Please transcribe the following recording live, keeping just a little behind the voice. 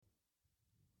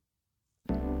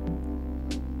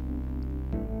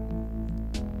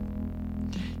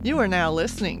You are now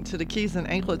listening to the Keys and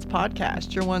Anklets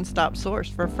podcast, your one-stop source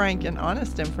for frank and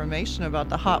honest information about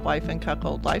the hot wife and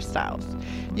cuckold lifestyles.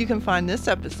 You can find this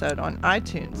episode on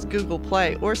iTunes, Google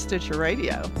Play, or Stitcher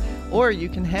Radio, or you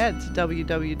can head to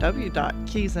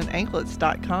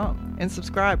www.keysandanklets.com and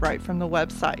subscribe right from the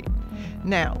website.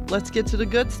 Now, let's get to the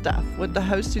good stuff with the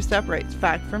host who separates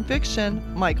fact from fiction,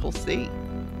 Michael C.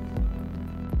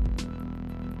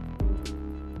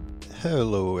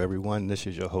 Hello, everyone. This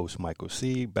is your host, Michael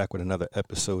C., back with another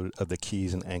episode of the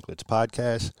Keys and Anklets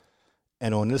podcast.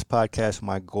 And on this podcast,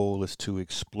 my goal is to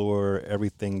explore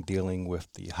everything dealing with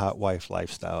the hot wife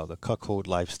lifestyle, the cuckold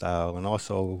lifestyle, and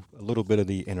also a little bit of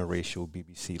the interracial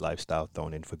BBC lifestyle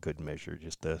thrown in for good measure,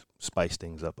 just to spice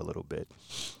things up a little bit.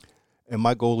 And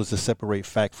my goal is to separate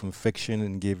fact from fiction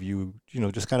and give you,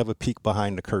 just kind of a peek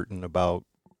behind the curtain about,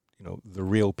 the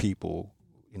real people,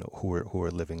 who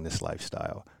are living this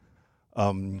lifestyle.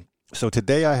 So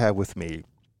today I have with me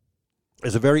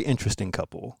is a very interesting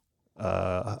couple,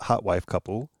 hot wife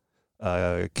couple,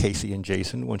 Casey and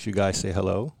Jason. Why don't you guys say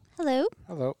hello? Hello.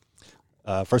 Hello.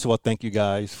 First of all, thank you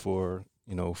guys for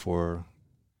your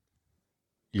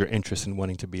interest in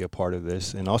wanting to be a part of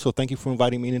this. And also thank you for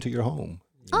inviting me into your home.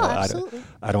 Absolutely.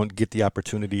 I don't get the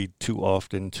opportunity too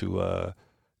often to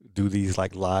do these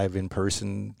like live in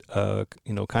person, kind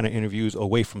of interviews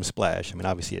away from Splash. I mean,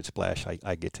 obviously at Splash,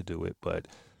 I get to do it, but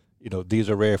these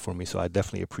are rare for me, so I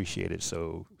definitely appreciate it.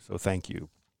 So thank you.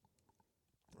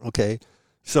 Okay.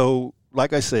 So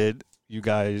like I said, you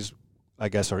guys, I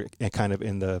guess, are kind of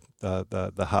in the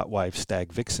hot wife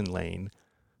stag vixen lane.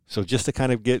 So just to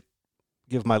kind of give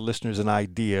my listeners an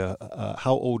idea,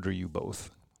 how old are you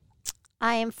both?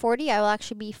 I am 40. I will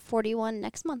actually be 41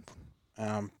 next month.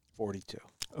 42.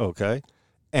 Okay.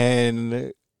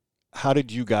 And how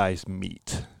did you guys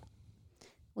meet?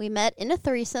 We met in a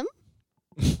threesome.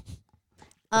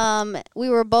 We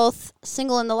were both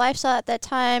single in the lifestyle at that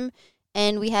time,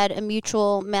 and we had a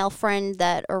mutual male friend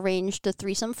that arranged a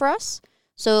threesome for us.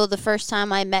 So the first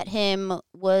time I met him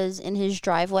was in his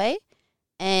driveway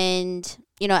and,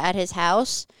 at his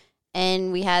house.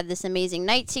 And we had this amazing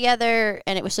night together,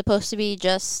 and it was supposed to be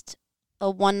just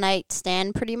a one-night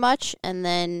stand pretty much. And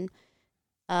then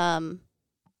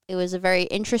it was a very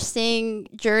interesting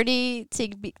journey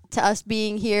to us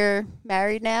being here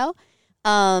married now.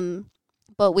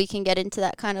 But we can get into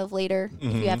that kind of later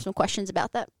if you have some questions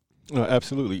about that. No,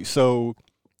 absolutely. So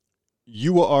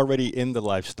you were already in the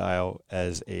lifestyle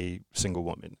as a single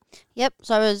woman. Yep.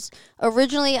 So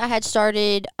I had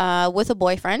started with a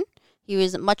boyfriend. He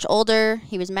was much older.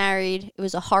 He was married. It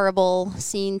was a horrible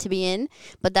scene to be in,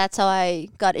 but that's how I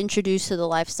got introduced to the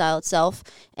lifestyle itself.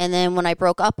 And then when I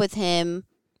broke up with him,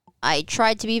 I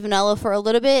tried to be vanilla for a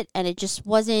little bit, and it just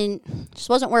wasn't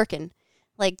working.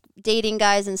 Like dating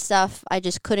guys and stuff, I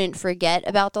just couldn't forget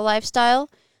about the lifestyle.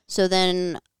 So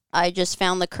then I just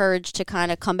found the courage to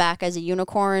kind of come back as a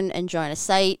unicorn and join a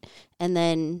site, and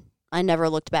then I never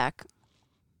looked back.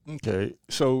 Okay,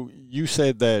 so you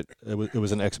said that it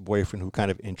was an ex-boyfriend who kind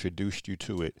of introduced you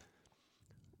to it.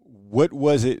 What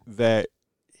was it that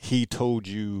he told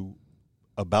you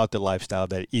about the lifestyle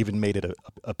that even made it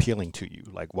appealing to you?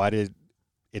 Like, why did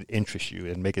it interest you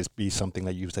and make it be something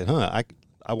that you said, I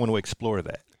want to explore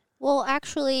that? Well,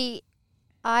 actually,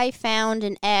 I found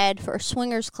an ad for a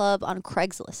swingers club on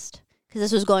Craigslist, because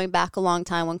this was going back a long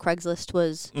time when Craigslist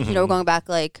was, we're going back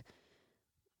like,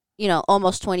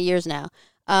 almost 20 years now.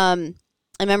 I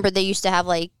remember they used to have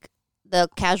like the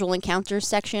casual encounters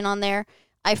section on there.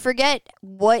 I forget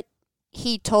what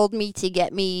he told me to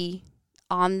get me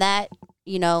on that,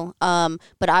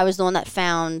 but I was the one that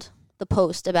found the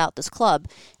post about this club,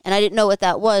 and I didn't know what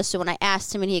that was. So when I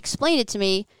asked him and he explained it to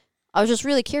me, I was just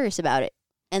really curious about it.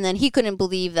 And then he couldn't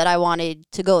believe that I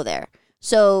wanted to go there.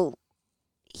 So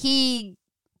he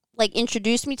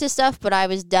introduced me to stuff, but I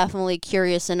was definitely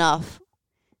curious enough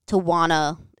to want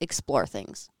to explore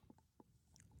things.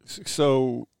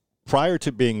 So prior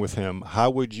to being with him, how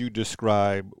would you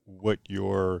describe what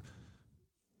your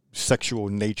sexual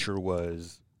nature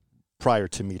was prior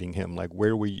to meeting him? Like,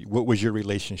 what was your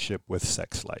relationship with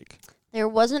sex like? There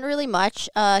wasn't really much.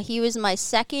 He was my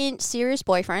second serious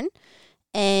boyfriend,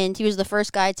 and he was the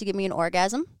first guy to give me an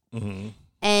orgasm. Mm-hmm.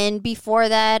 And before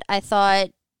that, I thought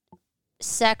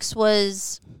sex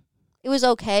was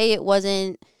okay. It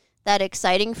wasn't that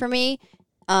exciting for me.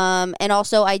 And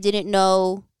also, I didn't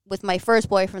know with my first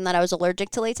boyfriend that I was allergic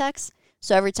to latex.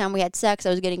 So every time we had sex, I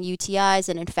was getting UTIs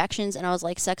and infections, and I was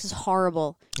like, sex is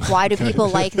horrible. Why do people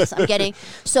like this?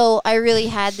 So I really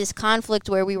had this conflict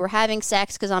where we were having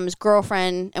sex because I'm his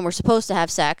girlfriend and we're supposed to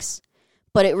have sex,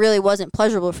 but it really wasn't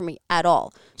pleasurable for me at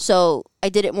all. So I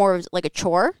did it more like a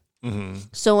chore.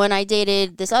 So when I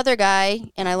dated this other guy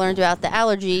and I learned about the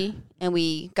allergy and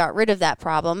we got rid of that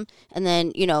problem, and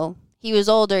then, you know, he was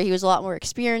older, he was a lot more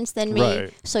experienced than me.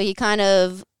 Right. So he kind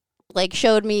of like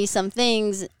showed me some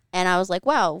things and I was like,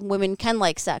 wow, women can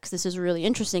like sex. This is really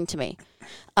interesting to me.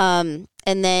 And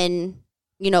then,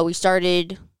 you know, we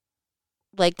started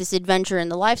like this adventure in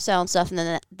the lifestyle and stuff, and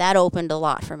then that opened a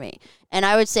lot for me. And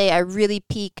I would say I really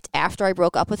peaked after I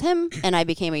broke up with him and I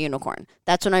became a unicorn.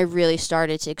 That's when I really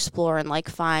started to explore and like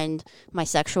find my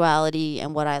sexuality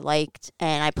and what I liked,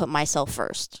 and I put myself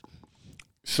first.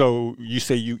 So you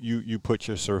say you put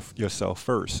yourself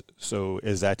first. So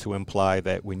is that to imply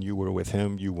that when you were with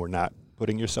him, you were not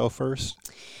putting yourself first?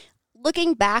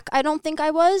 Looking back, I don't think I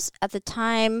was. At the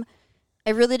time,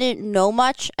 I really didn't know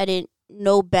much. I didn't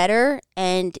know better,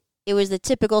 and it was the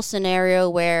typical scenario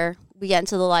where we get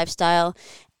into the lifestyle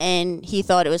and he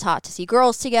thought it was hot to see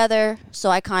girls together, so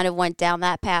I kind of went down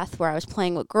that path where I was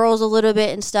playing with girls a little bit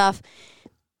and stuff.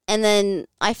 And then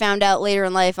I found out later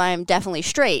in life I am definitely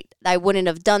straight. I wouldn't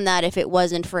have done that if it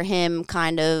wasn't for him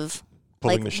kind of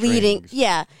Pulling like the leading. strings.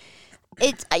 Yeah.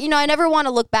 It's, you know, I never want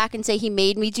to look back and say he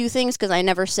made me do things, because I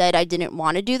never said I didn't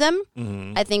want to do them.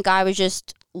 I think I was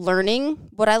just learning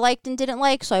what I liked and didn't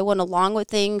like, so I went along with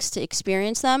things to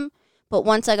experience them. But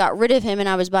once I got rid of him and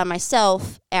I was by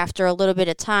myself, after a little bit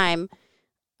of time,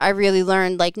 I really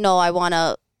learned, like, no, I want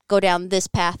to go down this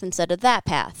path instead of that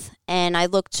path. And I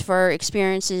looked for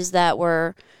experiences that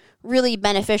were really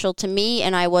beneficial to me,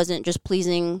 and I wasn't just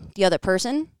pleasing the other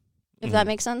person, if that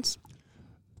makes sense.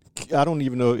 I don't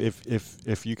even know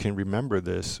if you can remember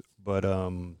this, but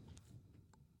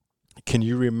can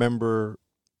you remember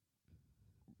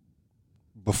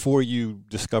before you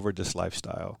discovered this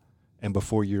lifestyle and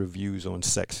before your views on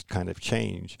sex kind of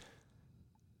changed,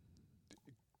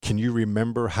 can you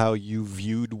remember how you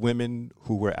viewed women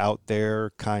who were out there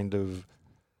kind of,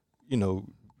 you know,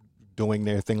 doing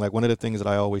their thing? Like, one of the things that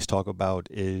I always talk about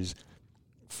is,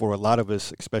 for a lot of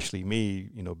us, especially me,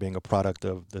 you know, being a product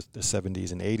of the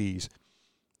 70s and 80s,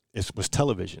 it was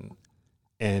television.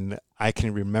 And I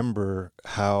can remember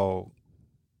how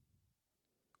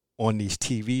on these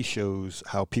TV shows,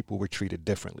 how people were treated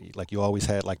differently. Like, you always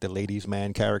had like the ladies'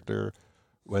 man character,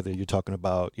 whether you're talking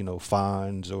about, you know,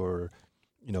 Fonz or,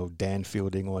 you know, Dan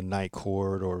Fielding on Night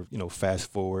Court, or, you know,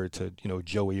 fast forward to, you know,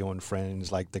 Joey on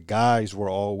Friends. Like, the guys were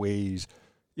always,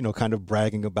 you know, kind of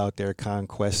bragging about their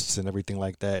conquests and everything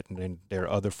like that. And then their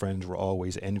other friends were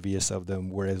always envious of them.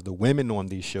 Whereas the women on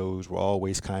these shows were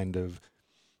always kind of,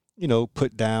 you know,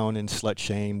 put down and slut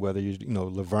shame, whether you know,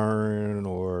 Laverne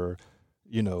or,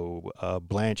 you know,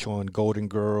 Blanche on Golden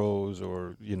Girls,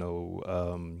 or, you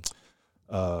know,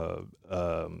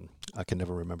 I can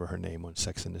never remember her name on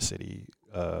Sex and the City.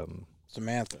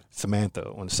 Samantha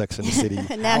on Sex and the City.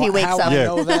 Now he wakes up. Yeah. I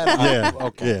know that? Yeah.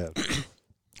 Okay. Yeah.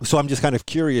 So I'm just kind of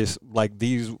curious, like,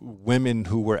 these women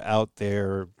who were out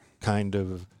there kind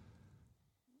of,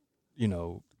 you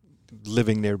know,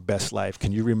 living their best life.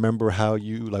 Can you remember how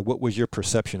you, like, what was your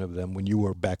perception of them when you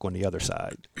were back on the other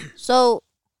side? So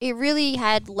it really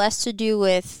had less to do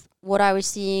with what I was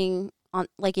seeing on,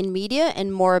 like, in media,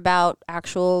 and more about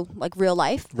actual, like, real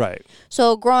life. Right.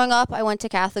 So growing up, I went to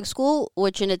Catholic school,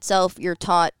 which in itself, you're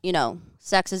taught, you know,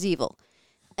 sex is evil.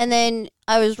 And then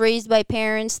I was raised by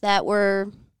parents that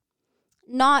were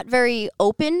not very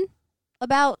open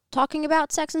about talking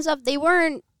about sex and stuff. They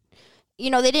weren't, you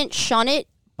know, they didn't shun it,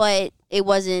 but it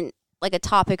wasn't like a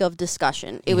topic of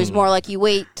discussion. It was more like, you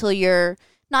wait till you're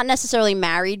not necessarily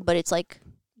married, but it's like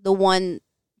the one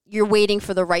you're waiting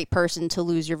for the right person to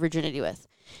lose your virginity with.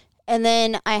 And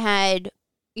then I had,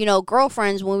 you know,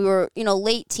 girlfriends when we were, you know,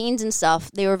 late teens and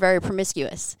stuff. They were very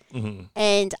promiscuous.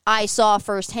 And I saw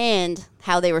firsthand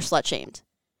how they were slut shamed.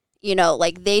 You know,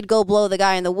 like, they'd go blow the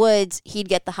guy in the woods, he'd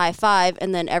get the high five,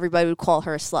 and then everybody would call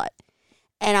her a slut.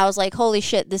 And I was like, holy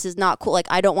shit, this is not cool. Like,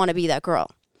 I don't want to be that girl.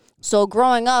 So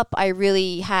growing up, I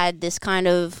really had this kind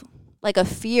of, like, a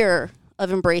fear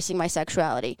of embracing my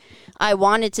sexuality. I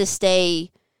wanted to stay,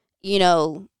 you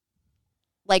know,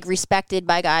 like, respected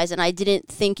by guys, and I didn't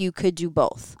think you could do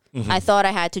both. I thought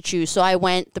I had to choose. So I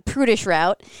went the prudish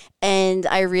route, and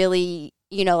I really,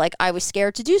 you know, like, I was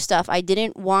scared to do stuff. I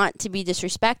didn't want to be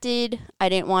disrespected. I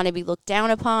didn't want to be looked down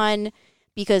upon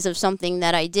because of something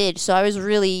that I did. So I was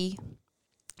really,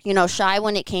 you know, shy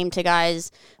when it came to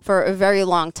guys for a very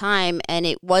long time, and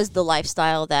it was the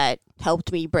lifestyle that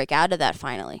helped me break out of that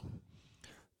finally.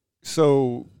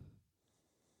 So,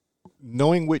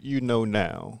 knowing what you know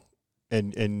now,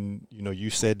 and you know, you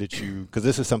said that you, because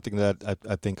this is something that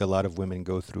I think a lot of women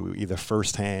go through either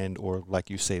firsthand or, like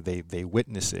you say, they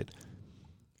witness it.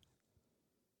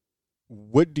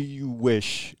 what do you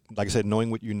wish, like I said,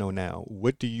 knowing what you know now,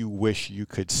 what do you wish you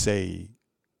could say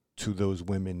to those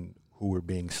women who were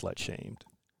being slut shamed?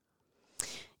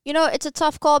 You know, it's a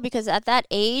tough call because at that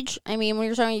age, I mean, when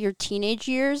you're talking your teenage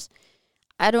years,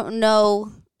 I don't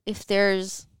know if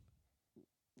there's,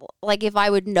 like, if I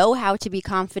would know how to be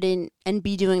confident and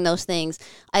be doing those things.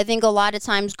 I think a lot of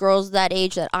times girls that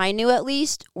age that I knew at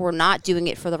least were not doing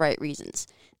it for the right reasons.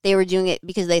 They were doing it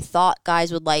because they thought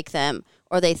guys would like them,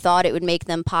 or they thought it would make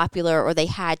them popular, or they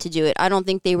had to do it. I don't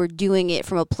think they were doing it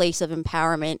from a place of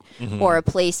empowerment or a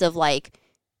place of, like,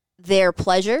 their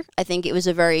pleasure. I think it was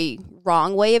a very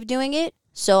wrong way of doing it.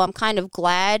 So I'm kind of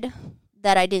glad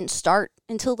that I didn't start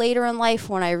until later in life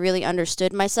when I really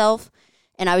understood myself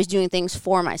and I was doing things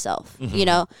for myself, you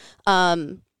know?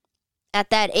 At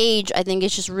that age, I think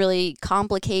it's just really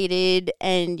complicated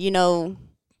and, you know,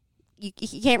 you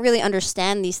can't really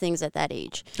understand these things at that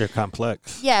age. They're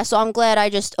complex. Yeah, so I'm glad I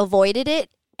just avoided it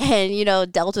and, you know,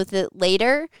 dealt with it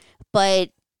later.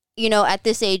 But, you know, at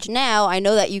this age now, I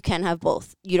know that you can have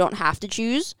both. You don't have to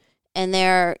choose. And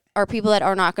there are people that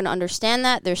are not going to understand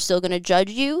that. They're still going to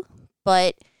judge you.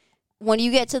 But when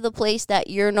you get to the place that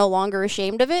you're no longer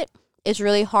ashamed of it, it's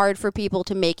really hard for people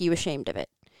to make you ashamed of it.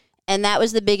 And that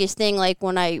was the biggest thing. Like,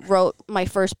 when I wrote my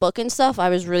first book and stuff, I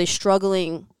was really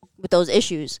struggling with those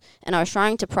issues. And I was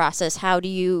trying to process, how do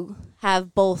you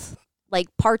have both,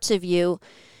 like, parts of you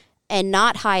and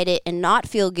not hide it and not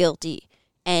feel guilty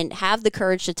and have the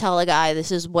courage to tell a guy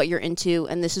this is what you're into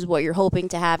and this is what you're hoping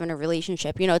to have in a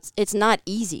relationship. You know, it's not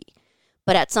easy.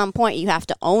 But at some point you have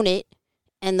to own it.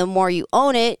 And the more you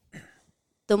own it,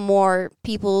 the more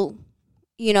people,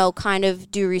 you know, kind of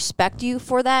do respect you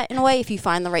for that in a way, if you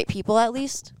find the right people at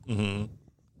least.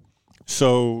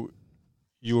 So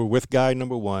you were with guy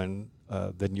number one,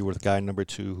 then you were with guy number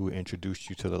two who introduced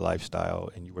you to the lifestyle,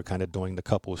 and you were kind of doing the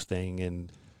couples thing,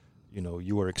 and, you know,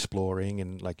 you were exploring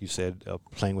and, like you said,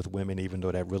 playing with women, even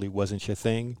though that really wasn't your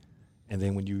thing. And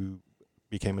then when you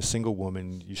became a single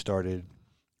woman, you started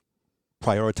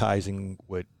prioritizing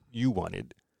what you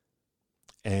wanted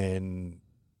and,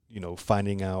 you know,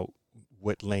 finding out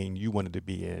what lane you wanted to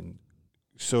be in.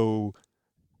 So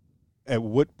at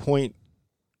what point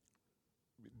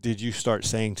did you start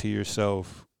saying to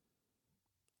yourself,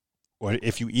 or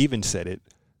if you even said it,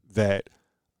 that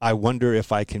I wonder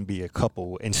if I can be a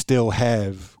couple and still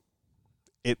have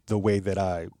it the way that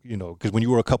I, you know, because when you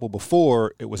were a couple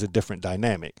before, it was a different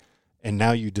dynamic. And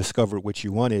now you discovered what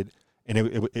you wanted.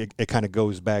 And it kind of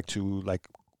goes back to, like,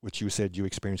 what you said you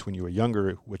experienced when you were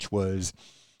younger, which was,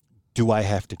 do I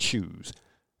have to choose?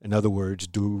 In other words,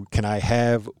 can I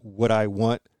have what I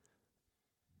want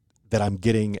that I'm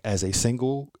getting as a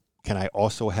single? Can I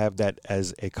also have that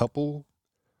as a couple?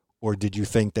 Or did you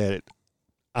think that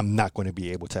I'm not going to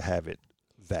be able to have it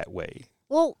that way?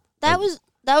 Well, that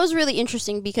was really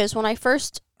interesting because when I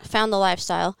first found the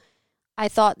lifestyle, I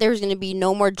thought there was going to be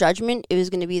no more judgment. It was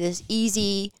going to be this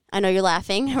easy, I know you're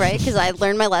laughing, right? Because I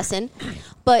learned my lesson.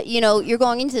 But, you know, you're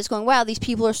going into this going, wow, these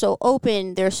people are so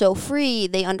open. They're so free.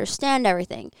 They understand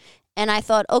everything. And I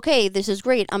thought, okay, this is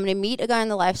great. I'm going to meet a guy in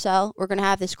the lifestyle. We're going to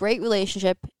have this great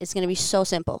relationship. It's going to be so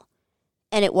simple.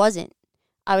 And it wasn't.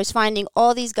 I was finding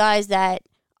all these guys that,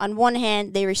 on one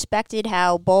hand, they respected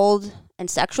how bold and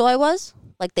sexual I was.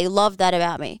 Like, they loved that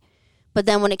about me. But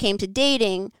then when it came to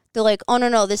dating, they're like, oh,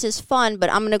 no, this is fun,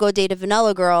 but I'm going to go date a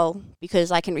vanilla girl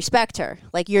because I can respect her.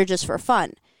 Like, you're just for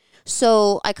fun.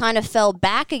 So I kind of fell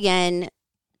back again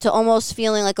to almost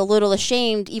feeling like a little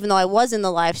ashamed, even though I was in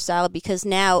the lifestyle, because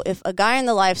now if a guy in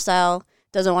the lifestyle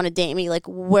doesn't want to date me, like,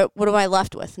 what am I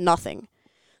left with? Nothing.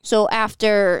 So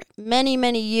after many,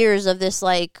 many years of this,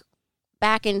 like,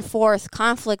 back and forth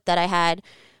conflict that I had,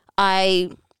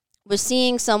 I was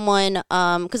seeing someone,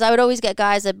 because I would always get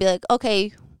guys that'd be like,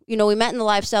 okay, you know, we met in the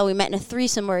lifestyle, we met in a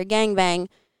threesome or a gangbang,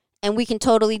 and we can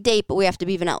totally date, but we have to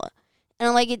be vanilla. And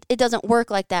I'm like, it doesn't work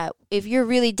like that. If you're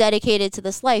really dedicated to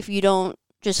this life, you don't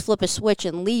just flip a switch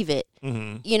and leave it.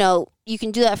 You know, you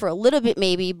can do that for a little bit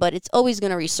maybe, but it's always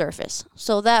going to resurface.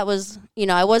 So that was, you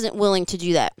know, I wasn't willing to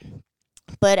do that.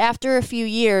 But after a few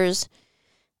years,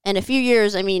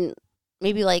 I mean,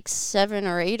 maybe like 7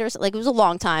 or 8 or so, like, it was a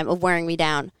long time of wearing me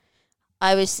down.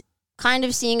 I was kind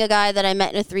of seeing a guy that I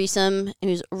met in a threesome, and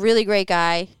he was a really great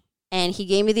guy, and he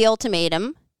gave me the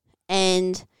ultimatum,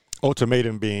 and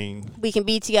ultimatum being, we can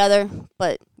be together,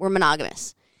 but we're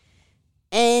monogamous.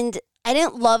 And I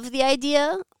didn't love the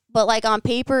idea, but, like, on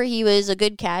paper, he was a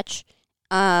good catch.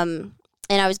 And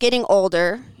I was getting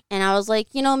older, and I was like,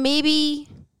 you know, maybe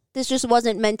this just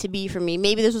wasn't meant to be for me.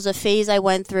 Maybe this was a phase I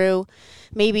went through.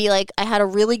 Maybe, like, I had a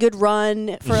really good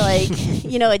run for, like,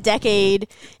 a decade,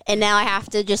 and now I have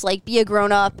to just, like, be a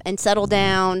grown-up and settle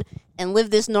down and live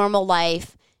this normal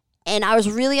life. And I was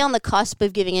really on the cusp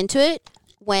of giving into it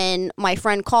when my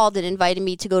friend called and invited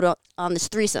me to go on this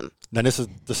threesome. Now, this is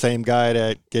the same guy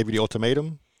that gave you the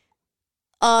ultimatum?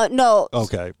 No.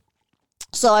 Okay.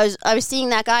 So I was seeing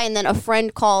that guy, and then a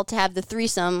friend called to have the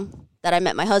threesome that I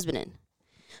met my husband in.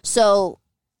 So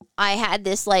I had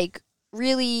this, like,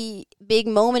 really big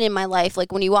moment in my life,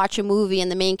 like when you watch a movie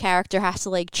and the main character has to,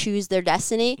 like, choose their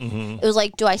destiny. Mm-hmm. It was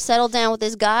like, do I settle down with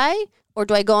this guy, or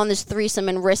do I go on this threesome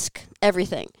and risk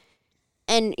everything?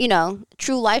 And,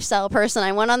 true lifestyle person,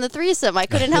 I went on the threesome. I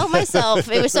couldn't help myself.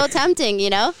 It was so tempting,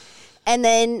 And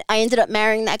then I ended up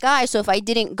marrying that guy. So if I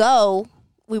didn't go,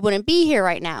 we wouldn't be here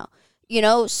right now.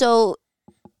 So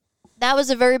that was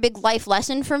a very big life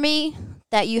lesson for me,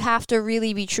 that you have to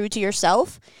really be true to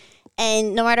yourself.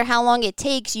 And no matter how long it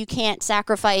takes, you can't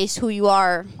sacrifice who you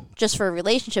are just for a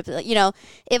relationship.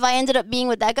 If I ended up being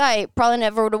with that guy, it probably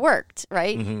never would have worked,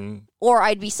 right? Mm-hmm. Or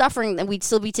I'd be suffering and we'd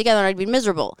still be together and I'd be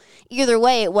miserable. Either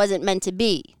way, it wasn't meant to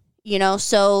be,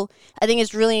 So I think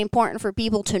it's really important for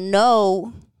people to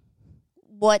know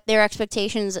what their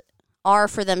expectations are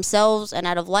for themselves and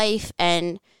out of life.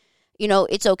 And,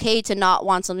 it's okay to not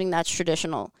want something that's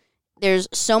traditional. There's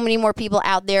so many more people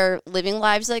out there living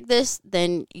lives like this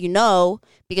than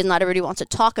because not everybody wants to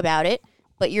talk about it.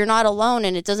 But you're not alone,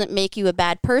 and it doesn't make you a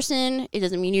bad person. It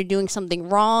doesn't mean you're doing something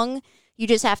wrong. You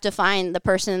just have to find the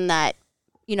person that,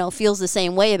 feels the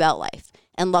same way about life.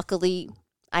 And luckily,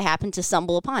 I happened to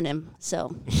stumble upon him.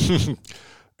 So,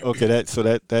 okay,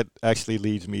 that actually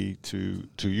leads me to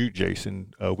you,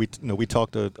 Jason. We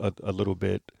talked a little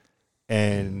bit,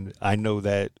 and I know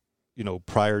that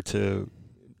prior to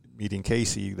meeting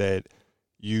Casey, that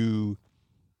you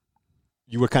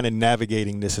were kind of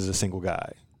navigating this as a single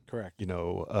guy. Correct.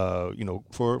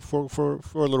 For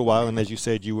a little while, and as you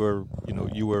said, you were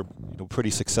pretty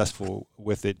successful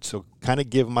with it. So, kind of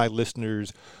give my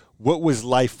listeners, what was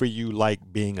life for you like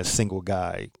being a single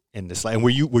guy in this life? And were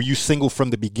you single from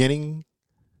the beginning?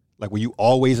 Like, were you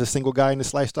always a single guy in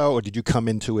this lifestyle, or did you come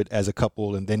into it as a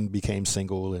couple and then became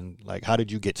single? And, like, how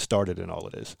did you get started in all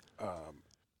of this?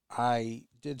 I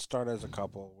did start as a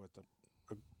couple with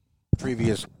a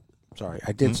previous. Sorry,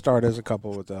 I did start as a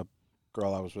couple with a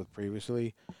girl I was with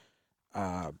previously,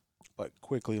 but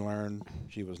quickly learned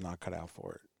she was not cut out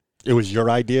for it. It was your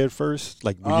idea at first?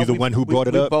 Like, were you the one who brought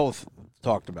it up? We both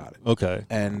talked about it. Okay.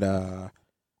 And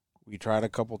we tried a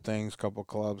couple things, couple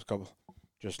clubs,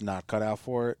 just not cut out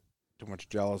for it. Too much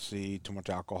jealousy, too much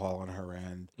alcohol on her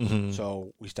end. Mm-hmm.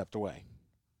 So we stepped away.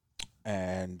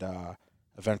 And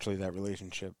eventually that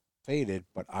relationship faded,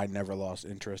 but I never lost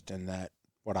interest in that.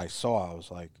 What I saw, I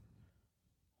was like,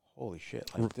 holy shit,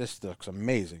 like, this looks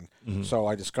amazing. Mm-hmm. So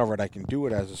I discovered I can do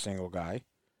it as a single guy,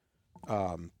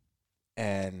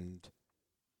 and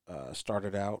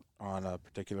started out on a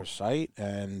particular site,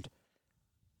 and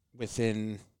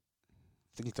within,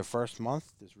 I think, the first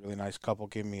month, this really nice couple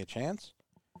gave me a chance,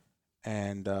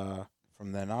 and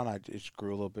from then on, I just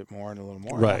grew a little bit more and a little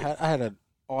more. Right. I had an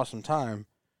awesome time,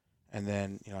 and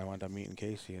then, I wound up meeting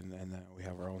Casey, and then we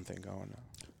have our own thing going now.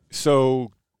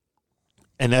 So,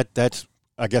 and that's,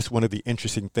 I guess, one of the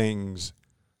interesting things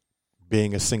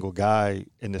being a single guy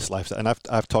in this lifestyle. And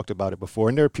I've talked about it before,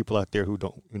 and there are people out there who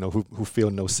don't, who feel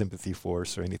no sympathy for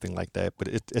us or anything like that, but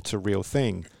it's a real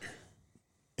thing.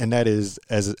 And that is,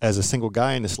 as a single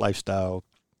guy in this lifestyle,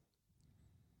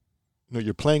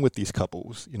 you're playing with these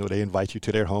couples. They invite you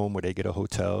to their home or they get a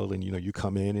hotel, and, you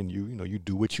come in and you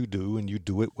do what you do, and you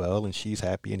do it well, and she's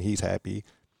happy and he's happy.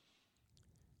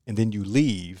 And then you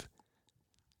leave,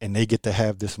 and they get to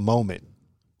have this moment,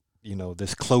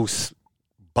 this close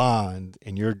bond,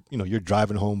 and you're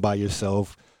driving home by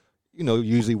yourself,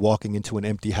 usually walking into an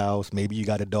empty house. Maybe you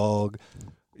got a dog,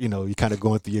 you're kind of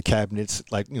going through your cabinets,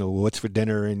 like, what's for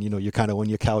dinner, and, you're kind of on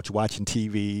your couch watching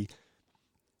TV,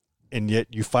 and yet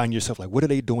you find yourself like, what are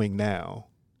they doing now?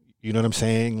 You know what I'm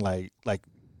saying? Like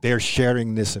they're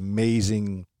sharing this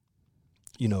amazing,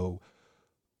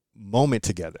 moment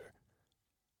together.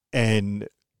 And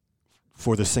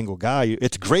for the single guy,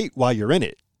 it's great while you're in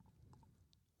it.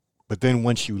 But then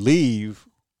once you leave,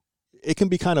 it can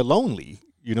be kind of lonely.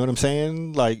 You know what I'm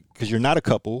saying? Like, because you're not a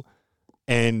couple.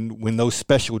 And when those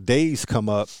special days come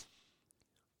up,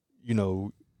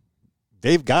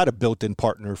 they've got a built-in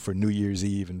partner for New Year's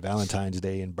Eve and Valentine's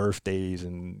Day and birthdays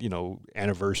and,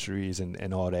 anniversaries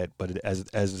and all that. But as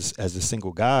a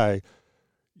single guy,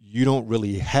 you don't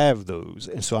really have those.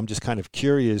 And so I'm just kind of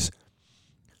curious,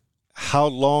 how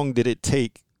long did it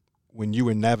take when you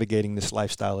were navigating this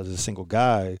lifestyle as a single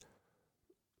guy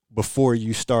before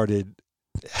you started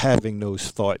having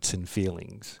those thoughts and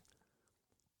feelings?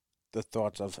 The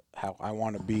thoughts of how I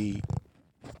want to be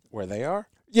where they are?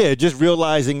 Yeah, just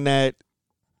realizing that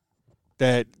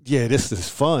yeah, this is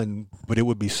fun, but it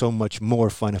would be so much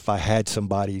more fun if I had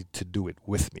somebody to do it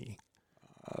with me.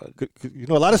 You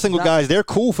know, a lot of single guys, they're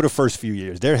cool for the first few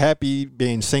years. They're happy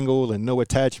being single and no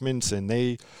attachments, and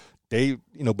they you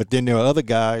know, but then there are other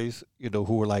guys, you know,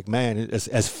 who are like, man,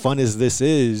 as fun as this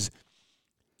is,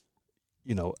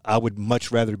 you know, I would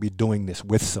much rather be doing this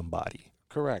with somebody.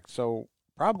 Correct. So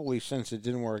probably since it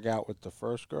didn't work out with the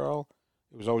first girl,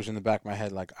 it was always in the back of my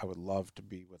head, like, I would love to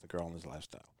be with a girl in this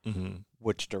lifestyle. Mm-hmm.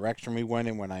 Which direction we went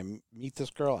in when I meet this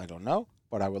girl, I don't know,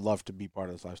 but I would love to be part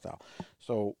of this lifestyle.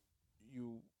 So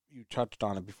you touched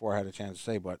on it before I had a chance to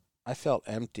say, but I felt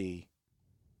empty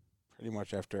pretty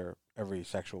much after every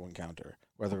sexual encounter,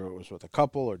 whether it was with a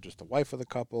couple or just the wife of the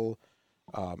couple.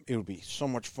 It would be so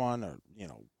much fun, or, you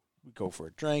know, we'd go for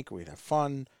a drink, we'd have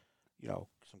fun, you know,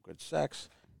 some good sex.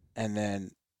 And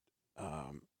then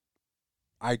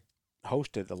I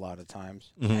hosted a lot of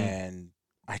times, mm-hmm. and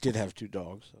I did have 2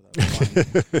 dogs, so that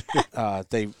was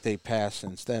fun. They passed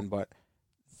since then, but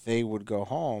they would go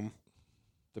home.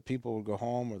 The people would go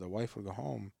home, or the wife would go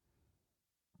home,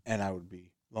 and I would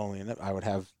be lonely. And I would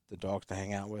have the dogs to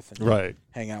hang out with, and right,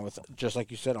 hang out with, just like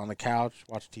you said, on the couch,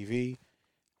 watch TV,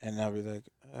 and I'd be like,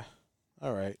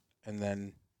 all right, and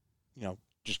then, you know,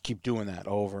 just keep doing that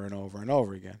over and over and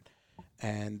over again.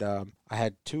 And I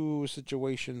had 2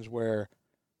 situations where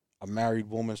a married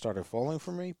woman started falling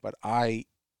for me, but I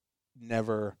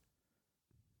never,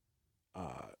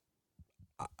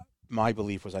 my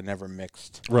belief was I never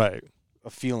mixed right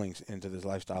feelings into this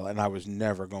lifestyle, and I was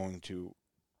never going to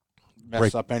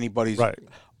mess up anybody's right.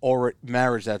 or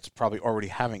marriage that's probably already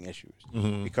having issues,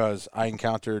 mm-hmm. because I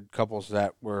encountered couples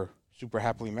that were super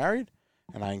happily married,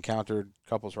 and I encountered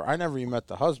couples where I never even met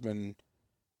the husband,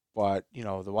 but, you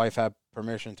know, the wife had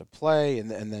permission to play, and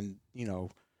then, you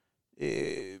know,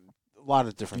 a lot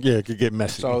of different things. It could get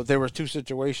messy. So there were 2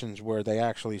 situations where they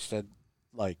actually said,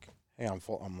 like, hey, I'm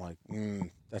full. I'm like,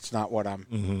 that's not what I'm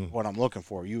mm-hmm. what I'm looking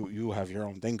for. You have your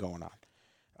own thing going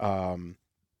on.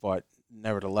 But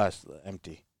nevertheless,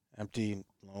 empty,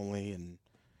 lonely, and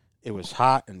it was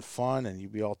hot and fun, and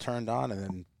you'd be all turned on, and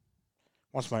then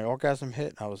once my orgasm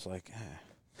hit, I was like,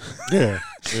 yeah.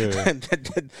 And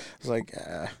I was like,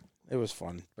 it was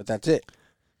fun, but that's it.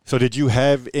 So did you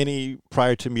have any,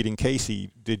 prior to meeting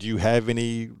Casey, did you have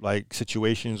any, like,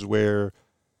 situations where,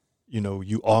 you know,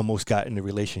 you almost got in a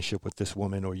relationship with this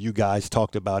woman, or you guys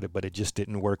talked about it, but it just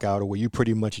didn't work out, or were you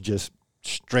pretty much just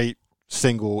straight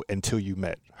single until you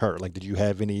met her? Like, did you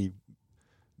have any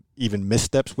even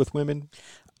missteps with women?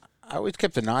 I always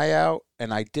kept an eye out,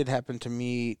 and I did happen to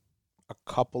meet a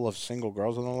couple of single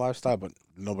girls in the lifestyle, but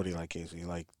nobody like Casey.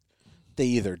 Like, they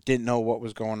either didn't know what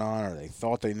was going on, or they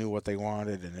thought they knew what they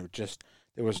wanted, and it just,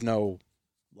 there was no,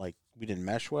 like, we didn't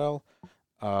mesh well.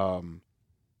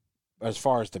 As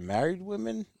far as the married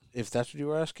women, if that's what you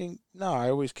were asking, no, I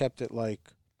always kept it like,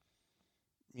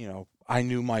 you know, I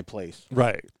knew my place.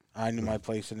 Right. I knew my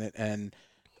place in it, and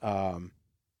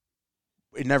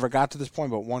it never got to this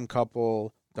point, but one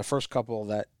couple, the first couple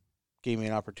that gave me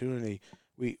an opportunity,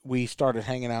 we started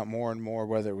hanging out more and more,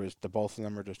 whether it was the both of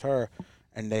them or just her,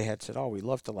 and they had said, oh, we'd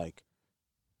love to, like,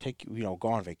 take you, you know, go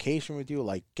on vacation with you,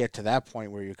 like, get to that point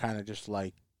where you're kind of just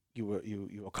like,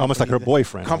 you almost like her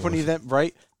boyfriend. Accompany them,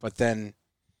 right? But then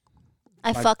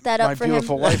I fucked that up for him. My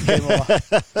beautiful wife came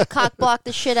along. Cock blocked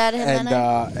the shit out of him.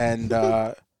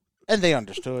 And they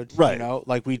understood, right? You know,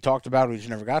 like, we talked about it, we just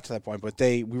never got to that point. But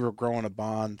we were growing a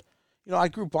bond. You know, I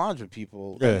grew bonds with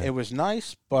people. Yeah. It was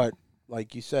nice, but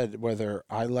like you said, whether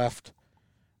I left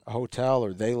a hotel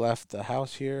or they left the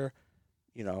house here,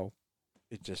 you know,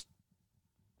 it just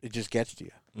gets to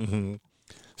you. Mm-hmm.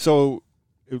 So,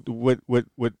 what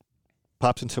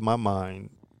pops into my mind?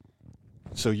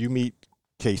 So you meet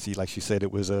Casey, like she said,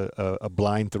 it was a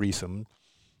blind threesome.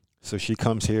 So she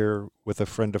comes here with a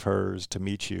friend of hers to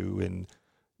meet you, and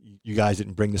you guys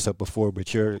didn't bring this up before,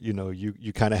 but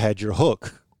you kind of had your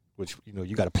hook, which, you know,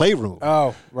 you got a playroom.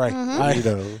 Oh, right.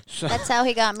 Mm-hmm. That's how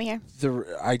he got me here.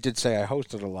 I did say I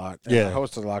hosted a lot. Yeah, I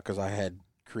hosted a lot because I had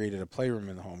created a playroom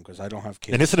in the home because I don't have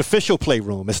kids. And it's an official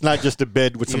playroom. It's not just a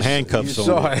bed with some handcuffs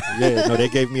on it. Yeah, no, they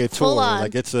gave me a tour.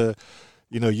 Like, it's a,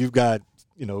 you know, you've got,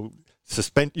 you know,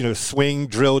 swing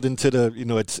drilled into the, you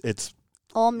know, it's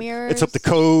All mirrors. It's up to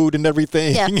code and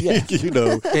everything. Yeah. You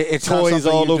know, it's toys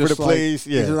all over the place.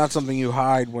 It's not something you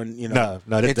hide when, you know.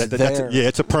 No,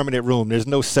 it's a permanent room. There's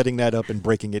no setting that up and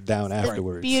breaking it down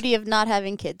afterwards. The beauty of not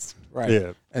having kids. Right.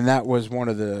 Yeah. And that was one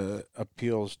of the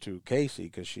appeals to Casey,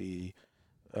 because she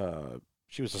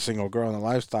was a single girl in the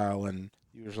lifestyle, and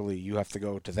usually you have to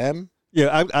go to them.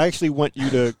 Yeah, I actually want you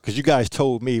to, because you guys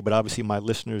told me, but obviously my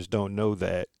listeners don't know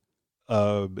that.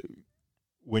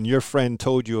 When your friend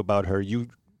told you about her, you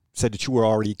said that you were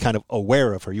already kind of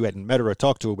aware of her. You hadn't met her or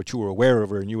talked to her, but you were aware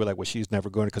of her, and you were like, well, she's never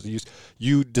going to, because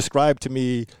you described to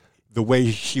me the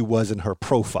way she was in her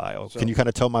profile. So, can you kind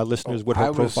of tell my listeners what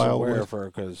her profile was? I was aware of her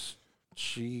because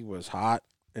she was hot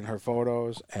in her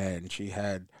photos, and she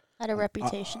had a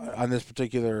reputation. On this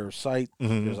particular site,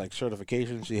 there's like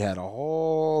certifications. She had a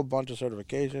whole bunch of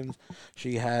certifications.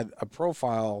 She had a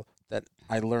profile that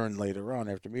I learned later on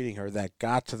after meeting her that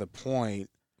got to the point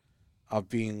of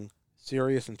being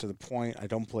serious, and to the point I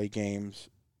don't play games.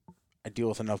 I deal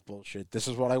with enough bullshit. This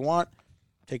is what I want.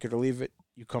 Take it or leave it.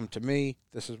 You come to me.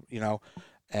 This is, you know.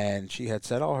 And she had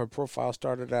said, her profile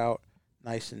started out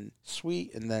nice and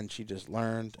sweet, and then she just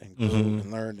learned and grew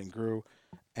and learned and grew.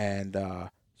 And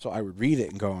so I would read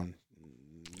it and going,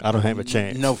 I don't have a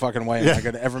chance. No fucking way am I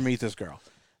going to ever meet this girl.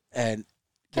 And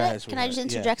Can I just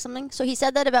interject something? So he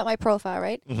said that about my profile,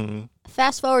 right? Mm-hmm.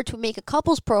 Fast forward to make a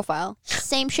couple's profile.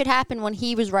 Same shit happened when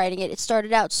he was writing it. It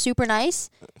started out super nice,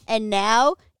 and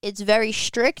now it's very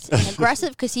strict and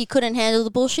aggressive because he couldn't handle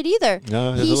the bullshit either.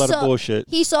 No, there's a lot of bullshit.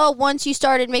 He saw once you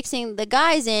started mixing the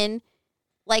guys in,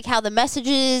 like how the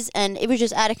messages, and it was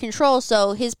just out of control.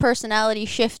 So his personality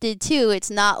shifted too.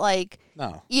 It's not like...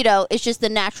 No. You know, it's just the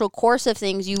natural course of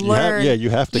things. You learn. You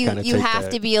have to kind of You have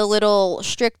to be a little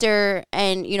stricter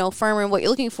and, you know, firmer in what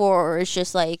you're looking for, or it's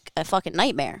just like a fucking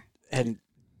nightmare. And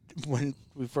when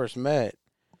we first met,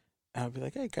 I'd be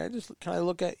like, hey, can I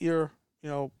look at your, you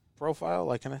know, profile?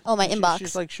 Like, can I? Oh, my inbox.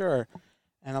 She's like, sure.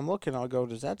 And I'm looking, I'll go,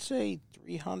 does that say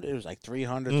 300? It was like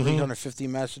 300, 350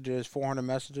 messages, 400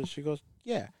 messages. She goes,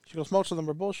 yeah. She goes, most of them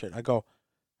are bullshit. I go,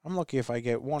 I'm lucky if I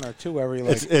get one or two every,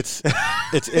 like...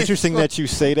 It's interesting that you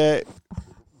say that,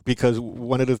 because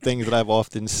one of the things that I've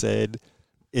often said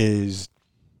is,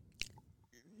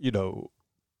 you know,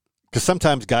 because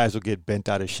sometimes guys will get bent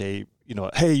out of shape. You know,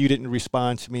 hey, you didn't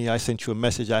respond to me. I sent you a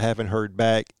message. I haven't heard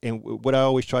back. And what I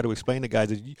always try to explain to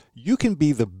guys is you can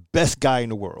be the best guy in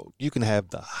the world. You can have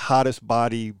the hottest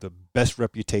body, the best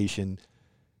reputation.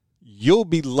 You'll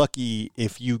be lucky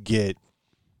if you get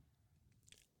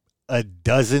a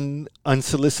dozen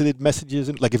unsolicited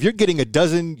messages. Like, if you're getting a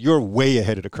dozen, you're way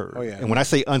ahead of the curve. Oh, yeah. And when I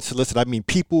say unsolicited, I mean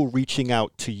people reaching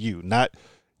out to you, not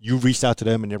you reached out to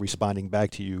them and they're responding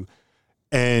back to you.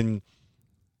 And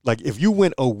like, if you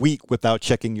went a week without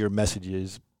checking your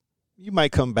messages, you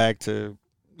might come back to,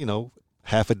 you know,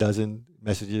 half a dozen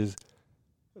messages.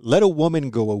 Let a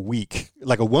woman go a week.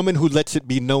 Like, a woman who lets it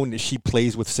be known that she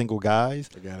plays with single guys.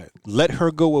 I got it. Let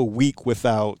her go a week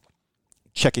without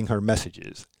checking her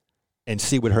messages and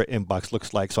see what her inbox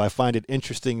looks like. So I find it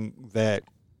interesting that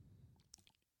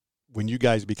when you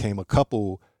guys became a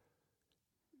couple,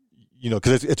 you know,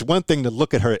 because it's one thing to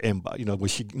look at her inbox, you know, when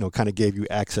she, you know, kind of gave you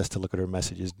access to look at her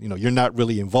messages. You know, you're not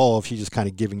really involved. She's just kind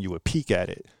of giving you a peek at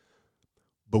it.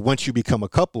 But once you become a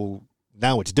couple,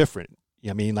 now it's different. You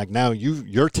know what I mean? Like, now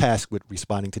you're tasked with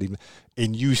responding to these,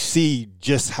 and you see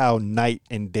just how night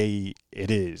and day it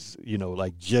is, you know,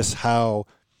 like just how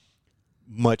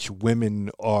much women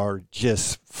are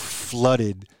just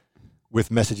flooded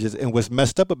with messages. And what's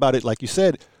messed up about it, like you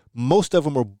said, most of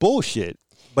them are bullshit,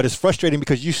 but it's frustrating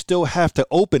because you still have to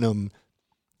open them.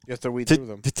 You have to read through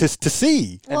them to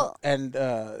see. And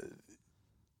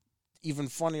even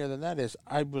funnier than that is,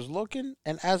 I was looking,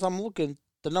 and as I'm looking,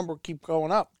 the number keep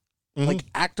going up. Like,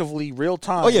 actively, real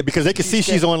time. Oh, yeah, because they can see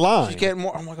she's online. She's getting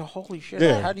more. I'm like, holy shit,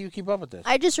 how do you keep up with this?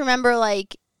 I just remember,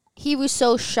 like, he was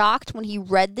so shocked when he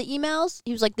read the emails.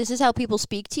 He was like, this is how people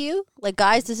speak to you? Like,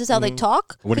 guys, this is how they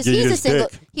talk? Because he's a single.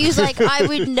 He was like, I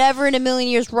would never in a million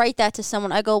years write that to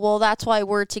someone. I go, well, that's why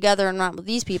we're together and not with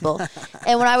these people.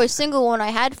 And when I was single, when I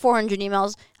had 400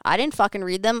 emails, I didn't fucking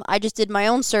read them. I just did my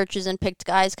own searches and picked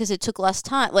guys because it took less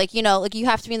time. Like, you know, like, you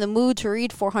have to be in the mood to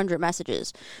read 400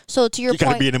 messages. So to your point, you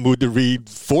got to be in the mood to read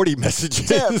 40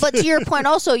 messages. But to your point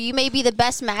also, you may be the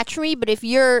best match for me, but if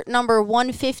you're number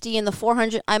 150 in the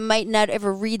 400, I might not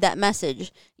ever read that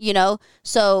message, you know?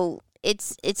 So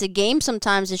it's a game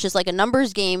sometimes. It's just like a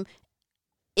numbers game.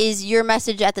 Is your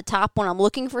message at the top when I'm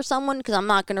looking for someone? Because I'm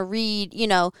not going to read, you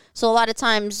know. So a lot of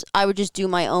times I would just do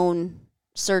my own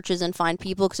searches and find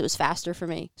people because it was faster for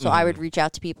me. So I would reach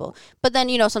out to people. But then,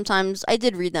 you know, sometimes I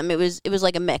did read them. It was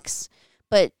like a mix.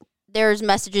 But there's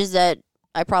messages that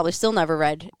I probably still never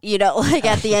read, like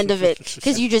at the end of it,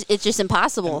 because it's just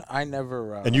impossible. And I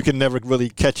never. And you can never really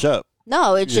catch up.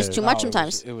 No, it's just too much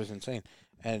sometimes. It was insane.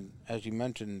 And as you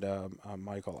mentioned,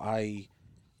 Michael, I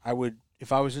would,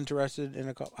 if I was interested in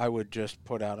a couple, I would just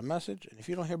put out a message, and if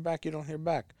you don't hear back, you don't hear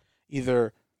back.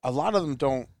 Either a lot of them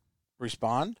don't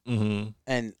respond,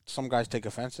 and some guys take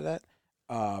offense to that.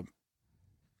 I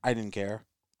didn't care,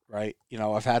 right?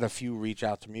 I've had a few reach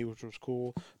out to me, which was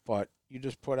cool, but you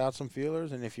just put out some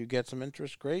feelers, and if you get some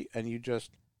interest, great, and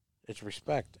it's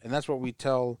respect. And that's what we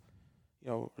tell,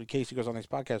 when Casey goes on these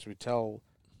podcasts, we tell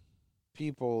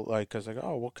people, because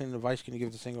what kind of advice can you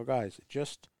give to single guys?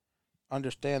 Just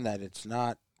understand that it's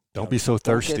not. Don't be so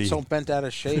thirsty. Don't get so bent out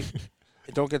of shape.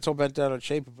 Don't get so bent out of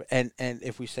shape. And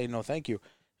if we say no, thank you,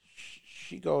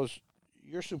 she goes,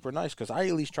 you're super nice, because I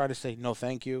at least try to say no,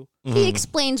 thank you. He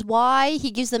explains why.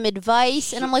 He gives them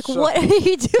advice, and I'm like, what are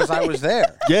you doing? Because I was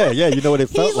there. Yeah, you know what it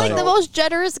felt He's like the most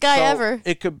generous guy ever.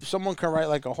 Someone can write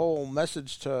like a whole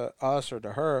message to us or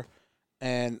to her,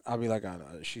 and I'll be like, oh, no,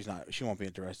 she won't be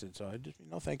interested. So I just,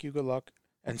 thank you, good luck.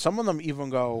 And some of them even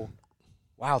go,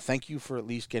 wow, thank you for at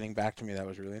least getting back to me. That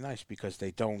was really nice, because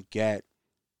they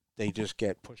just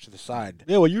get pushed to the side.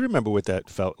 Yeah, well, you remember what that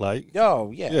felt like.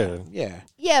 Oh, yeah.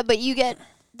 Yeah, but you get,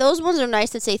 those ones are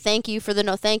nice that say thank you for the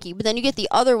no thank you, but then you get the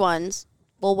other ones,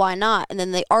 well, why not? And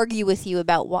then they argue with you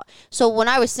about what. So when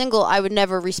I was single, I would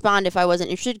never respond if I wasn't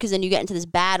interested, because then you get into this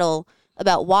battle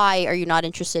about why are you not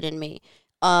interested in me?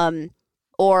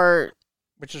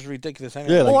 Which is ridiculous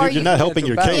anyway. Yeah, like, you're not helping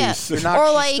your case. Yeah.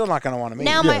 You're still not going to want to meet.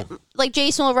 Now,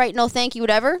 Jason will write no thank you,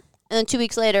 whatever. And then 2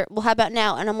 weeks later, well, how about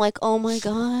now? And I'm like, oh, my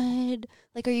God.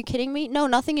 Like, are you kidding me? No,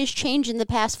 nothing has changed in the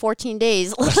past 14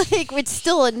 days. Like, it's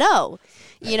still a no,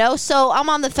 So I'm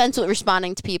on the fence with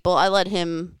responding to people. I let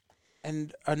him.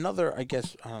 And another, I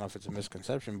guess, I don't know if it's a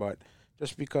misconception, but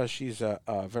just because she's a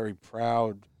very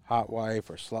proud hot wife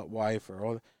or slut wife or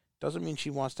all, doesn't mean she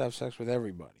wants to have sex with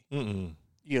everybody. Mm-mm.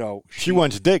 She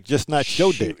wants dick, just not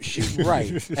show dick.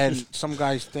 Right. And some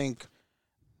guys think,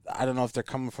 I don't know if they're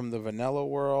coming from the vanilla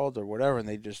world or whatever, and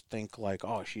they just think like,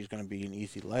 oh, she's going to be an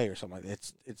easy lay or something like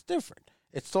that. It's different.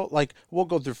 It's still like, we'll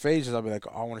go through phases. I'll be like,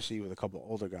 oh, I want to see you with a couple of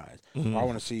older guys. Or I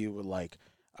want to see you with like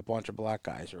a bunch of black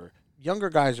guys, or younger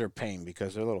guys are a pain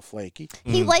because they're a little flaky.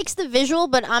 He likes the visual,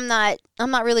 but I'm not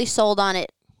really sold on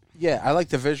it. Yeah, I like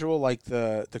the visual, like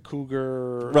the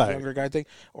cougar younger guy thing.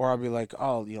 Or I'll be like,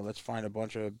 oh, let's find a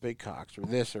bunch of big cocks or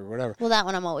this or whatever. Well, that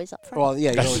one I'm always up for. Well,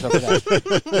 yeah, you're always up for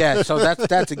that. Yeah, so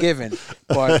that's a given.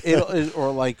 But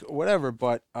or like whatever.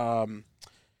 But where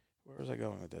was I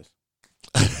going with this?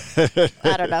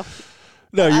 I don't know.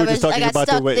 No, you were just talking about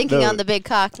the way. I got stuck thinking on the big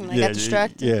cock, and I got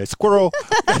distracted. Yeah, squirrel.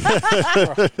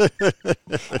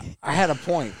 I had a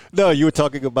point. No, you were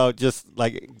talking about just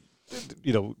like,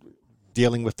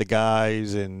 dealing with the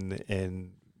guys and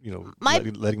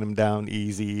letting them down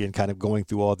easy and kind of going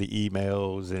through all the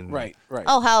emails and right.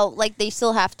 Oh, how like they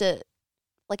still have to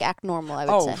like act normal. I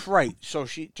would say. Oh, right. So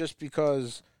she, just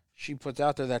because she puts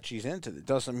out there that she's into it,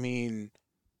 doesn't mean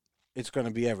it's going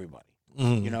to be everybody.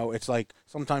 Mm-hmm. It's like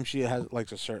sometimes she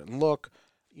likes a certain look,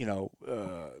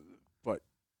 but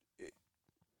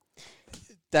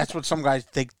that's what some guys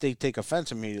they take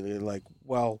offense immediately. Like,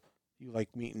 well, you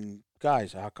like meeting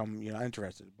guys, how come you're not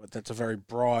interested? But that's a very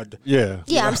broad. Yeah,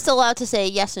 I'm still allowed to say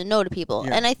yes and no to people.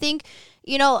 And I think,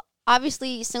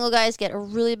 obviously single guys get a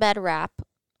really bad rap.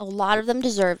 A lot of them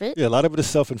deserve it. Yeah, a lot of it is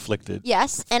self-inflicted.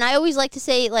 Yes, and I always like to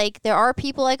say, like, there are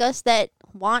people like us that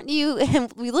want you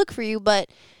and we look for you, but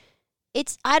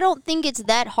I don't think it's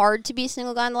that hard to be a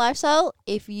single guy in the lifestyle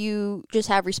if you just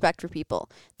have respect for people.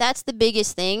 That's the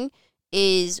biggest thing,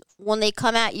 is when they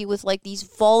come at you with like these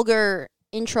vulgar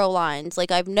intro lines, like,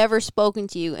 I've never spoken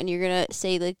to you, and you're going to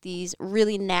say like these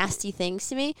really nasty things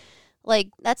to me. Like,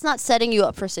 that's not setting you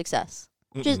up for success.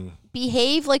 Mm-mm. Just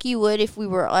behave like you would if we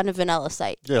were on a vanilla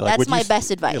site. Yeah, like that's my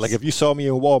best advice. Yeah, like if you saw me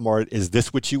in Walmart, is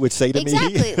this what you would say to me?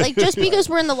 Exactly. Like, just because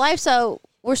we're in the lifestyle,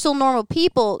 we're still normal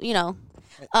people,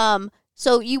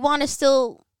 So you want to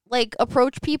still, like,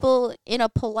 approach people in a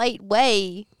polite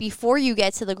way before you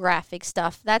get to the graphic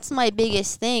stuff. That's my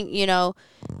biggest thing,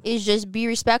 is just be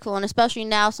respectful. And especially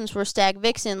now, since we're Stag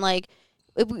Vixen, like,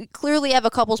 if we clearly have a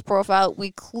couple's profile.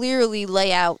 We clearly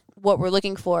lay out what we're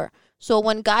looking for. So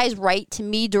when guys write to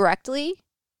me directly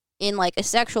in, like, a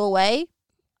sexual way,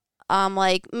 I'm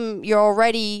like, you're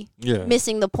already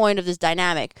missing the point of this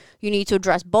dynamic. You need to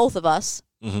address both of us.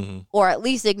 Mm-hmm. Or at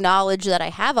least acknowledge that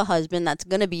I have a husband that's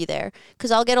going to be there.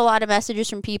 Because I'll get a lot of messages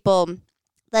from people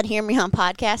that hear me on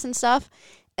podcasts and stuff,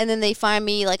 and then they find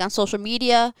me, like, on social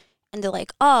media, and they're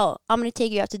like, oh, I'm going to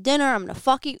take you out to dinner, I'm going to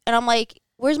fuck you. And I'm like,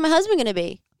 where's my husband going to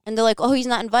be? And they're like, oh, he's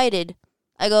not invited.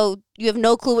 I go, you have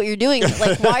no clue what you're doing.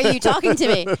 Like, why are you talking to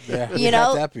me? Yeah, you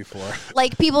know, had that before.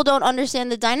 Like, people don't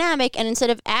understand the dynamic, and instead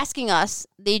of asking us,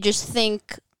 they just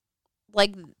think,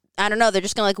 like, I don't know, they're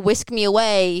just gonna like whisk me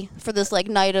away for this like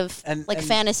night of and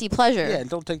fantasy pleasure. Yeah, and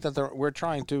don't think that we're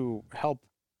trying to help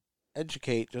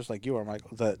educate, just like you are,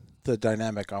 Michael, the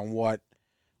dynamic on what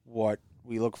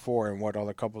we look for and what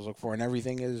other couples look for, and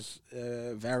everything is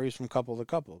varies from couple to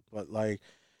couple. But like,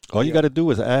 all you got to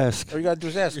do is ask. All you got to do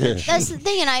is ask. Yeah. That's the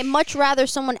thing, and I much rather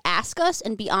someone ask us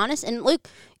and be honest. And look,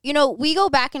 you know, we go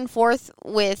back and forth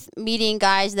with meeting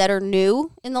guys that are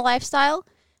new in the lifestyle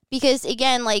because,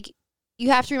 again, like, you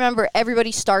have to remember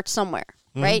everybody starts somewhere,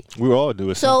 right? We all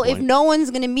do it. So if no one's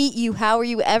going to meet you, how are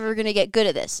you ever going to get good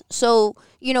at this? So,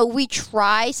 you know, we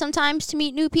try sometimes to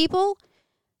meet new people,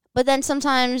 but then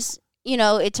sometimes, you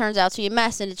know, it turns out to be a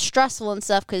mess and it's stressful and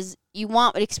stuff because you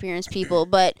want experienced people.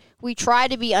 But we try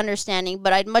to be understanding,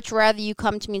 but I'd much rather you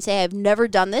come to me and say, hey, I've never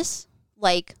done this.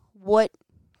 Like, what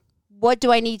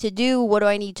do I need to do? What do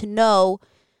I need to know?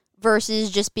 Versus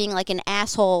just being like an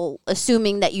asshole,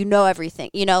 assuming that you know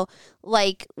everything, you know?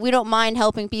 Like, we don't mind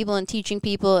helping people and teaching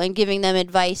people and giving them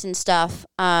advice and stuff.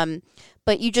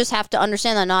 But you just have to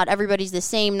understand that not everybody's the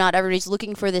same. Not everybody's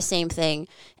looking for the same thing.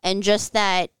 And just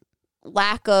that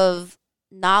lack of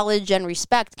knowledge and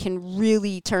respect can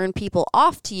really turn people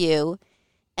off to you.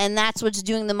 And that's what's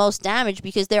doing the most damage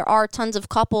because there are tons of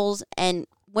couples and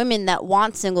women that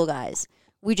want single guys.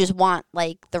 We just want,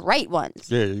 like, the right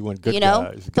ones. Yeah, you want good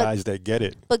guys, guys that get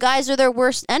it. But guys are their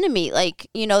worst enemy. Like,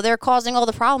 you know, they're causing all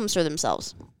the problems for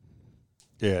themselves.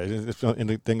 Yeah, and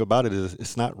the thing about it is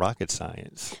it's not rocket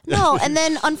science. No, and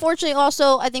then, unfortunately,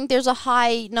 also, I think there's a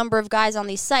high number of guys on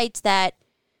these sites that,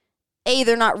 A,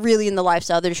 they're not really in the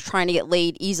lifestyle. They're just trying to get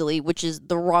laid easily, which is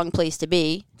the wrong place to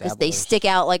be because they stick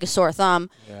out like a sore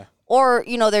thumb. Yeah. Or,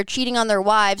 you know, they're cheating on their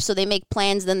wives, so they make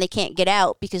plans, then they can't get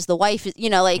out because the wife is, you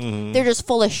know, like, they're just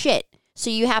full of shit. So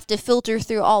you have to filter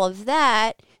through all of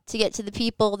that to get to the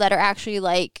people that are actually,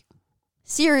 like,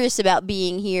 serious about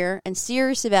being here and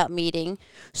serious about meeting.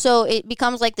 So it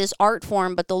becomes like this art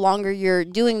form, but the longer you're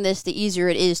doing this, the easier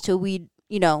it is to weed,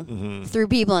 you know, through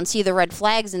people and see the red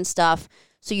flags and stuff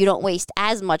so you don't waste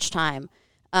as much time.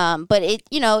 But it,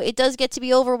 you know, it does get to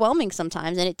be overwhelming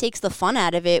sometimes, and it takes the fun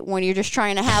out of it when you're just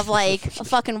trying to have like a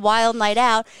fucking wild night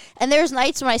out. And there's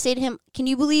nights when I say to him, "Can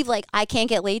you believe like I can't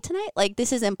get laid tonight? Like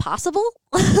this is impossible.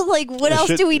 Like what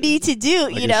else do we need to do?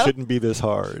 Like you know, it shouldn't be this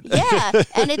hard." Yeah,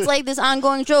 and it's like this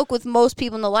ongoing joke with most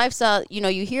people in the lifestyle. You know,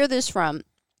 you hear this from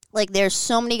like there's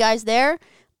so many guys there,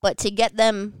 but to get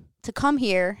them to come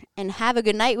here and have a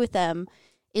good night with them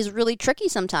is really tricky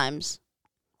sometimes.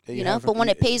 You know, but when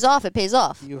it pays off, it pays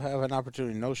off. You have an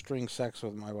opportunity, no string sex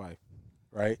with my wife,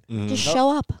 right? Just show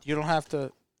up. You don't have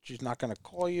to. She's not going to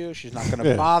call you. She's not going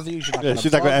to bother you. She's not going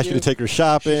to ask you to take her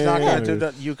shopping. She's not going to do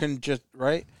that. You can just,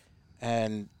 right?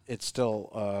 And it's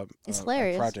still it's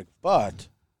hilarious. A project. But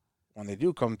when they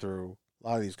do come through, a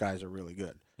lot of these guys are really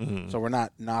good. So we're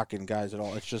not knocking guys at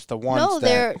all. It's just the ones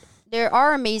that... No, there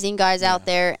are amazing guys out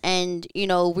there, and, you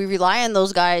know, we rely on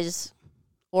those guys,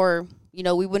 or... You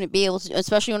know, we wouldn't be able to,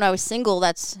 especially when I was single.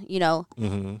 That's, you know,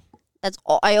 that's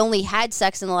all. I only had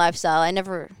sex in the lifestyle. I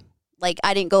never, like,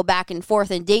 I didn't go back and forth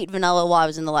and date vanilla while I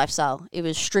was in the lifestyle. It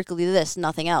was strictly this,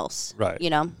 nothing else. Right. You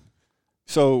know?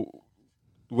 So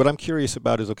what I'm curious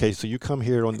about is, okay, so you come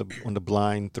here on the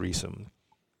blind threesome.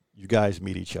 You guys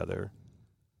meet each other.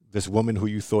 This woman who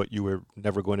you thought you were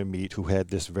never going to meet, who had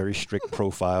this very strict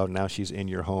profile, now she's in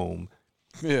your home.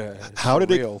 Yeah. How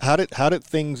did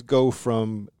things go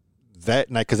from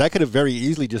that night? Because that could have very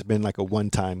easily just been like a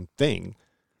one-time thing.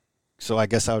 So I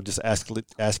guess I'll just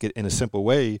ask it in a simple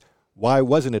way. Why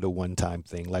wasn't it a one-time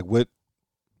thing? Like what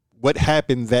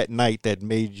happened that night that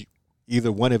made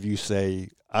either one of you say,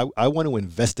 I want to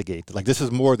investigate? Like, this is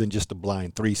more than just a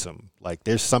blind threesome. Like,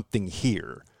 there's something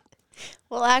here.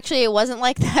 Well, actually, it wasn't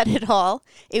like that at all.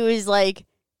 It was like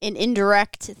an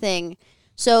indirect thing.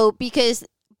 So because...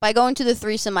 by going to the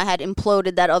threesome, I had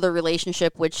imploded that other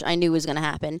relationship, which I knew was going to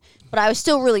happen. But I was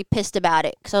still really pissed about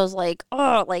it because I was like,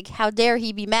 oh, like, how dare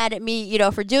he be mad at me, you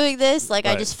know, for doing this? Like,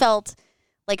 right. I just felt,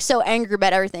 like, so angry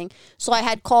about everything. So I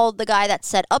had called the guy that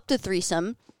set up the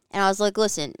threesome, and I was like,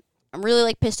 listen, I'm really,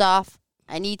 like, pissed off.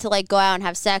 I need to, like, go out and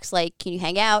have sex. Like, can you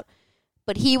hang out?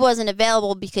 But he wasn't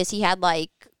available because he had,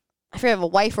 like, I forget if a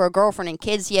wife or a girlfriend and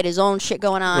kids. He had his own shit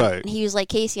going on. Right. And he was like,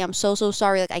 Casey, I'm so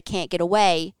sorry. Like, I can't get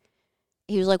away.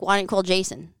 He was like, why didn't you call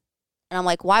Jason? And I'm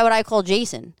like, why would I call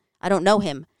Jason? I don't know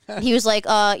him. He was like,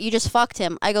 you just fucked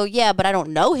him. I go, yeah, but I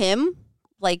don't know him.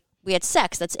 Like, we had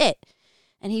sex. That's it.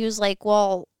 And he was like,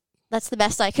 well, that's the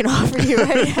best I can offer you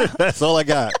right now. That's all I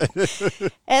got.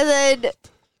 And then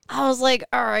I was like,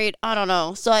 all right, I don't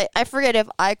know. So I forget if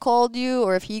I called you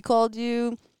or if he called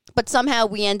you, but somehow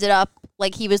we ended up,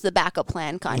 like, he was the backup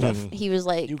plan, kind of. He was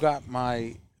like... You got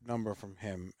my number from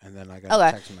him, and then I got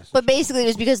a text message. But basically, it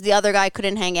was because the other guy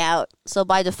couldn't hang out, so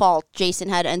by default, Jason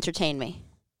had to entertain me.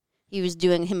 He was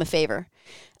doing him a favor.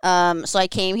 So I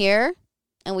came here,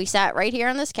 and we sat right here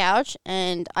on this couch,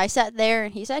 and I sat there,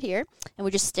 and he sat here, and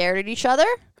we just stared at each other,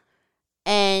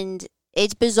 and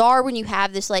it's bizarre when you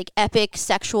have this, like, epic,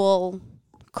 sexual,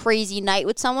 crazy night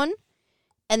with someone,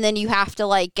 and then you have to,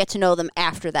 like, get to know them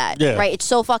after that, right? It's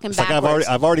so fucking backwards.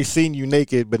 Like I've already seen you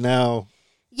naked, but now...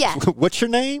 Yeah. What's your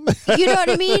name? You know what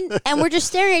I mean? And we're just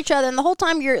staring at each other, and the whole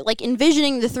time you're, like,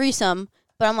 envisioning the threesome,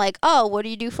 but I'm like, oh, what do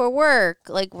you do for work?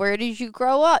 Like, where did you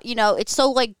grow up? You know, it's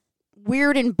so, like,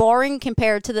 weird and boring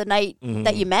compared to the night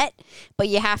that you met, but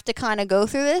you have to kind of go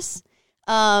through this.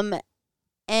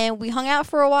 And we hung out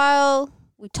for a while.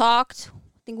 We talked.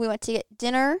 I think we went to get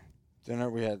dinner.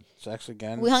 We had sex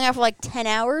again. We hung out for like 10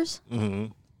 hours.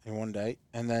 In one day.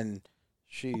 And then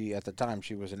she, at the time,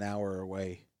 she was an hour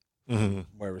away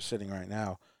where we're sitting right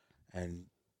now. And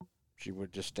she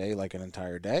would just stay like an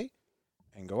entire day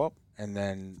and go up. And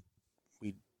then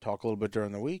we'd talk a little bit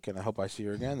during the week, and I hope I see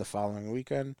her again the following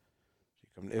weekend.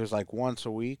 It was like once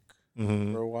a week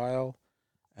for a while.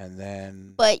 And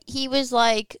then... But he was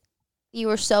like... You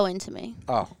were so into me.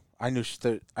 Oh, I knew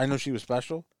she was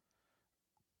special,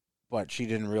 but she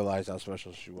didn't realize how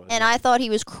special she was. And I thought he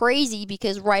was crazy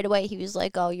because right away he was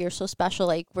like, "Oh, you're so special.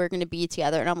 Like, we're gonna be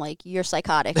together." And I'm like, "You're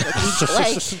psychotic.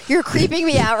 Like, you're creeping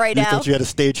me out right now." You thought you had a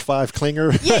stage 5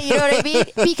 clinger? Yeah, you know what I mean?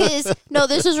 Because no,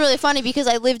 this was really funny because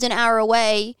I lived an hour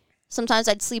away. Sometimes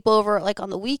I'd sleep over like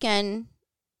on the weekend,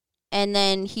 and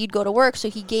then he'd go to work. So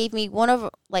he gave me one of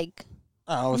like.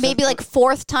 Maybe like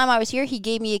fourth time I was here, he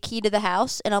gave me a key to the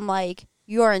house, and I'm like,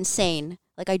 you are insane.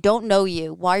 Like, I don't know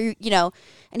you. Why are you know?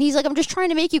 And he's like, I'm just trying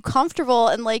to make you comfortable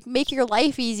and, like, make your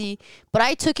life easy. But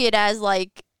I took it as,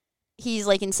 like, he's,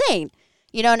 like, insane.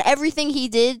 You know, and everything he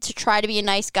did to try to be a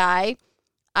nice guy,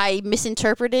 I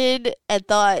misinterpreted and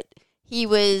thought he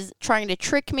was trying to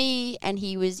trick me, and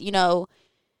he was, you know...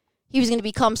 He was going to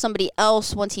become somebody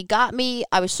else once he got me.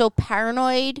 I was so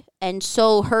paranoid and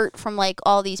so hurt from, like,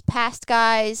 all these past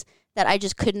guys that I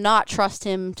just could not trust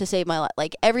him to save my life.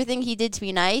 Like, everything he did to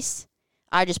be nice,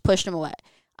 I just pushed him away.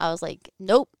 I was like,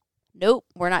 nope,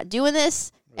 we're not doing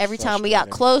this. Every time we got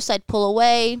close, I'd pull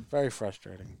away. Very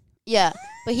frustrating. Yeah,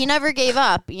 but he never gave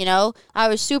up, you know? I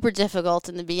was super difficult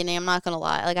in the beginning, I'm not going to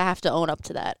lie. Like, I have to own up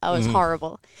to that. I was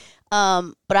horrible.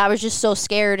 But I was just so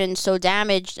scared and so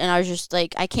damaged, and I was just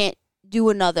like, I can't do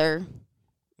another,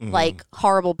 like,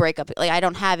 horrible breakup. Like, I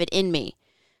don't have it in me.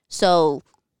 So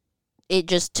it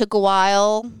just took a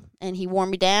while, and he wore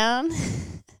me down.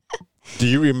 Do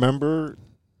you remember,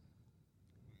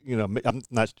 you know,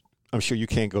 I'm sure you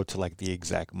can't go to, like, the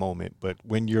exact moment, but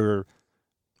when your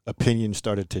opinion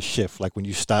started to shift, like when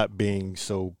you stopped being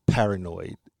so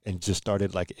paranoid and just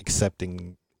started, like,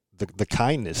 accepting the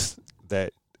kindness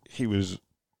that he was,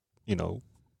 you know,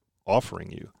 offering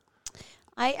you?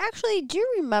 I actually do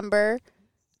remember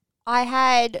I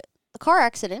had a car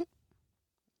accident.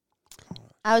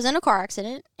 I was in a car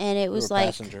accident, and it was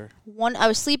like I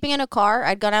was sleeping in a car.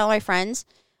 I'd gone out with my friends,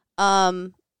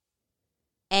 and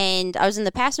I was in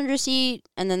the passenger seat,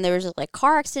 and then there was a, like,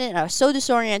 car accident, and I was so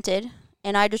disoriented,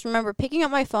 and I just remember picking up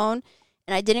my phone,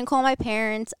 and I didn't call my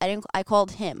parents. I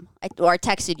called him, or I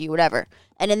texted you, whatever.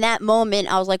 And in that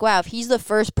moment, I was like, wow, if he's the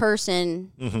first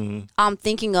person I'm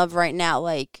thinking of right now,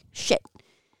 like, shit.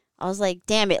 I was like,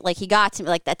 damn it, like, he got to me,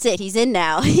 like, that's it, he's in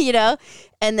now, you know?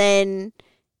 And then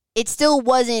it still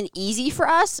wasn't easy for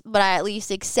us, but I at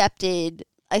least accepted,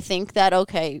 I think, that,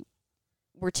 okay,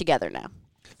 we're together now.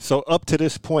 So up to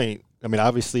this point, I mean,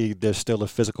 obviously there's still a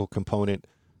physical component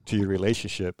to your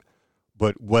relationship,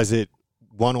 but was it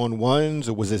one-on-ones,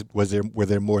 or were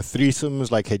there more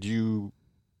threesomes? Like, had you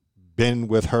been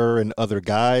with her and other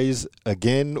guys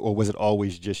again, or was it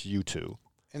always just you two?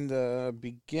 In the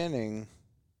beginning,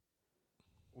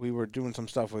 we were doing some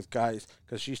stuff with guys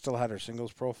because she still had her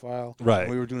singles profile. Right.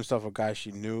 We were doing stuff with guys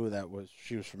she knew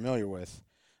she was familiar with.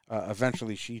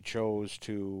 Eventually, she chose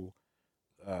to.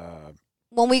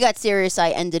 When we got serious, I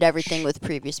ended everything with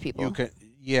previous people.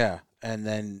 And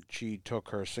then she took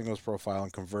her singles profile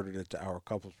and converted it to our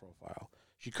couples profile.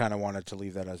 She kind of wanted to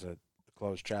leave that as a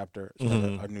closed chapter,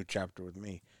 a new chapter with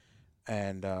me.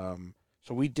 And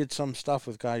so we did some stuff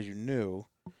with guys you knew,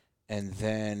 and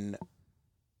then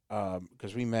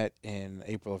because we met in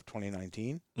April of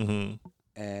 2019,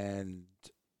 and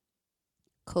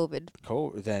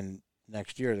COVID. Then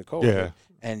next year the COVID,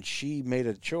 and she made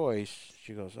a choice.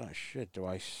 She goes, "Oh shit, do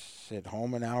I sit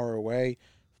home an hour away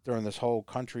during this whole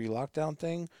country lockdown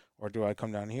thing, or do I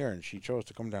come down here? And she chose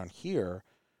to come down here,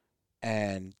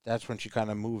 and that's when she kind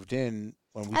of moved in.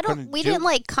 When we didn't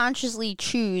like consciously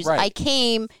choose. Right. I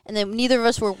came, and then neither of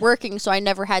us were working, so I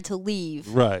never had to leave.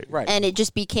 Right. And it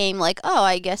just became like, oh,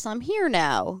 I guess I'm here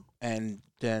now. And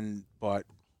then, but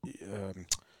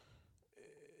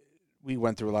we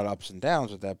went through a lot of ups and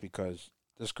downs with that because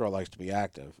this girl likes to be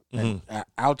active. And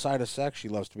outside of sex, she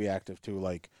loves to be active too,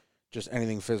 like just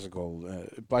anything physical,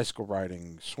 bicycle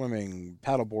riding, swimming,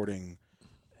 paddleboarding,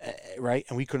 right?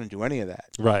 And we couldn't do any of that.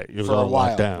 Right. It was for all a while,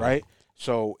 locked down. right?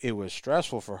 So it was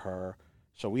stressful for her.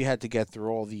 So we had to get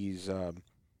through all these.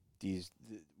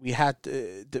 We had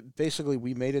to basically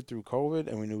we made it through COVID,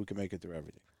 and we knew we could make it through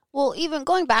everything. Well, even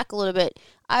going back a little bit,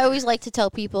 I always like to tell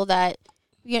people that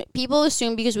people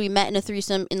assume because we met in a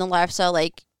threesome in the lifestyle,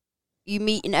 like you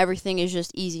meet and everything is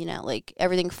just easy now, like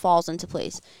everything falls into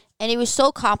place. And it was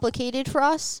so complicated for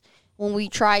us when we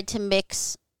tried to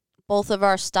mix both of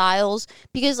our styles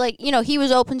because, like, he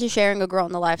was open to sharing a girl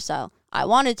in the lifestyle. I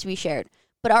wanted to be shared,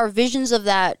 but our visions of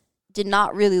that did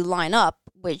not really line up,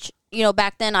 which,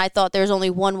 back then I thought there was only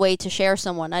one way to share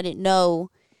someone. I didn't know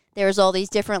there was all these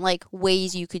different, like,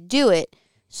 ways you could do it.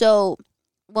 So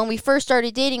when we first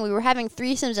started dating, we were having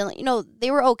threesomes and,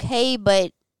 they were okay,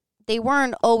 but they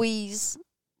weren't always,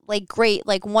 like, great.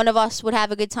 Like, one of us would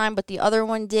have a good time, but the other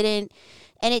one didn't.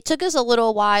 And it took us a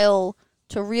little while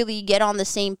to really get on the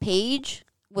same page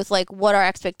with, like, what our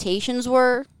expectations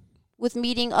were with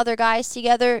meeting other guys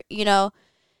together,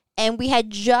 and we had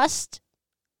just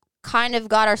kind of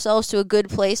got ourselves to a good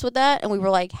place with that, and we were,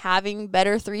 like, having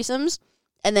better threesomes,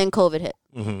 and then COVID hit.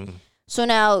 Mm-hmm. So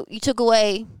now you took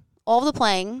away all of the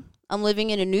playing. I'm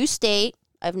living in a new state.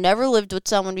 I've never lived with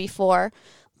someone before.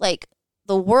 Like,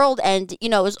 the world ended, it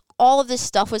was all of this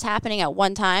stuff was happening at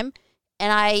one time,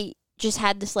 and I just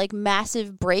had this, like,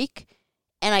 massive break,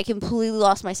 and I completely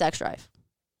lost my sex drive.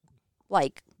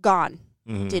 Like, gone.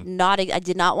 Mm-hmm. I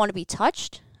did not want to be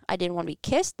touched. I didn't want to be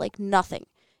kissed. Like, nothing.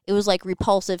 It was, like,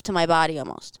 repulsive to my body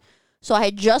almost. So I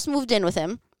had just moved in with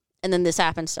him, and then this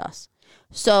happens to us.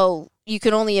 So you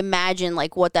can only imagine,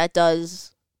 like, what that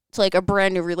does to, like, a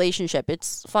brand new relationship.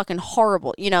 It's fucking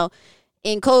horrible.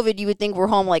 In COVID, you would think we're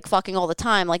home, like, fucking all the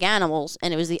time, like animals,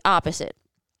 and it was the opposite.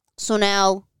 So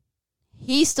now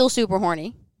he's still super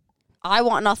horny. I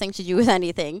want nothing to do with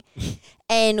anything.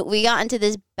 And we got into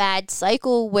this bad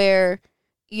cycle where,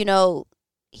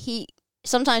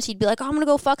 sometimes he'd be like, oh, I'm going to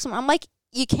go fuck someone. I'm like,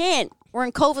 you can't. We're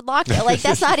in COVID lockdown. Like,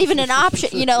 that's not even an option.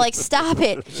 Like, stop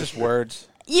it. It's just words.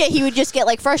 Yeah, he would just get,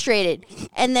 like, frustrated.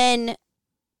 And then,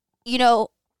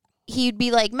 he'd be,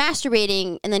 like,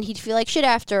 masturbating, and then he'd feel like shit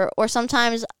after. Or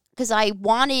sometimes, because I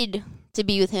wanted to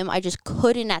be with him, I just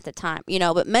couldn't at the time,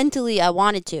 but mentally I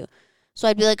wanted to. So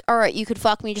I'd be like, all right, you could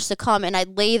fuck me just to come. And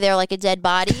I'd lay there like a dead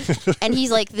body. And he's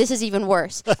like, this is even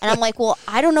worse. And I'm like, well,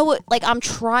 I don't know what, like, I'm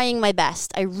trying my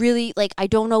best. I really, like, I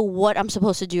don't know what I'm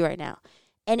supposed to do right now.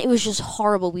 And it was just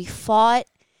horrible. We fought,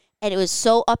 and it was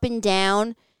so up and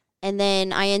down. And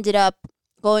then I ended up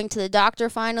going to the doctor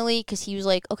finally because he was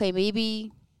like, okay,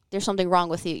 maybe there's something wrong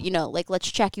with you. Like, let's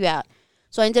check you out.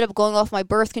 So I ended up going off my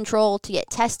birth control to get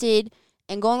tested.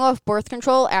 And going off birth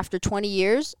control after 20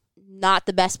 years, not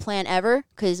the best plan ever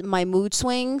because my mood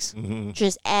swings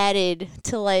just added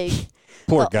to, like...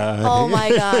 Poor guy. Oh, my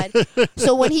God.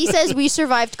 So when he says we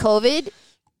survived COVID,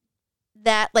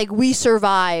 that, like, we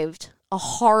survived a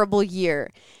horrible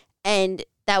year. And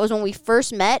that was when we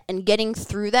first met, and getting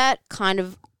through that kind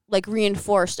of, like,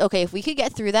 reinforced, okay, if we could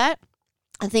get through that,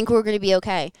 I think we're going to be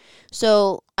okay.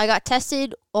 So I got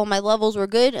tested. All my levels were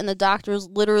good. And the doctor was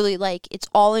literally like, it's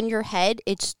all in your head.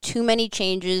 It's too many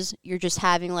changes. You're just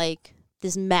having, like,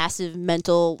 this massive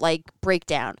mental, like,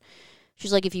 breakdown.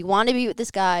 She's like, if you want to be with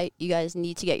this guy, you guys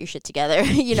need to get your shit together,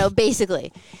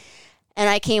 basically. And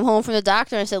I came home from the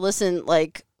doctor and I said, listen,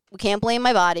 like, we can't blame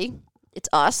my body. It's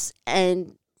us.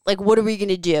 And, like, what are we going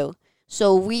to do?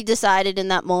 So we decided in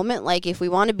that moment, like, if we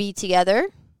want to be together,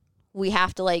 we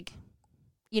have to, like,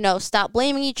 stop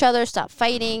blaming each other, stop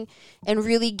fighting, and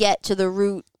really get to the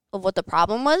root of what the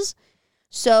problem was.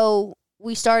 So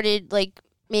we started, like,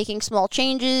 making small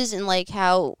changes in, like,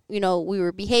 how, we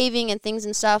were behaving and things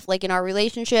and stuff, like, in our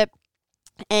relationship.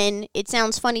 And it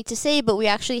sounds funny to say, but we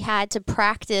actually had to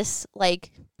practice,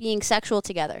 like, being sexual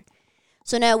together.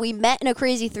 So now we met in a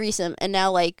crazy threesome, and now,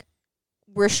 like,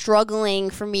 we're struggling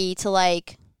for me to,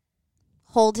 like,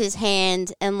 hold his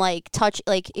hand and, like, touch.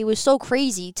 Like, it was so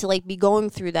crazy to, like, be going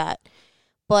through that.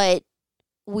 But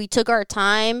we took our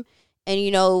time, and,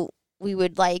 we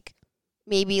would, like,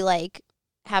 maybe, like,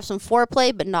 have some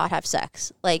foreplay but not have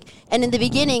sex. Like, and in the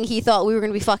beginning he thought we were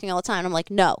going to be fucking all the time. I'm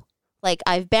like, no, Like,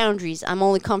 I have boundaries. I'm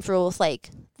only comfortable with, like,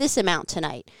 this amount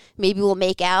tonight. Maybe we'll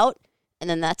make out, and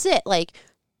then that's it. Like,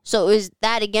 so it was,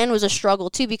 that again was a struggle,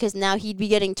 too, because now he'd be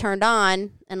getting turned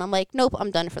on, and I'm like, nope,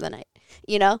 I'm done for the night,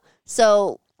 you know?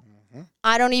 So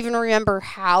I don't even remember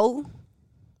how.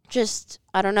 Just,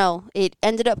 I don't know. It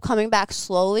ended up coming back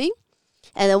slowly,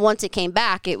 and then once it came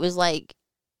back, it was like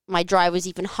my drive was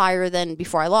even higher than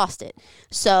before I lost it.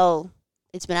 So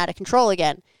it's been out of control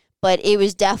again. But it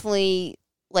was definitely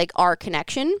like our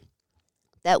connection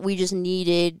that we just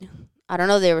needed. I don't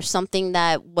know. There was something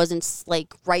that wasn't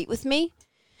like right with me.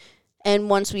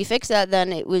 And once we fixed that,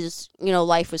 then it was, you know,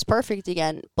 life was perfect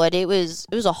again. But it was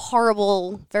a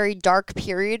horrible, very dark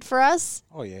period for us.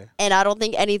 Oh, yeah. And I don't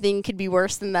think anything could be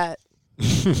worse than that.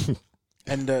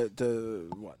 And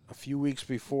a few weeks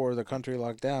before the country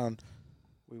locked down,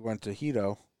 we went to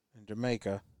Hito in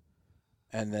Jamaica,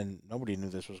 and then nobody knew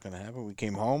this was going to happen. We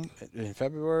came home in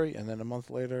February, and then a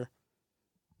month later,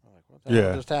 we're like, what the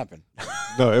hell just happened?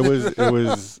 No, it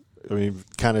was. I mean,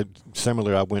 kind of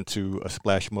similar. I went to a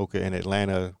Splash Mocha in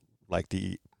Atlanta, like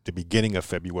the beginning of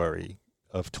February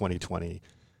of 2020,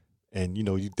 and you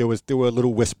know, there were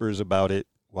little whispers about it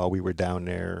while we were down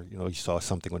there. You know, you saw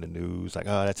something on the news like,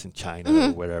 oh, that's in China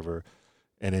or whatever,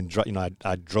 and then you know,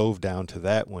 I drove down to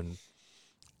that one,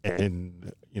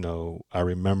 and you know, I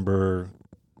remember,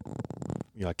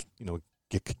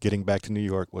 getting back to New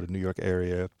York, or the New York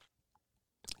area,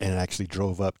 and actually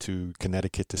drove up to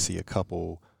Connecticut to see a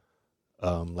couple.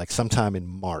 Like sometime in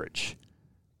March,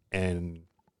 and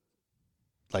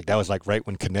like that was like right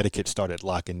when Connecticut started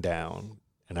locking down,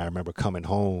 and I remember coming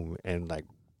home, and like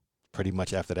pretty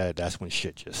much after that, that's when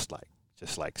shit just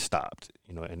stopped,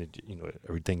 you know, and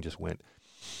everything just went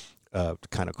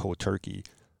kind of cold turkey.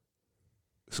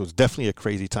 So it's definitely a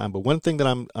crazy time. But one thing that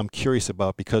I'm curious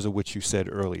about, because of what you said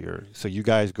earlier, so you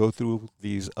guys go through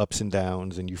these ups and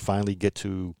downs, and you finally get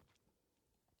to,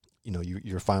 you know,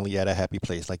 you're finally at a happy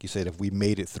place. Like you said, if we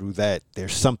made it through that,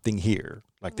 there's something here.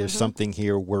 Like there's something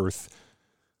here worth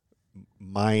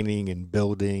mining and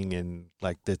building, and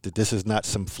like that this is not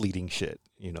some fleeting shit.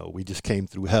 You know, we just came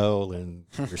through hell, and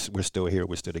we're still here.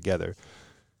 We're still together.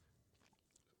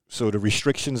 So the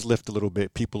restrictions lift a little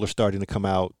bit. People are starting to come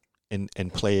out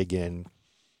and play again.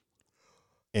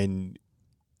 And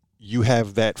you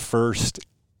have that first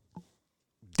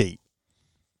date.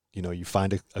 You know, you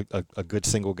find a good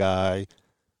single guy,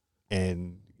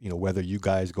 and, you know, whether you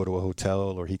guys go to a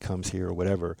hotel or he comes here or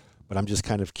whatever. But I'm just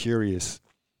kind of curious,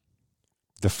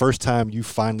 the first time you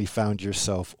finally found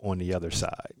yourself on the other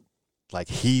side, like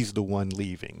he's the one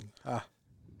leaving.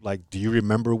 Like, do you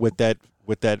remember what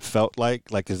that felt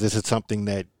like? Like, is this something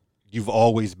that you've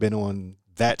always been on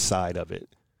that side of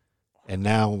it, and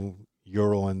now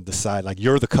you're on the side, like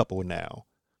you're the couple now?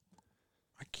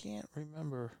 I can't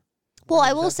remember. Well,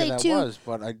 I will say too,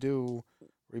 but I do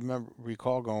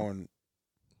recall going,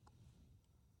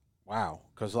 wow,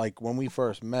 because like when we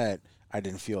first met, I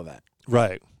didn't feel that.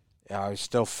 Right. Yeah, I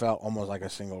still felt almost like a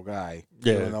single guy.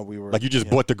 Yeah. Even though we were like you just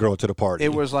brought the girl to the party.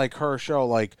 It was like her show.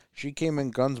 Like she came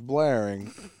in guns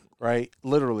blaring, right?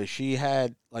 Literally, she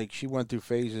had like she went through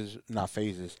phases, not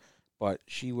phases, but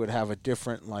she would have a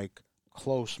different like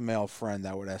close male friend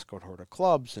that would escort her to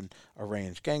clubs and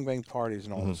arrange gangbang parties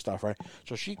and all this stuff, right?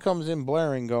 So she comes in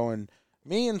blaring going,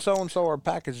 me and so-and-so are a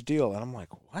package deal. And I'm like,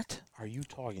 what are you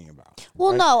talking about?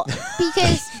 Well, right? no,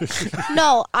 because,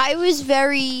 no, I was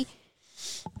very,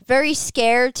 very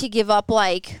scared to give up,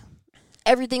 like,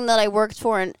 everything that I worked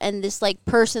for and this, like,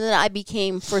 person that I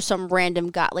became for some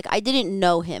random guy. Like, I didn't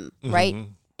know him, right?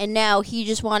 And now he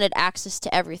just wanted access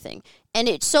to everything. And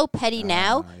it's so petty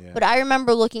now, but I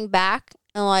remember looking back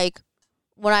and, like,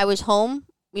 when I was home,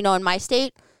 you know, in my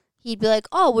state, he'd be like,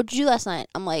 oh, what'd you do last night?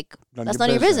 I'm like, that's none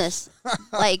of your business.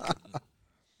 Like,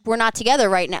 we're not together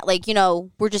right now. Like, you know,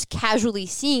 we're just casually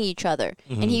seeing each other.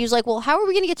 And he was like, well, how are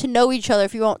we going to get to know each other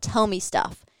if you won't tell me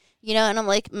stuff? You know, and I'm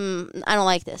like, I don't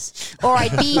like this. Or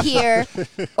I'd be here,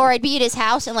 or I'd be at his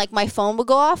house, and, like, my phone would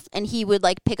go off, and he would,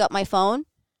 like, pick up my phone.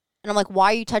 And I'm like, why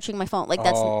are you touching my phone? Like,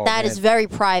 that is very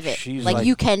private. She's like,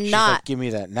 you cannot. She's like, give me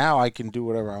that. Now I can do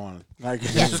whatever I want. I can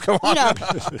just go on. You know,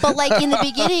 but, like, in the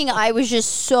beginning, I was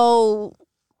just so,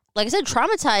 like I said,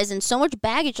 traumatized and so much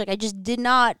baggage. Like, I just did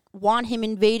not want him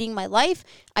invading my life.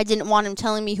 I didn't want him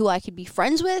telling me who I could be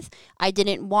friends with. I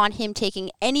didn't want him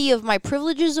taking any of my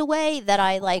privileges away that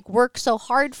I, like, worked so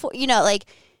hard for. You know, like,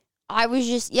 I was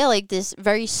just, like, this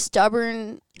very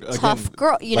stubborn, tough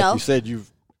girl, you know. Like you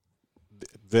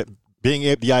said,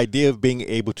 the idea of being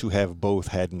able to have both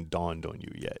hadn't dawned on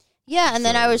you yet. Yeah, and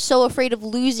then I was so afraid of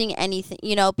losing anything,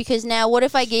 you know, because now what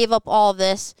if I gave up all of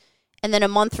this and then a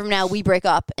month from now we break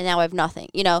up and now I have nothing,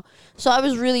 you know? So I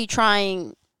was really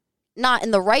trying, not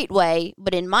in the right way,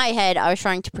 but in my head, I was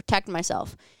trying to protect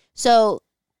myself. So,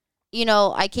 you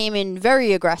know, I came in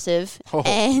very aggressive,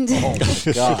 and Oh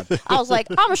my God. I was like,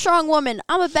 I'm a strong woman.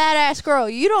 I'm a badass girl.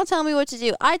 You don't tell me what to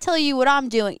do. I tell you what I'm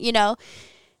doing, you know?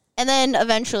 And then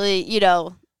eventually, you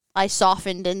know, I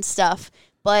softened and stuff.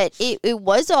 But it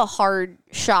was a hard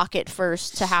shock at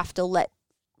first to have to let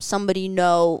somebody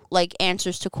know, like,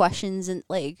 answers to questions. And,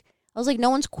 like, I was like,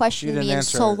 no one's questioned me in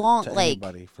so long. Like,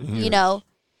 you know?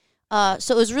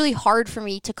 So it was really hard for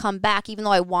me to come back. Even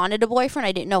though I wanted a boyfriend,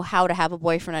 I didn't know how to have a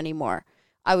boyfriend anymore.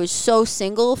 I was so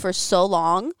single for so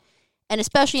long. And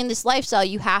especially in this lifestyle,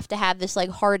 you have to have this, like,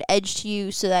 hard edge to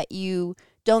you so that you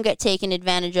don't get taken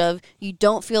advantage of. You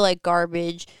don't feel like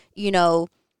garbage. You know,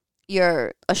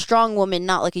 you're a strong woman,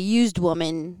 not like a used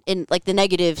woman in, like, the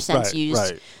negative sense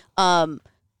used. Right.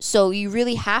 So you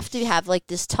really have to have, like,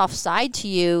 this tough side to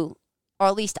you, or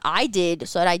at least I did,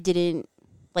 so that I didn't,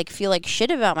 like, feel like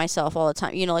shit about myself all the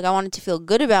time. You know, like, I wanted to feel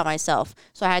good about myself.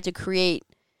 So I had to create,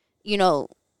 you know,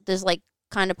 this, like,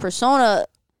 kind of persona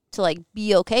to, like,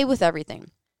 be okay with everything.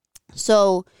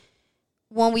 So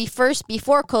when we first,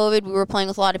 before COVID, we were playing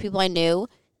with a lot of people I knew.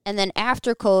 And then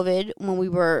after COVID, when we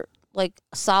were, like,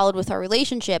 solid with our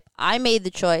relationship, I made the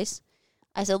choice.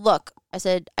 I said, look,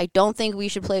 I don't think we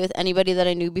should play with anybody that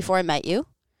I knew before I met you.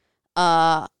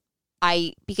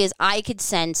 Because I could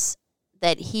sense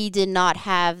that he did not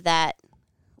have that,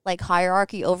 like,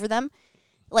 hierarchy over them.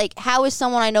 Like, how is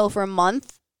someone I know for a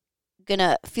month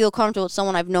gonna feel comfortable with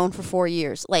someone I've known for 4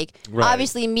 years? Like,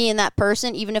 obviously me and that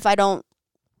person, even if I don't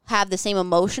have the same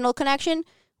emotional connection,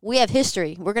 we have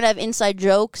history. We're gonna have inside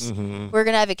jokes. Mm-hmm. We're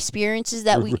gonna have experiences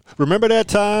that we remember that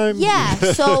time. Yeah.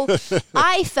 So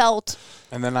I felt,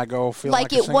 and then I go feel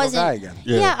like it wasn't guy again.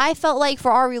 Yeah, I felt like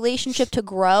for our relationship to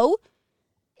grow,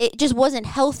 it just wasn't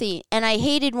healthy. And I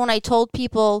hated when I told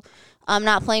people I'm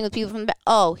not playing with people from the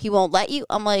oh, he won't let you.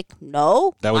 I'm like,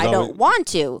 no, I don't want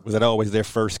to. Was that always their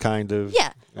first kind of?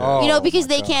 Yeah. Oh, you know, because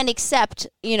they can't accept,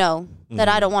 you know, that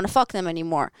I don't want to fuck them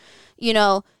anymore. You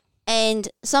know, and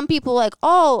some people like,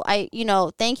 oh,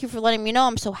 thank you for letting me know.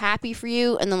 I'm so happy for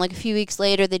you. And then, like, a few weeks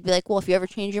later, they'd be like, well, if you ever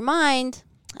change your mind.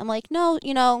 I'm like, no,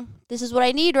 you know, this is what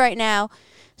I need right now.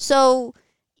 So,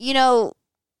 you know,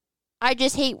 I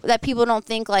just hate that people don't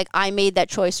think, like, I made that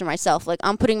choice for myself. Like,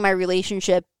 I'm putting my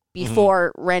relationship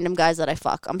before random guys that I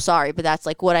fuck. I'm sorry, but that's,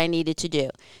 like, what I needed to do.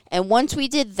 And once we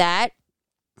did that,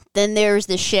 then there's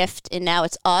the shift, and now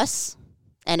it's us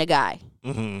and a guy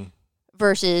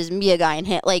versus me, a guy, and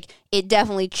him. Like, it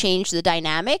definitely changed the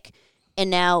dynamic, and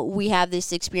now we have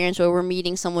this experience where we're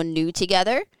meeting someone new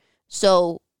together.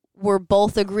 So we're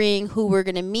both agreeing who we're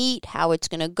going to meet, how it's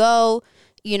going to go,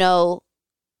 you know,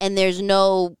 and there's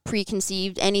no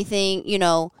preconceived anything, you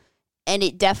know, and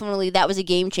it definitely, that was a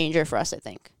game changer for us, I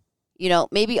think. You know,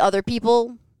 maybe other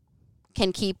people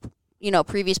can keep, you know,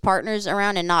 previous partners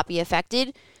around and not be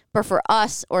affected, but for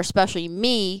us, or especially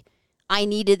me, I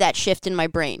needed that shift in my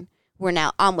brain where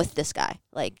now I'm with this guy.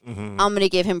 Like, I'm going to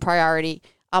give him priority.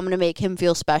 I'm going to make him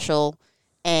feel special,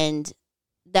 and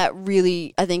that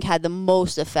really, I think, had the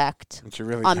most effect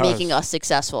on making us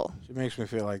successful. She makes me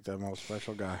feel like the most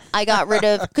special guy. I got rid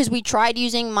of, because we tried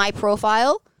using my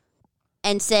profile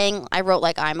and saying, I wrote,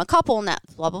 like, I'm a couple now,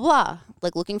 blah, blah, blah,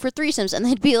 like, looking for threesomes. And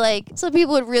they'd be like, some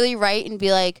people would really write and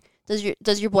be like,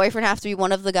 does your boyfriend have to be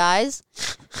one of the guys?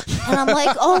 And I'm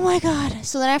like, oh, my God.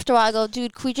 So then after a while, I go,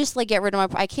 dude, could we just, like, get rid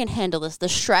of I can't handle this. The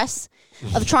stress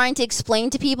of trying to explain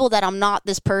to people that I'm not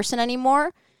this person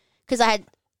anymore. Because I had,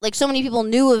 like, so many people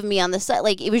knew of me on the site.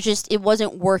 Like, it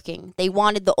wasn't working. They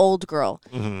wanted the old girl.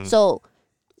 So,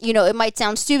 you know, it might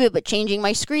sound stupid, but changing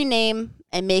my screen name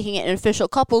and making it an official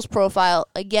couples profile,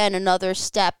 again, another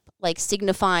step, like,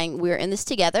 signifying we're in this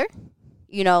together.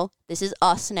 You know, this is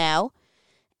us now.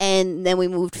 And then we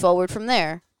moved forward from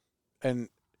there. And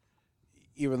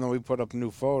even though we put up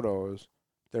new photos,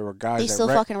 there were guys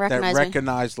that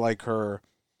recognized like her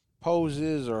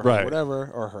poses or her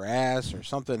whatever, or her ass or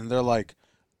something, and they're like,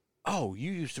 oh,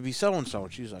 you used to be so-and-so.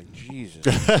 And she's like, Jesus.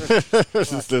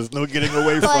 There's no getting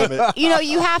away from it. You know,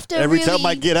 you have to Every time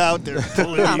I get out there,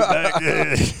 pulling me back.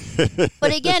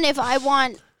 But again, if I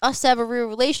want us to have a real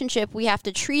relationship, we have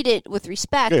to treat it with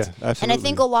respect. Yeah, absolutely. And I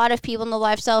think a lot of people in the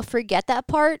lifestyle forget that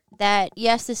part, that,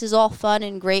 yes, this is all fun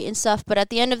and great and stuff, but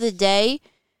at the end of the day,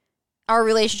 our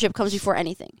relationship comes before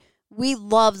anything. We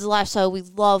love the lifestyle. We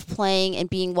love playing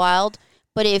and being wild.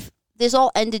 But if this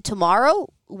all ended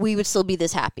tomorrow, we would still be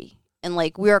this happy. And,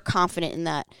 like, we are confident in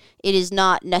that. It is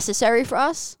not necessary for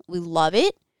us. We love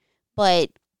it.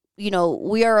 But, you know,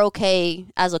 we are okay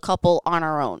as a couple on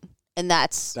our own. And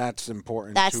that's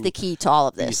important. That's the key to all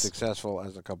of be this. successful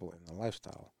as a couple in the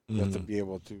lifestyle. You have to be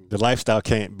able to. The lifestyle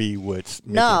can't be what's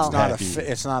No.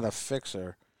 It's not a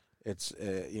fixer. It's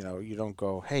you don't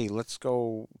go, hey, let's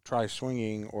go try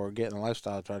swinging or get in a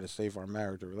lifestyle, try to save our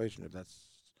marriage or relationship. That's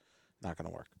not going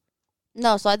to work.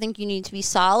 No, so I think you need to be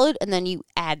solid, and then you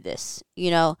add this.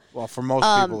 Well, for most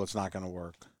people, it's not going to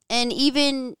work. And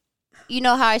even,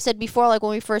 how I said before, like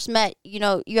when we first met, you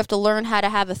have to learn how to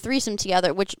have a threesome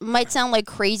together, which might sound like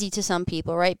crazy to some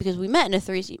people, right? Because we met in a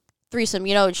threesome,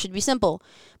 it should be simple.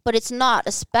 But it's not,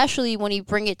 especially when you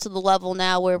bring it to the level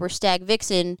now where we're stag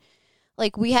vixen.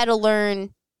 Like, we had to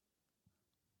learn,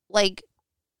 like,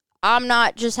 I'm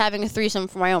not just having a threesome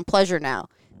for my own pleasure now.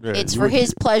 Yeah, it's for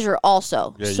his pleasure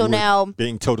also. Yeah, so now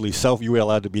being totally you were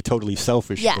allowed to be totally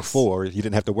selfish before. You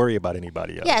didn't have to worry about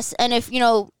anybody else. Yes, and if,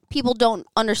 people don't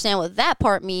understand what that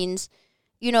part means,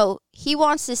 he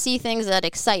wants to see things that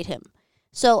excite him.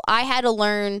 So I had to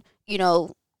learn,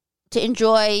 to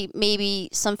enjoy maybe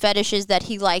some fetishes that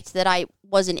he liked that I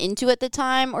wasn't into at the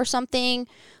time or something,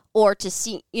 or to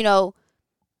see,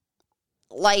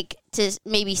 like to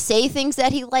maybe say things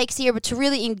that he likes here, but to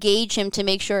really engage him to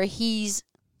make sure he's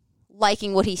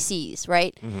liking what he sees,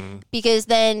 right? Mm-hmm. Because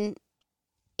then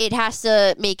it has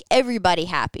to make everybody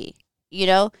happy,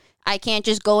 I can't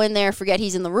just go in there, forget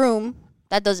he's in the room.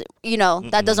 That doesn't,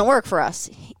 that doesn't work for us.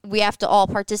 We have to all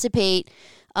participate.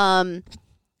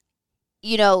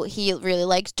 He really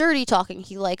likes dirty talking.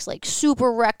 He likes, like,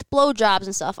 super wrecked blowjobs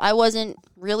and stuff. I wasn't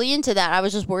really into that. I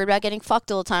was just worried about getting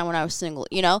fucked all the time when I was single,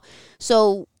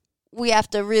 So we have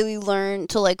to really learn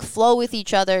to, like, flow with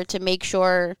each other to make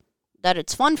sure that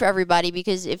it's fun for everybody,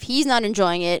 because if he's not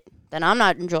enjoying it, then I'm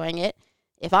not enjoying it.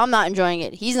 If I'm not enjoying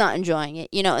it, he's not enjoying it,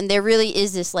 and there really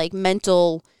is this, like,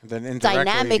 mental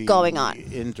dynamic going on.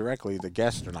 Indirectly, the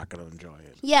guests are not going to enjoy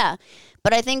it. Yeah,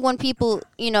 but I think when people,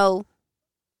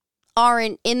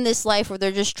 aren't in this life where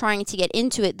they're just trying to get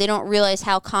into it, they don't realize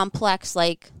how complex,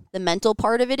 like, the mental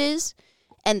part of it is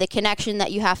and the connection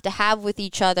that you have to have with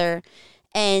each other.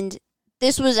 And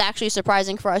this was actually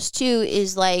surprising for us, too,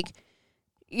 is, like,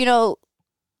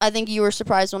 I think you were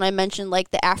surprised when I mentioned,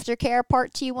 like, the aftercare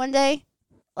part to you one day,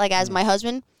 like, as my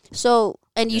husband. So,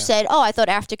 and you said, oh, I thought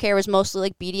aftercare was mostly,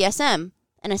 like, BDSM.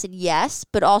 And I said, yes,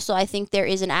 but also I think there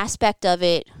is an aspect of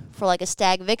it for, like, a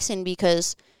stag vixen,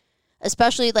 because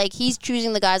especially, like, he's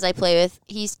choosing the guys I play with.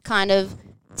 He's kind of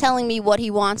telling me what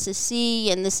he wants to see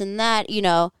and this and that,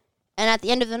 And at the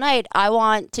end of the night, I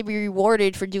want to be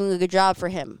rewarded for doing a good job for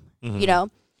him,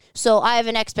 So I have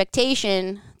an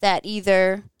expectation that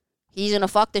either he's going to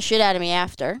fuck the shit out of me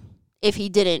after, if he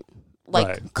didn't,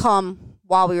 like, come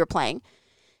while we were playing.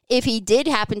 If he did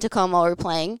happen to come while we were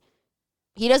playing,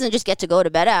 he doesn't just get to go to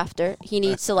bed after. He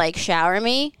needs to, like, shower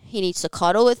me. He needs to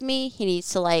cuddle with me. He needs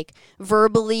to, like,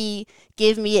 verbally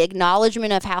give me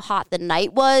acknowledgement of how hot the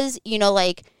night was.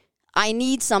 Like, I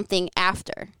need something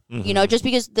after. Just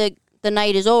because the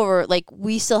night is over, like,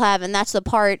 we still have, and that's the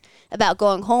part about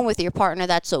going home with your partner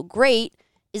that's so great,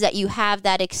 is that you have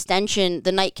that extension.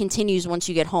 The night continues once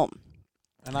you get home.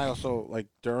 And I also, like,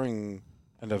 during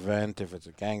an event, if it's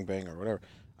a gangbang or whatever,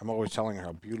 I'm always telling her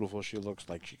how beautiful she looks.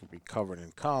 Like, she could be covered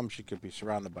in cum. She could be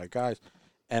surrounded by guys.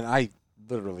 And I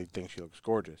literally think she looks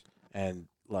gorgeous. And,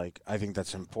 like, I think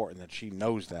that's important that she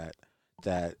knows that,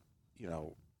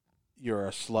 you're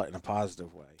a slut in a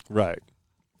positive way. Right.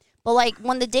 But, like,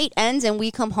 when the date ends and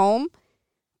we come home,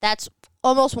 that's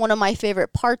almost one of my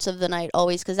favorite parts of the night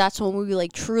always, because that's when we,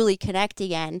 like, truly connect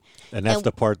again. And that's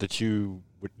the part that you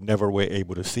would never were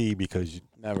able to see, because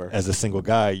never, as a single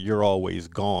guy, you're always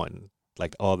gone.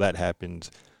 Like, all that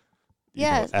happens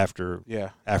after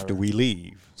we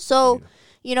leave. So,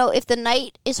 if the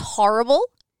night is horrible,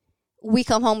 we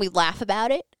come home, we laugh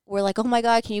about it. We're like, oh, my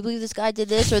God, can you believe this guy did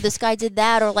this or this guy did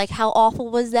that, or, like, how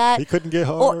awful was that? He couldn't get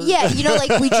hard. Or,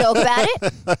 like, we joke about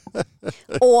it.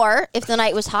 Or if the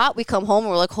night was hot, we come home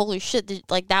and we're like, holy shit,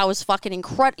 like, that was fucking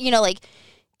incredible. Like,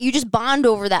 you just bond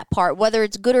over that part, whether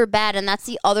it's good or bad. And that's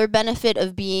the other benefit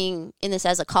of being in this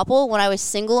as a couple. When I was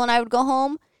single and I would go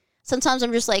home, sometimes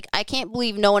I'm just like, I can't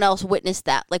believe no one else witnessed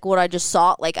that, like, what I just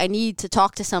saw. Like, I need to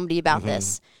talk to somebody about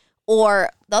this. Or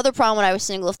the other problem when I was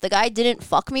single, if the guy didn't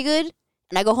fuck me good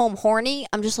and I go home horny,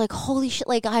 I'm just like, holy shit,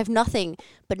 like, I have nothing.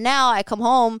 But now I come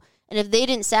home, and if they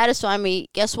didn't satisfy me,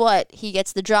 guess what? He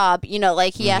gets the job.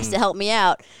 Like, he has to help me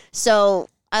out. So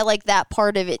I like that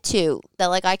part of it, too, that,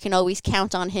 like, I can always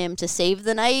count on him to save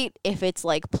the night if it's,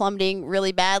 like, plummeting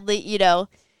really badly,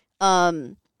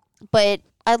 But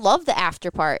I love the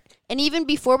after part. And even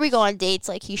before we go on dates,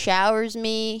 like, he showers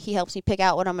me. He helps me pick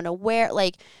out what I'm going to wear.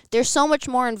 Like, there's so much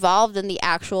more involved than the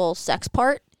actual sex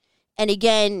part. And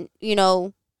again,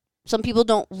 some people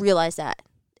don't realize that.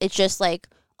 It's just like,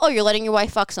 oh, you're letting your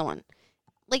wife fuck someone.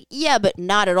 Like, yeah, but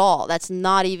not at all. That's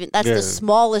not even, that's the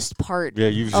smallest part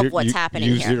of what's happening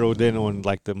here. You zeroed in on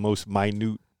like the most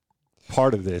minute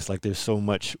part of this. Like, there's so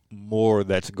much more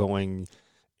that's going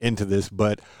into this,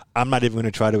 but I'm not even going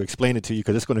to try to explain it to you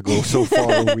because it's going to go so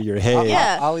far over your head.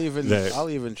 I'll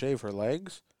even shave her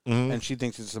legs. Mm-hmm. And she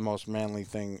thinks it's the most manly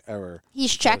thing ever.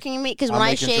 He's checking me because when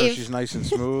I shave, sure she's nice and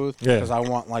smooth. Because I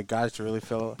want like guys to really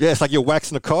feel it. Yeah, it's like you're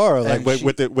waxing the car, like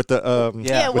with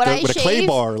a clay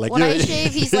bar. Like when I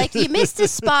shave, he's like, "You missed a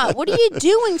spot. What are you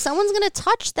doing? Someone's gonna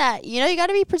touch that. You know, you got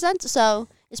to be presentable." So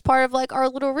it's part of like our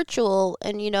little ritual,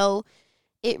 and you know,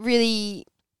 it really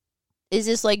is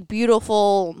this like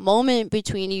beautiful moment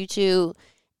between you two,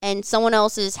 and someone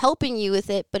else is helping you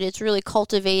with it, but it's really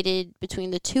cultivated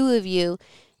between the two of you.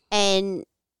 And,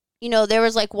 you know, there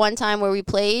was, like, one time where we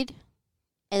played,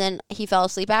 and then he fell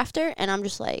asleep after, and I'm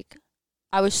just like,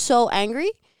 I was so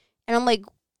angry. And I'm like,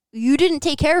 you didn't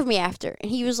take care of me after. And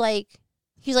he's like,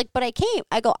 but I came.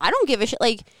 I go, I don't give a shit.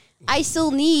 Like, I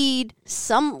still need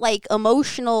some, like,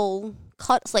 emotional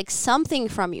cuts, like, something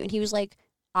from you. And he was like,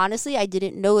 honestly, I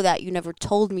didn't know that. You never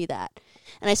told me that.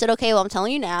 And I said, okay, well, I'm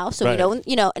telling you now. So,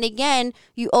 you know, and again,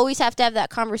 you always have to have that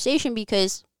conversation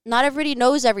because not everybody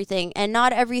knows everything, and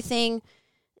not everything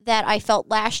that I felt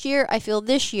last year, I feel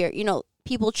this year. You know,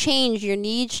 people change, your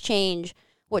needs change,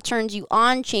 what turns you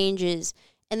on changes,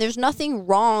 and there's nothing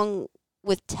wrong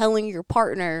with telling your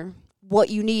partner what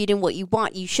you need and what you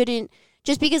want. You shouldn't,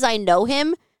 just because I know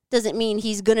him doesn't mean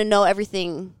he's going to know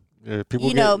everything. Yeah, people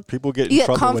get in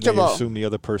trouble when they assume the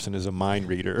other person is a mind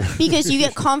reader. Because you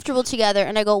get comfortable together,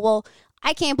 and I go, well,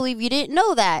 I can't believe you didn't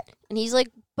know that. And he's like,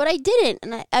 but I didn't.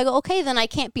 And I go, okay, then I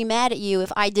can't be mad at you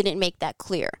if I didn't make that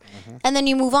clear. Mm-hmm. And then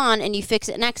you move on and you fix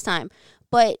it next time.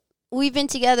 But we've been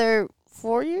together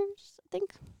 4 years, I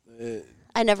think.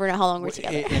 I never know how long we're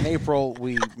together. In April,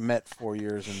 we met 4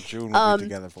 years. In June, we'll be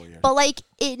together 4 years. But, like,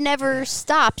 it never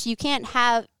stops. You can't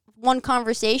have one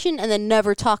conversation and then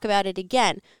never talk about it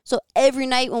again. So every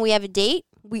night when we have a date,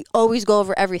 we always go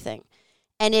over everything.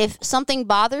 And if something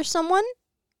bothers someone,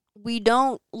 we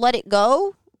don't let it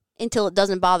go until it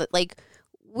doesn't bother. Like,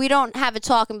 we don't have a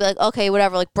talk and be like, okay,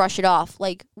 whatever, like, brush it off.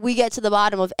 Like, we get to the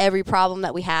bottom of every problem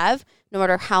that we have, no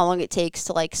matter how long it takes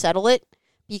to, like, settle it,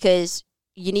 because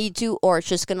you need to, or it's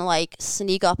just going to, like,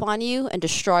 sneak up on you and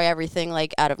destroy everything,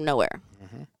 like, out of nowhere.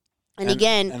 Mm-hmm. And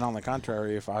again... And on the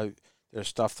contrary, if there's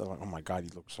stuff that, like, oh, my God,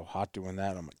 you look so hot doing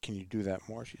that. I'm like, can you do that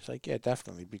more? She's like, yeah,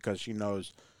 definitely, because she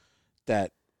knows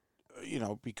that, you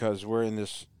know, because we're in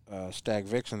this stag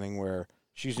vixen thing where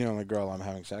she's the only girl I'm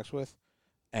having sex with,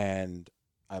 and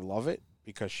I love it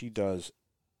because she does,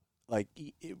 like,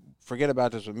 forget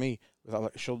about this with me.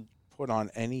 She'll put on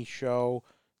any show,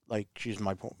 like she's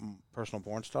my personal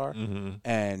porn star, mm-hmm.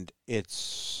 and it's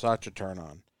such a turn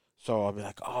on. So I'll be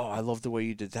like, oh, I love the way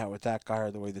you did that with that guy,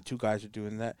 or the way the two guys are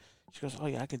doing that. She goes, oh,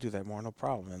 yeah, I can do that more, no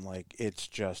problem. And, like, it's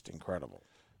just incredible.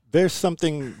 There's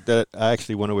something that I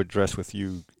actually want to address with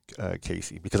you,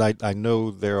 Casey, because I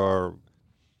know there are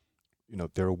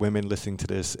women listening to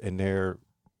this, and they're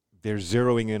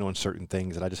zeroing in on certain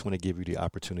things, and I just want to give you the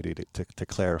opportunity to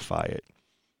clarify it.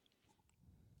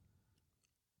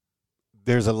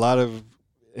 There's a lot of,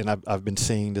 and I've been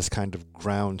seeing this kind of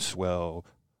groundswell,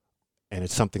 and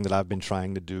it's something that I've been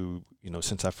trying to do, you know,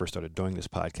 since I first started doing this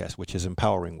podcast, which is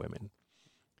empowering women.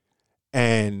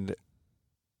 And,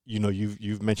 you know,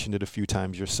 you've mentioned it a few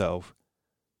times yourself,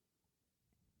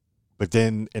 but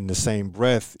then in the same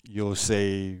breath, you'll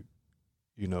say,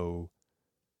 you know,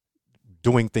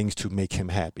 doing things to make him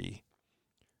happy.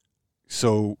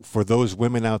 So for those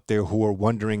women out there who are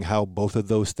wondering how both of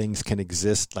those things can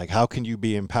exist, like, how can you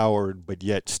be empowered but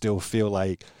yet still feel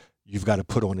like you've got to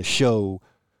put on a show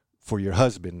for your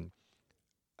husband?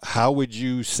 How would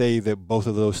you say that both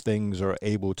of those things are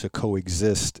able to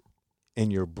coexist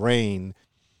in your brain,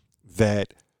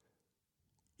 that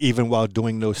even while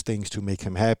doing those things to make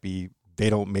him happy, they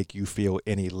don't make you feel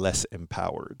any less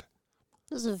empowered?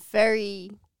 This is a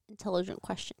very intelligent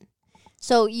question.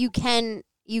 So you can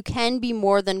be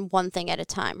more than one thing at a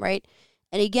time, right?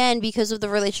 And again, because of the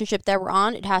relationship that we're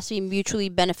on, it has to be mutually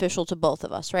beneficial to both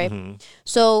of us, right? Mm-hmm.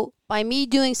 So by me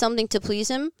doing something to please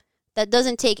him, that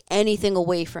doesn't take anything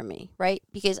away from me, right?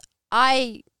 Because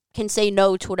I can say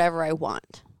no to whatever I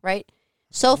want, right?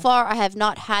 So far, I have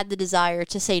not had the desire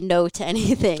to say no to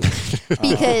anything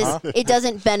because it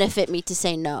doesn't benefit me to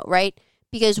say no, right?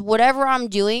 Because whatever I'm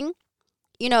doing,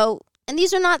 you know, and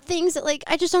these are not things that, like,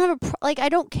 I just don't have I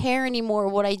don't care anymore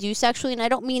what I do sexually, and I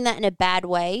don't mean that in a bad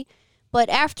way. But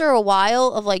after a while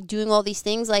of, like, doing all these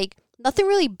things, like, nothing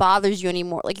really bothers you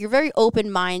anymore. Like, you're very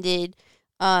open-minded.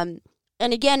 And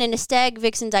again, in a stag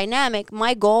vixen dynamic,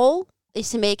 my goal is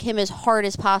to make him as hard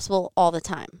as possible all the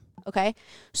time. Okay?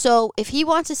 So if he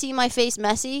wants to see my face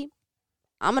messy,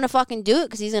 I'm going to fucking do it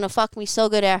because he's going to fuck me so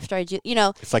good after I do,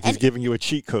 It's like he's giving you a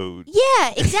cheat code.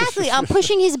 Yeah, exactly. I'm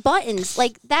pushing his buttons.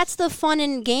 Like, that's the fun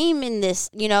and game in this,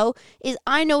 is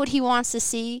I know what he wants to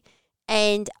see,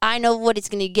 and I know what it's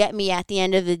going to get me at the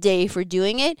end of the day for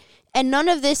doing it. And none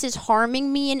of this is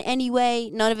harming me in any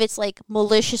way. None of it's, like,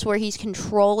 malicious where he's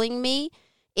controlling me.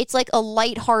 It's like a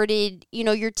lighthearted,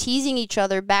 you're teasing each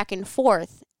other back and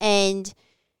forth. And,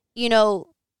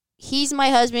 he's my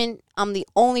husband. I'm the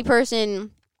only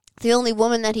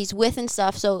woman that he's with and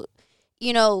stuff. So,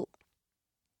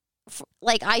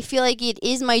 I feel like it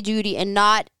is my duty and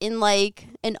not in, like,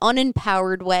 an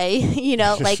unempowered way.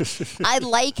 I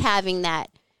like having that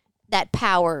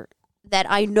power that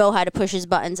I know how to push his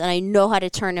buttons and I know how to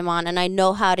turn him on and I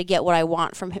know how to get what I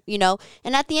want from him,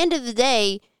 And at the end of the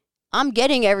day, I'm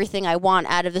getting everything I want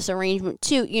out of this arrangement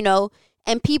too,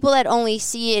 And people that only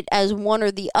see it as one or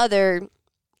the other,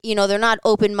 they're not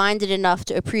open-minded enough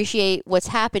to appreciate what's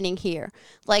happening here.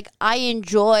 Like, I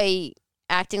enjoy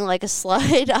acting like a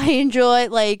slut. I enjoy,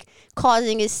 like,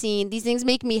 causing a scene. These things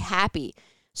make me happy.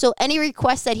 So any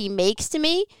request that he makes to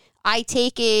me, I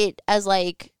take it as,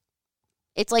 like,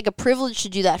 it's like a privilege to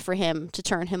do that for him, to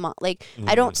turn him on. Like,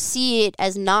 I don't see it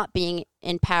as not being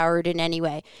empowered in any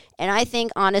way. And I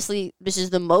think, honestly, this is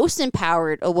the most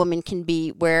empowered a woman can be,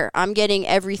 where I'm getting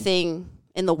everything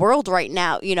in the world right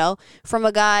now, from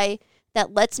a guy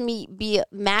that lets me be a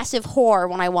massive whore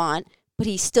when I want, but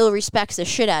he still respects the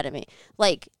shit out of me.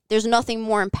 Like, there's nothing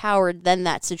more empowered than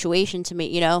that situation to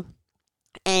me,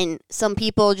 And some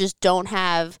people just don't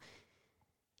have,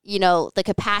 the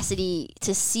capacity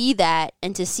to see that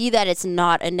and to see that it's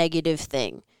not a negative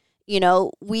thing.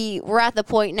 We're at the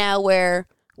point now where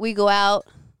we go out,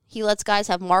 he lets guys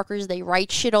have markers, they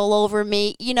write shit all over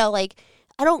me,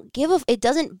 I don't it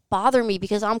doesn't bother me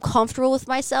because I'm comfortable with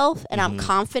myself and I'm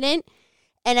confident.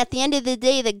 And at the end of the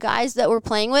day, the guys that we're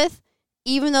playing with,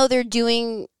 even though they're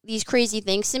doing these crazy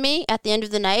things to me, at the end of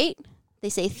the night, they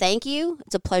say, thank you.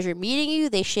 It's a pleasure meeting you.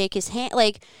 They shake his hand.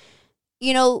 Like,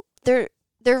 they're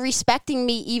respecting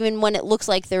me even when it looks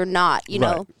like they're not,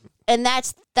 know. And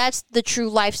that's the true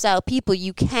lifestyle people.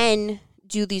 You can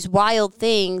do these wild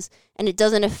things and it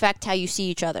doesn't affect how you see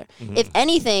each other. If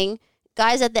anything,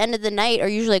 guys at the end of the night are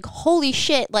usually like, holy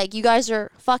shit, like, you guys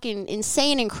are fucking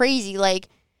insane and crazy. Like,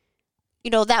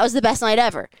 that was the best night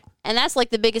ever. And that's, like,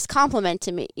 the biggest compliment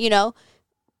to me,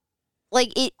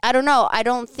 Like, I don't know. I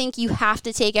don't think you have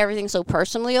to take everything so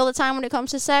personally all the time when it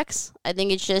comes to sex. I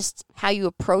think it's just how you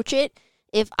approach it.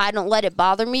 If I don't let it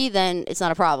bother me, then it's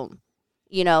not a problem,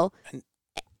 And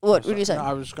what would you say? No,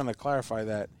 I was going to clarify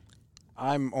that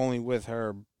I'm only with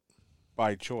her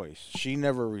by choice. She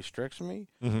never restricts me,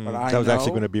 but I know... That was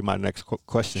actually going to be my next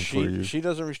question for you. She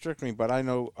doesn't restrict me, but I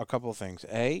know a couple of things.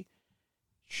 A,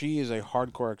 she is a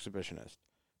hardcore exhibitionist,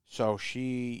 so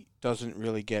she doesn't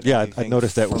really get anything. I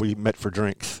noticed that when we met for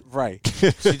drinks. Right.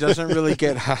 She doesn't really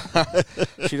get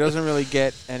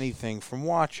anything from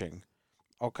watching.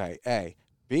 Okay, A.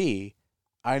 B,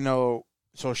 I know...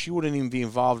 So she wouldn't even be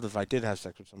involved if I did have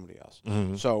sex with somebody else.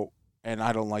 So... And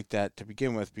I don't like that to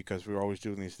begin with because we're always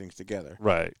doing these things together.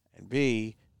 Right. And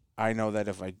B, I know that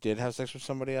if I did have sex with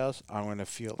somebody else, I'm going to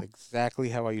feel exactly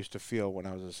how I used to feel when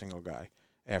I was a single guy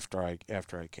after I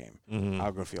came. I'm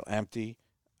going to feel empty.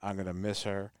 I'm going to miss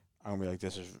her. I'm going to be like,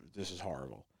 this is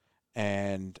horrible.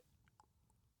 And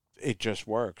it just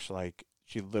works. Like,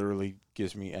 she literally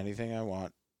gives me anything I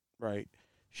want, right?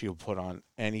 She'll put on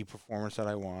any performance that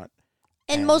I want.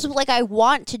 And most of, like, I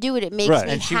want to do it. It makes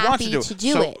me happy to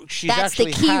do it. That's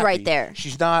the key right there.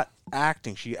 She's not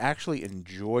acting. She actually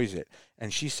enjoys it.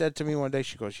 And she said to me one day,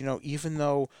 she goes, even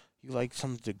though you like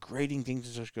some degrading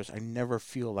things, she goes, I never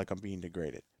feel like I'm being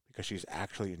degraded because she's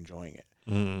actually enjoying it.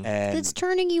 And it's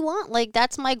turning you on. Like,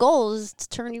 that's my goal, is to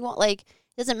turn you on. Like,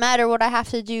 it doesn't matter what I have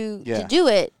to do to do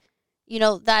it.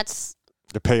 That's...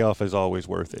 The payoff is always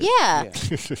worth it. Yeah.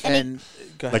 And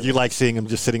like, you like seeing him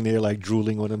just sitting there, like,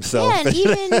 drooling on himself. Yeah, and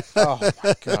even... oh,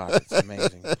 my God, it's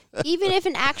amazing. Even if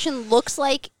an action looks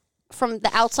like, from the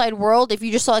outside world, if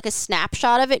you just saw, like, a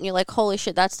snapshot of it and you're like, holy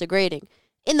shit, that's degrading.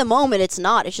 In the moment, it's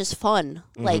not. It's just fun.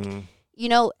 Like,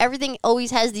 everything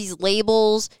always has these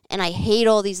labels, and I hate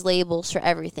all these labels for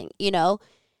everything,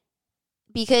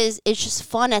 because it's just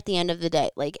fun at the end of the day.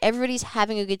 Like, everybody's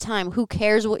having a good time. Who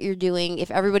cares what you're doing if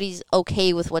everybody's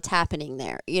okay with what's happening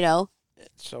there,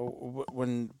 So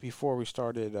before we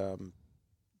started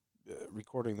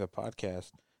recording the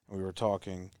podcast, and we were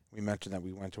talking, we mentioned that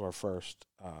we went to our first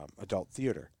adult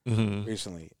theater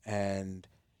recently, and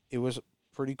it was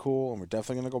pretty cool, and we're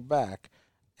definitely going to go back.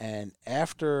 And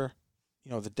after,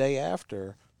 the day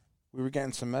after, we were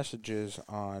getting some messages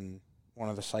on one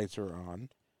of the sites we were on,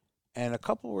 and a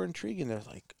couple were intriguing. They're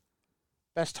like,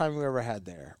 best time we ever had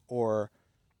there, or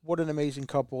what an amazing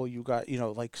couple you got,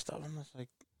 like stuff. And I was like,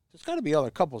 there's got to be other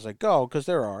couples that go, because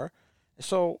there are.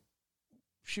 So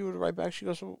she would write back, she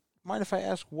goes, well, mind if I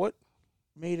ask what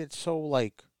made it so,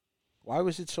 like, why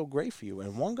was it so great for you?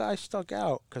 And one guy stuck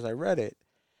out because I read it,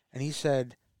 and he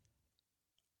said,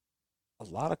 a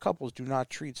lot of couples do not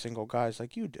treat single guys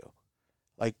like you do.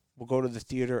 Like, we'll go to the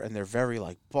theater, and they're very,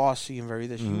 like, bossy and very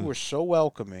this. You were so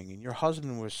welcoming, and your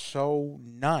husband was so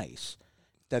nice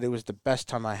that it was the best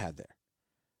time I had there.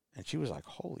 And she was like,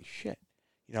 holy shit.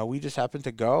 We just happened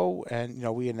to go, and,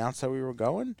 we announced that we were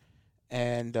going,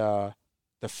 and the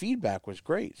feedback was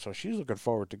great, so she's looking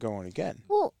forward to going again.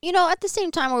 Well, at the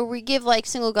same time where we give, like,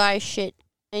 single guys shit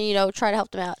and, try to help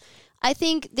them out, I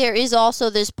think there is also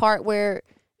this part where,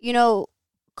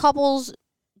 couples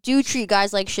do treat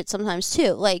guys like shit sometimes,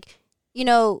 too. Like,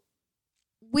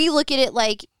 we look at it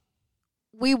like,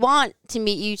 we want to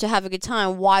meet you to have a good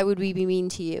time. Why would we be mean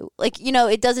to you? Like,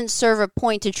 it doesn't serve a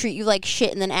point to treat you like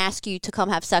shit and then ask you to come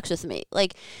have sex with me.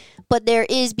 Like, but there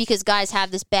is, because guys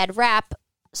have this bad rap,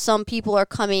 some people are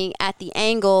coming at the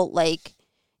angle like,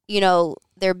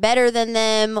 they're better than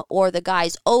them, or the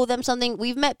guys owe them something.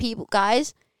 We've met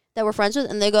guys that we're friends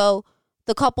with, and they go,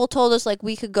 the couple told us, like,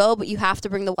 we could go, but you have to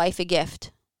bring the wife a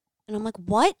gift. And I'm like,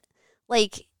 what?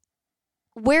 Like,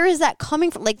 where is that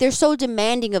coming from? Like, they're so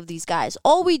demanding of these guys.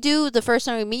 All we do the first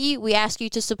time we meet you, we ask you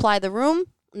to supply the room,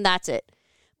 and that's it.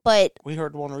 But we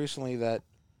heard one recently that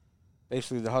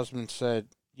basically the husband said,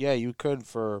 yeah, you could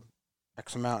for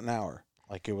X amount an hour.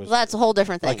 Like, it was. Well, that's a whole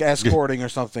different thing. Like escorting or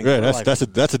something. Yeah, that's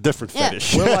a different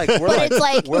fetish. It's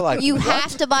like you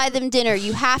have to buy them dinner.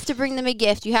 You have to bring them a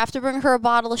gift. You have to bring her a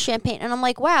bottle of champagne. And I'm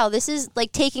like, wow, this is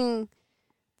like taking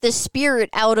the spirit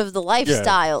out of the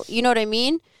lifestyle. Yeah. You know what I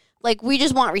mean? Like, we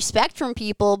just want respect from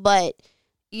people, but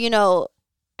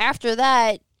after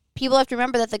that, people have to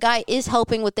remember that the guy is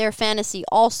helping with their fantasy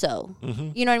also. Mm-hmm.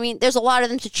 You know what I mean? There's a lot of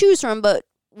them to choose from, but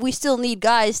we still need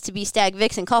guys to be stag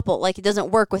vixen couple. Like, it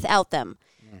doesn't work without them.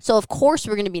 So of course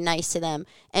we're going to be nice to them.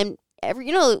 And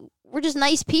we're just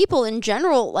nice people in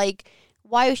general. Like,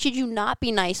 why should you not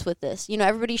be nice with this?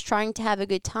 Everybody's trying to have a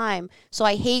good time. So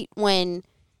I hate when,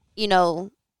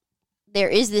 there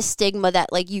is this stigma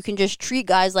that, like, you can just treat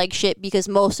guys like shit because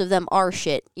most of them are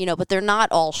shit, but they're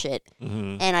not all shit.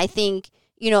 Mm-hmm. And I think,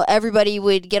 everybody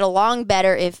would get along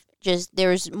better if just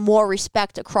there's more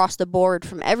respect across the board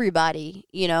from everybody,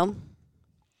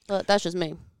 But that's just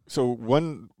me. So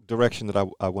one direction that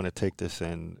I want to take this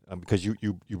in, because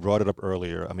you brought it up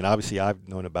earlier. I mean, obviously I've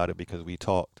known about it because we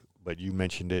talked, but you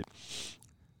mentioned it,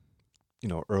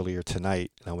 earlier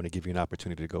tonight, and I want to give you an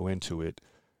opportunity to go into it.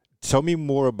 Tell me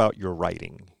more about your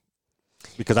writing,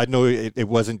 because I know it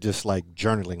wasn't just like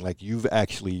journaling. Like, you've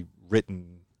actually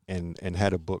written and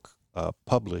had a book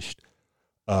published.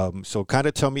 So kind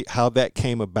of tell me how that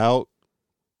came about,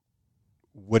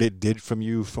 what it did from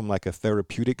you from like a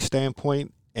therapeutic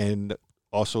standpoint, and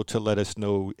also to let us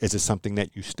know, is it something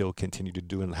that you still continue to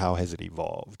do, and how has it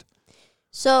evolved?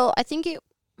 So I think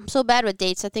I'm so bad with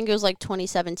dates. I think it was like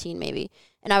 2017 maybe,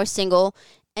 and I was single.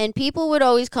 And people would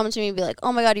always come to me and be like,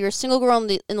 oh, my God, you're a single girl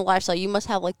in the lifestyle. You must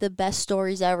have, like, the best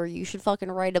stories ever. You should fucking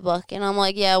write a book. And I'm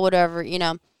like, yeah, whatever,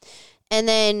 And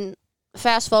then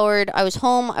fast forward, I was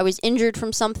home. I was injured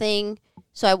from something.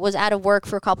 So I was out of work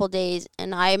for a couple of days.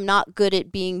 And I am not good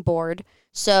at being bored.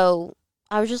 So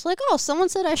I was just like, oh, someone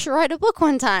said I should write a book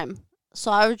one time.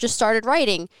 So I just started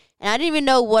writing. And I didn't even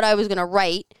know what I was going to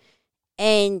write.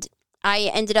 And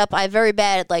I have very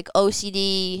bad like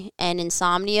OCD and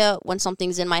insomnia when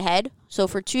something's in my head. So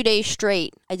for 2 days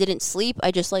straight, I didn't sleep. I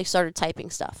just like started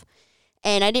typing stuff.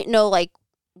 And I didn't know like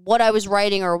what I was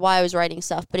writing or why I was writing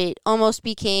stuff, but it almost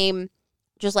became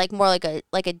just like more like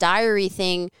a diary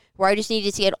thing where I just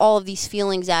needed to get all of these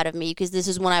feelings out of me, because this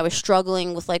is when I was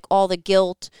struggling with like all the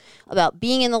guilt about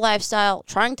being in the lifestyle,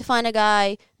 trying to find a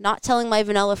guy, not telling my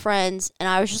vanilla friends, and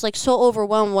I was just like so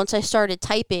overwhelmed once I started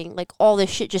typing, like all this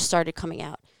shit just started coming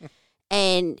out.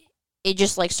 And it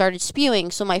just like started spewing.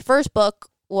 So my first book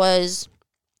was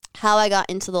how I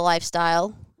got into the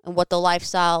lifestyle and what the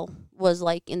lifestyle was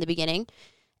like in the beginning.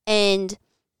 And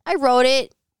I wrote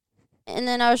it, and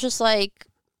then I was just like,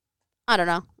 I don't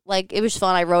know. Like, it was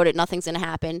fun. I wrote it. Nothing's going to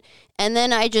happen. And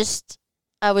then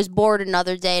I was bored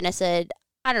another day, and I said,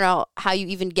 I don't know how you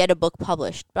even get a book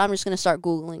published, but I'm just going to start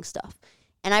Googling stuff.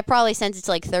 And I probably sent it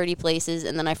to like 30 places,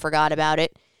 and then I forgot about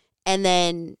it. And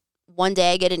then one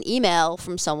day I get an email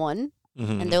from someone,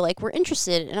 And they're like, we're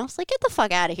interested. And I was like, get the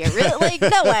fuck out of here. Really? Like,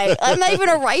 no way. I'm not even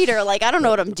a writer. Like, I don't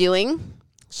know what I'm doing.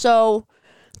 So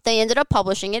they ended up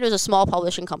publishing it. It was a small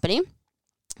publishing company.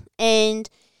 And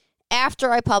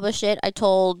after I published it, I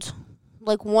told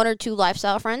like 1 or 2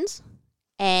 lifestyle friends.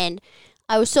 And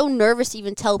I was so nervous to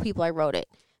even tell people I wrote it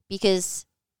because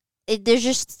there's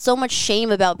just so much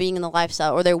shame about being in the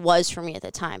lifestyle, or there was for me at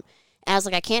the time. And I was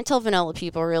like, I can't tell vanilla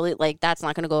people, really. Like, that's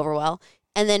not going to go over well.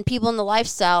 And then people in the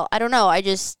lifestyle, I don't know. I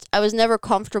was never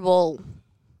comfortable,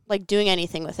 like, doing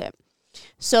anything with it.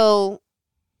 So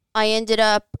I ended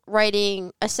up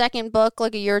writing a second book,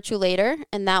 like, a year or 2 later.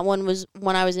 And that one was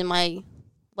when I was in my,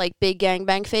 like, big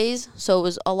gangbang phase. So it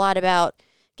was a lot about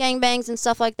gangbangs and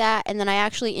stuff like that. And then I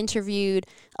actually interviewed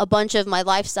a bunch of my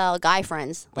lifestyle guy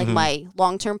friends, like my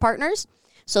long-term partners.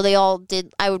 So they all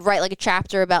did, I would write like a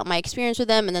chapter about my experience with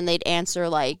them, and then they'd answer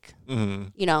like,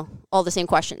 you know, all the same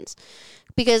questions.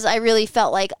 Because I really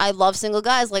felt like I love single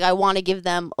guys. Like, I want to give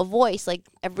them a voice. Like,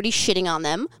 everybody's shitting on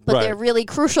them, but they're really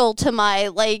crucial to my,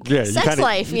 like, sex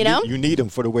life, you know? You need them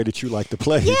for the way that you like to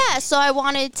play. Yeah, so I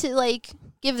wanted to, like,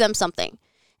 give them something.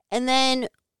 And then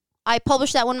I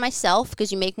published that one myself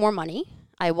because you make more money.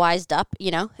 I wised up,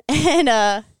 you know? And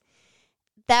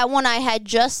that one it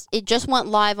just went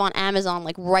live on Amazon,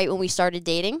 like, right when we started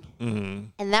dating.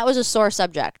 And that was a sore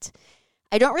subject.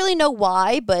 I don't really know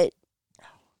why, but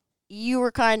you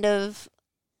were kind of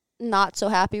not so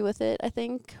happy with it, I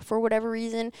think, for whatever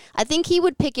reason. I think he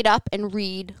would pick it up and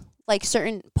read, like,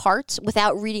 certain parts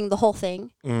without reading the whole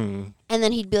thing. And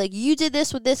then he'd be like, you did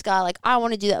this with this guy. Like, I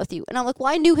want to do that with you. And I'm like,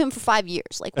 well, I knew him for 5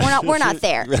 years. Like, we're not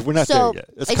there. We're not there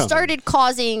yet. So I started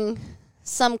causing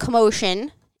some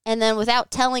commotion. And then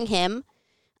without telling him,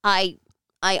 I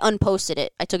unposted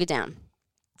it. I took it down.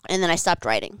 And then I stopped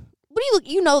writing. What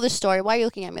do you know this story. Why are you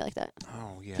looking at me like that?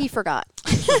 Oh, yeah. He forgot.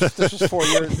 This was 4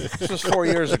 years. This was 4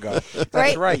 years ago.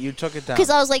 That's right. You took it down. Because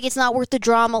I was like, it's not worth the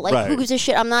drama. Like, who gives a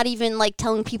shit? I'm not even, like,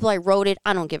 telling people I wrote it.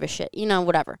 I don't give a shit. You know,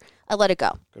 whatever. I let it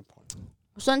go. Good point.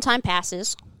 So then time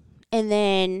passes. And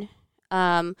then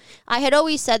I had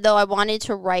always said, though, I wanted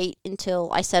to write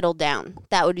until I settled down.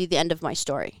 That would be the end of my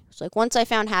story. So, like, once I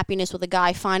found happiness with a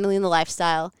guy finally in the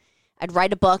lifestyle, I'd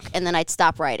write a book, and then I'd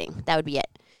stop writing. That would be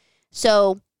it.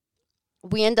 So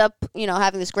we end up, you know,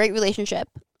 having this great relationship.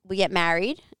 We get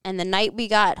married, and the night we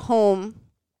got home,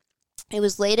 it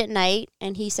was late at night,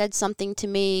 and he said something to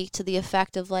me to the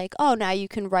effect of, like, oh, now you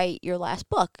can write your last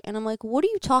book. And I'm like, what are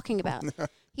you talking about?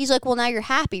 He's like, well, now you're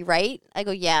happy, right? I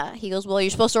go, yeah. He goes, well,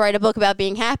 you're supposed to write a book about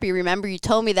being happy. Remember, you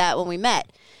told me that when we met.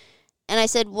 And I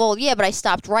said, well, yeah, but I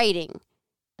stopped writing.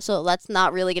 So that's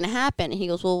not really going to happen. And he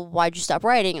goes, well, why'd you stop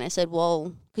writing? And I said,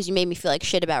 well, because you made me feel like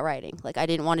shit about writing. Like, I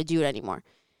didn't want to do it anymore.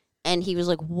 And he was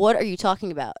like, what are you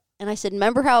talking about? And I said,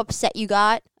 remember how upset you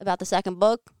got about the second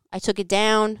book? I took it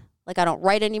down. Like, I don't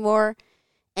write anymore.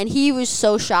 And he was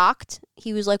so shocked.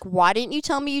 He was like, why didn't you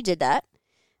tell me you did that?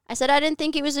 I said, I didn't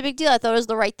think it was a big deal. I thought it was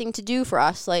the right thing to do for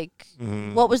us. Like,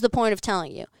 what was the point of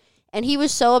telling you? And he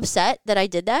was so upset that I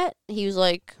did that. He was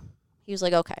like,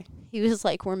 okay. He was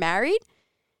like, we're married.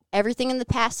 Everything in the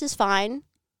past is fine.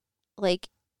 Like,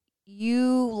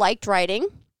 you liked writing.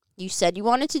 You said you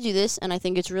wanted to do this, and I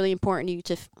think it's really important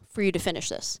for you to finish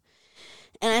this.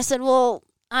 And I said, well,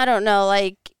 I don't know.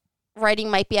 Like, writing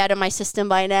might be out of my system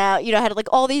by now. You know, I had, like,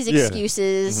 all these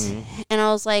excuses. And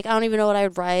I was like, I don't even know what I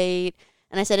would write.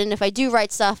 And I said, and if I do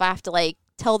write stuff, I have to, like,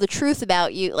 tell the truth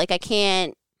about you. Like, I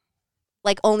can't,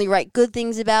 like, only write good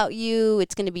things about you.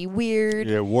 It's going to be weird.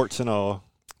 Yeah, warts and all.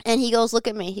 And he goes, look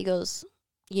at me. He goes,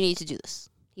 you need to do this.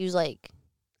 He was like,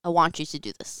 I want you to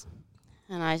do this.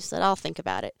 And I said, I'll think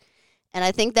about it. And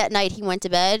I think that night he went to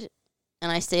bed,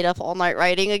 and I stayed up all night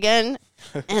writing again.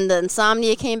 And the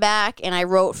insomnia came back, and I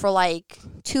wrote for, like,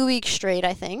 2 weeks straight,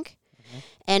 I think.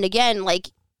 And again,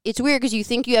 like, it's weird because you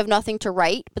think you have nothing to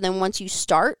write, but then once you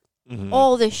start,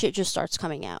 all this shit just starts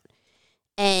coming out.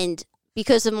 And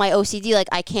because of my OCD, like,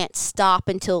 I can't stop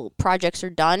until projects are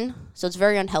done. So it's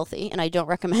very unhealthy, and I don't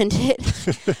recommend it.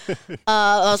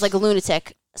 I was like a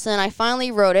lunatic. So then I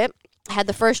finally wrote it, had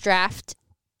the first draft,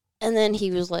 and then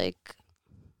he was like,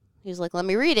 let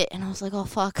me read it. And I was like, oh,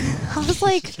 fuck. I was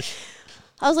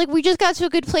like, we just got to a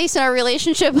good place in our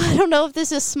relationship. I don't know if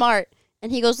this is smart.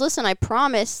 And he goes, listen, I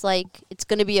promise, like, it's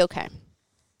going to be okay.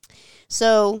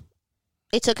 So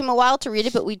it took him a while to read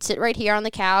it, but we'd sit right here on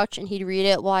the couch, and he'd read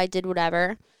it while I did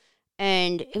whatever.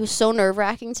 And it was so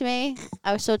nerve-wracking to me.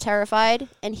 I was so terrified.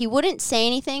 And he wouldn't say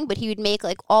anything, but he would make,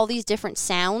 like, all these different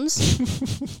sounds.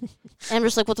 And I'm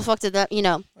just like, what the fuck did that, you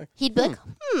know? He'd be like,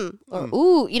 or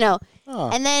ooh, you know.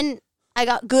 And then I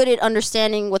got good at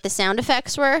understanding what the sound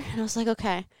effects were. And I was like,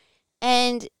 okay.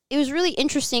 And it was really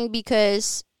interesting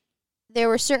because there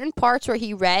were certain parts where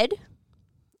he read,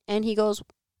 and he goes,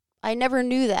 I never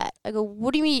knew that. I go,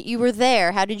 what do you mean? You were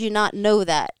there. How did you not know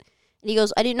that? And he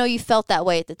goes, I didn't know you felt that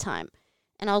way at the time.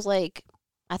 And I was like,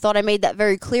 I thought I made that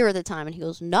very clear at the time. And he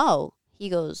goes, no. He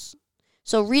goes,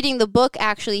 so reading the book,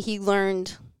 actually, he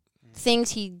learned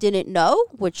things he didn't know,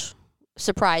 which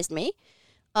surprised me.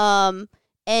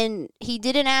 And he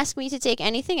didn't ask me to take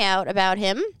anything out about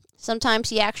him. Sometimes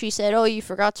he actually said, oh, you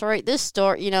forgot to write this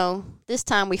story, this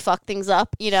time we fucked things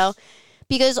up,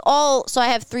 because so I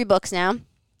have 3 books now,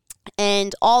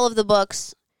 and all of the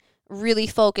books really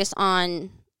focus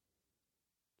on,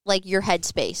 like, your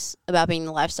headspace about being in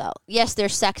the lifestyle. Yes,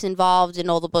 there's sex involved in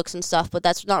all the books and stuff, but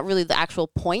that's not really the actual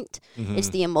point. Mm-hmm. It's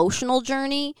the emotional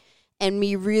journey and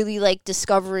me really, like,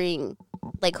 discovering,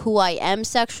 like, who I am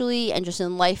sexually and just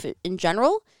in life in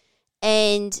general.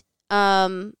 And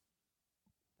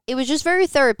it was just very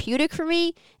therapeutic for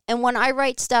me. And when I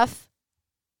write stuff,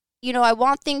 I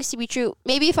want things to be true.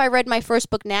 Maybe if I read my first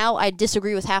book now, I'd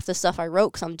disagree with half the stuff I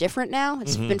wrote because I'm different now.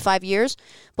 It's been 5 years.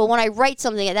 But when I write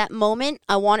something at that moment,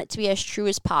 I want it to be as true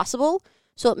as possible.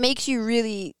 So it makes you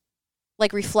really,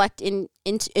 like, reflect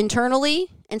internally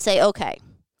and say, okay,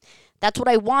 that's what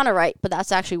I want to write, but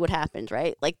that's actually what happened,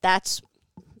 right? Like, that's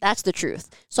the truth.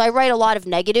 So I write a lot of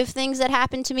negative things that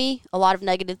happened to me, a lot of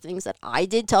negative things that I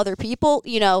did to other people.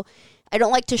 I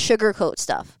don't like to sugarcoat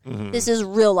stuff. Mm-hmm. This is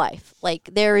real life. Like,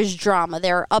 there is drama.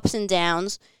 There are ups and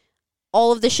downs.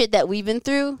 All of the shit that we've been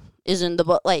through is in the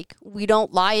book. Like, we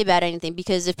don't lie about anything,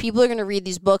 because if people are going to read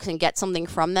these books and get something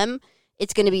from them,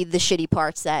 it's going to be the shitty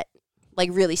parts that, like,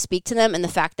 really speak to them and the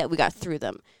fact that we got through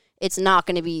them. It's not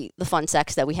going to be the fun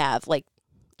sex that we have. Like,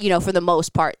 for the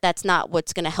most part, that's not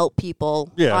what's going to help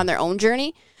people on their own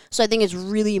journey. So I think it's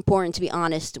really important to be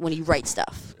honest when you write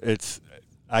stuff.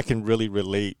 I can really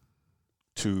relate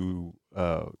to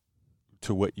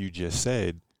what you just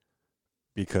said,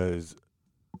 because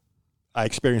I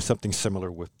experienced something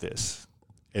similar with this,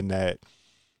 in that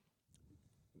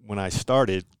when I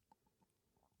started,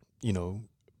 the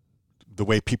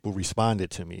way people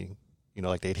responded to me,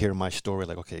 like, they'd hear my story,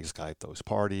 like, okay, this guy throws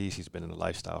parties, he's been in a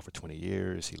lifestyle for 20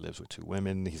 years, he lives with 2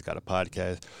 women, he's got a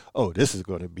podcast. Oh, this is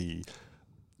going to be,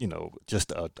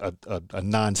 just a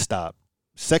nonstop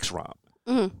sex romp.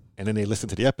 Mm-hmm. And then they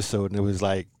listened to the episode, and it was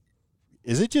like,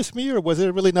 is it just me, or was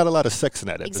there really not a lot of sex in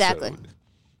that episode?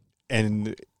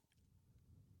 Exactly.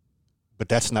 But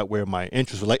that's not where my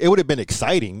interest was. Like, it would have been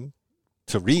exciting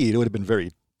to read. It would have been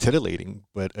very titillating.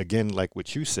 But again, like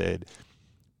what you said,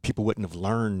 people wouldn't have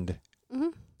learned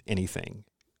anything.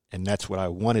 And that's what I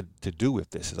wanted to do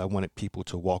with this, is I wanted people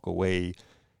to walk away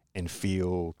and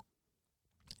feel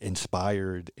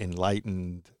inspired,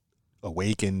 enlightened,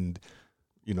 awakened,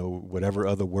 whatever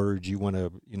other words you want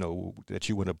to, that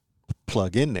you want to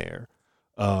plug in there.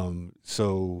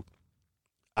 So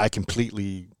I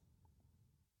completely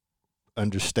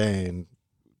understand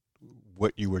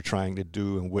what you were trying to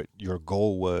do and what your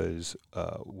goal was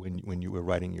when you were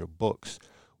writing your books.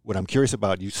 What I'm curious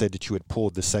about, you said that you had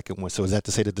pulled the second one. So is that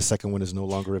to say that the second one is no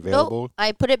longer available? Nope.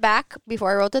 I put it back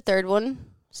before I wrote the third one.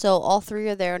 So all 3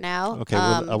 are there now. Okay,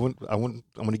 well, I'm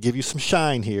going to give you some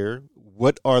shine here.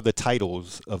 What are the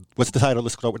titles of, what's the title?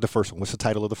 Let's start with the first one. What's the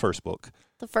title of the first book?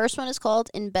 The first one is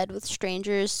called In Bed with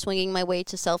Strangers, Swinging My Way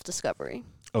to Self-Discovery.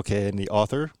 Okay, and the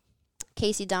author?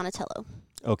 Casey Donatello.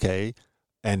 Okay,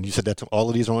 and you said that all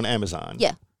of these are on Amazon?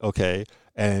 Yeah. Okay,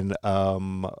 and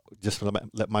just to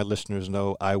let my listeners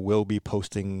know, I will be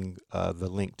posting the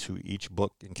link to each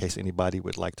book in case anybody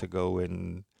would like to go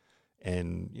and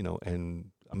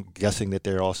I'm guessing that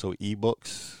they're also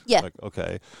ebooks. Yeah. Like,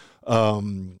 okay.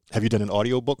 Have you done an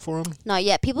audio book for them? Not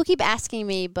yet. People keep asking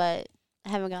me, but I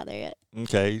haven't got there yet.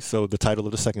 Okay. So the title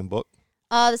of the second book?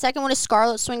 The second one is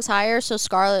Scarlet Swings Higher. So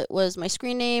Scarlet was my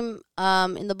screen name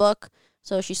in the book.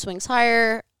 So she swings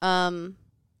higher. There's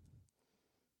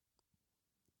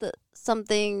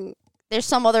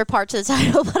some other part to the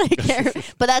title, but I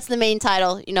can't. But that's the main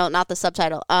title, not the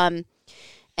subtitle. And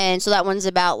so that one's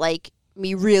about, like,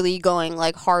 me really going,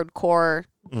 like, hardcore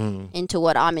into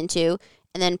what I'm into.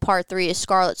 And then part 3 is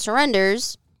Scarlet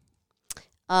Surrenders,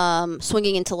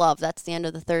 Swinging into Love. That's the end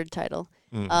of the third title.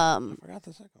 I forgot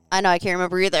the second one. I know, I can't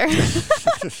remember either.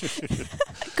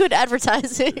 Good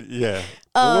advertising. Yeah.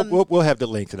 We'll have the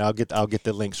links, and I'll get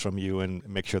the links from you and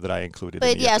make sure that I include it.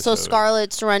 But yeah, so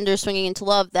Scarlet Surrenders, Swinging into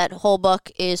Love, that whole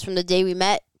book is from the day we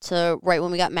met to right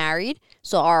when we got married.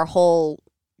 So our whole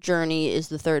journey is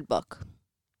the third book.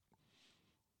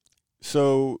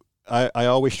 So I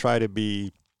always try to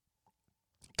be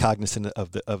cognizant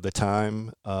of the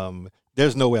time.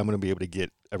 There's no way I'm going to be able to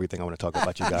get everything I want to talk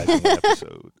about you guys in one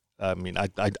episode. I mean,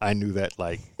 I knew that,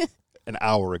 like, an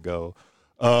hour ago,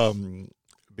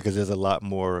 because there's a lot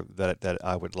more that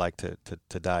I would like to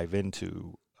dive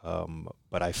into.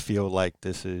 But I feel like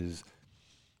this is,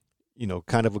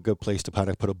 kind of a good place to kind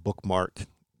of put a bookmark,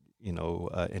 in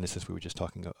a sense we were just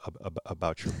talking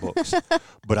about your books.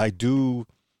 But I do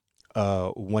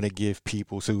want to give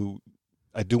people,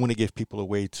 a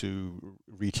way to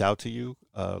reach out to you,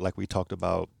 like we talked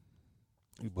about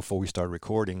before we started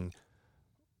recording.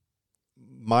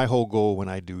 My whole goal when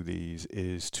I do these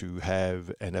is to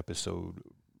have an episode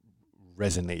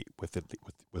resonate with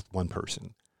one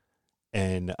person.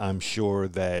 And I'm sure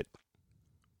that,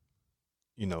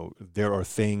 there are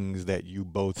things that you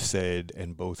both said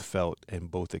and both felt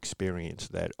and both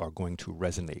experienced that are going to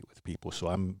resonate with people. So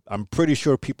I'm pretty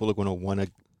sure people are going to want to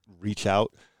reach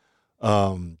out.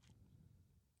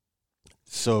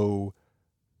 So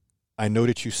I know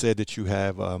that you said that you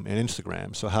have an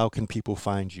Instagram. So how can people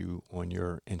find you on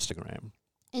your Instagram?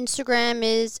 Instagram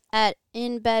is at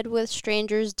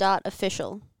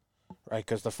inbedwithstrangers.official. Right,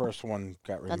 because the first one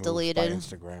got removed deleted by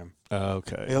Instagram.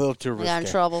 Okay. A little too risky. I got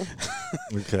in trouble.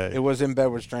 Okay. It was In Bed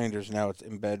with Strangers. Now it's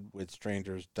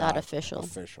inbedwithstrangers.official.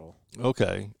 Official.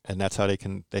 Okay, and that's how they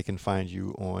can find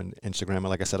you on Instagram. And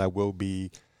like I said, I will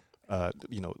be,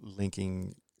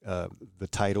 linking the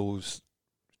titles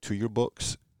to your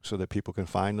books so that people can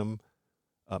find them.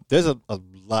 There's a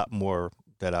lot more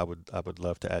that I would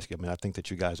love to ask you. I mean, I think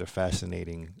that you guys are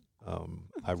fascinating.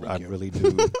 I really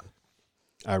do.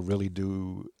 I really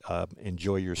do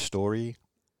enjoy your story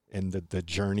and the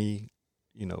journey,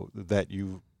 that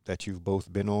you've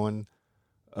both been on.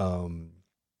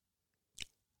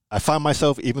 I find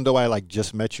myself, even though I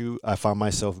just met you, I find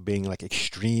myself being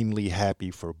extremely happy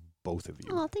for both of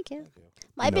you. Oh, thank you.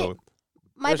 There's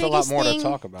Biggest a lot more thing, to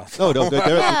talk about. No,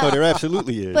 there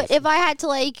absolutely is. But if I had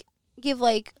to give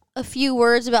a few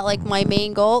words about my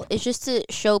main goal is just to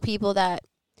show people that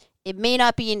it may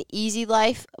not be an easy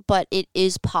life, but it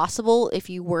is possible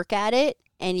if you work at it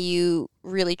and you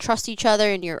really trust each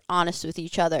other and you're honest with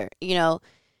each other.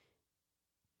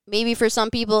 Maybe for some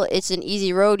people it's an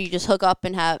easy road. You just hook up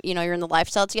and have, you're in the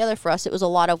lifestyle together. For us, it was a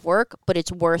lot of work, but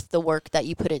it's worth the work that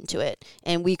you put into it.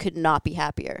 And we could not be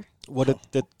happier. Well,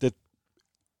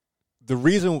 the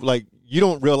reason, you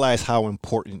don't realize how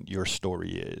important your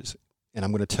story is. And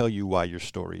I'm going to tell you why your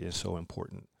story is so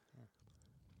important.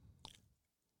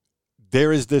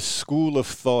 There is this school of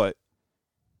thought,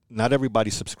 not everybody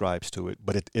subscribes to it,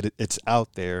 but it's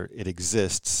out there, it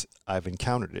exists, I've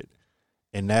encountered it.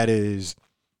 And that is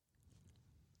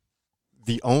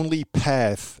the only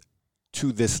path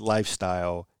to this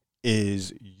lifestyle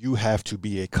is you have to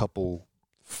be a couple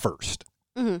first.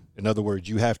 Mm-hmm. In other words,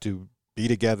 you have to be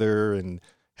together and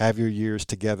have your years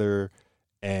together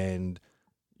and,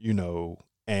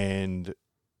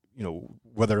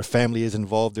 whether a family is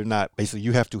involved or not, basically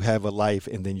you have to have a life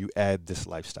and then you add this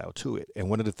lifestyle to it. And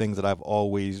one of the things that I've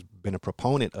always been a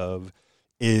proponent of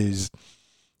is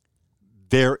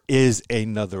there is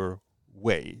another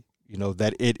way,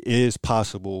 that it is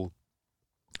possible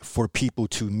for people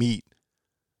to meet,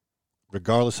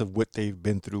 regardless of what they've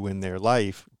been through in their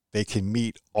life, they can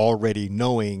meet already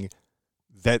knowing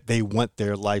that they want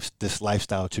this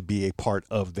lifestyle to be a part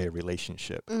of their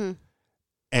relationship. Mm-hmm.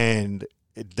 And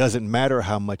it doesn't matter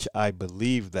how much I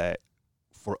believe that.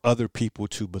 For other people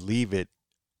to believe it,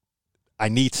 I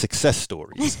need success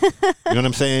stories. You know what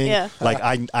I'm saying? Yeah.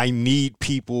 I need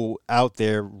people out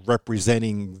there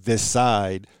representing this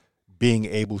side being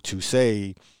able to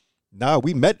say, nah,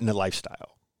 we met in a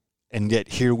lifestyle and yet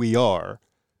here we are,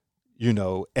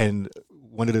 and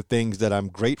one of the things that I'm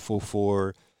grateful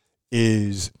for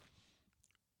is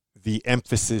the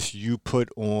emphasis you put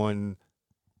on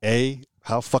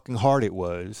how fucking hard it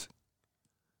was,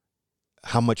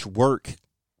 how much work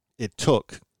it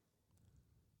took,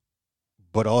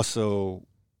 but also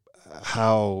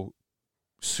how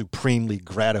supremely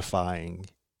gratifying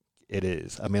it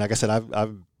is. I mean, like I said,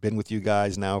 I've been with you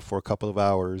guys now for a couple of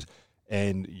hours,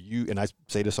 and I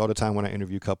say this all the time when I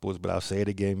interview couples, but I'll say it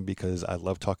again because I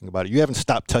love talking about it. You haven't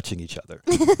stopped touching each other.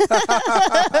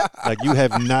 You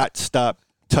have not stopped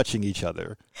touching each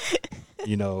other.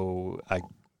 I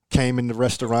came in the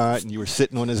restaurant and you were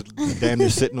sitting on his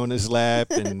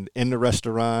lap and in the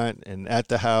restaurant and at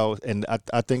the house. And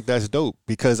I think that's dope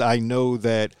because I know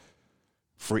that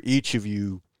for each of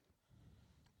you,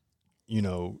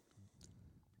 you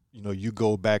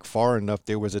go back far enough.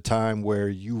 There was a time where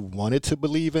you wanted to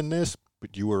believe in this,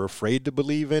 but you were afraid to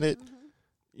believe in it.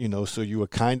 Mm-hmm. So you were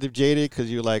kind of jaded because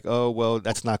you're like, oh, well,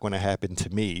 that's not going to happen to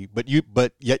me. But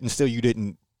yet and still you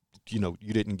didn't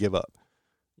give up,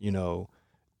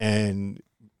 and,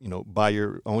 by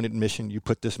your own admission, you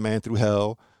put this man through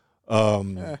hell.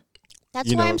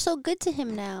 That's why I'm so good to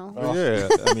him now. Yeah,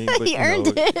 I mean, but, he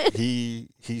earned it.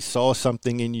 He saw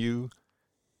something in you,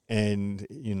 and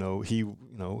he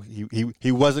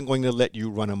wasn't going to let you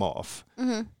run him off.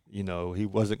 Mm-hmm. He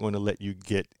wasn't going to let you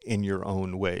get in your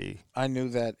own way. I knew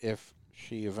that if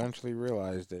she eventually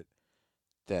realized it,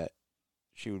 that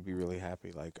she would be really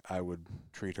happy. Like, I would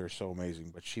treat her so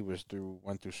amazing, but she went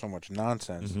through so much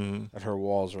nonsense that her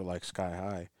walls are like sky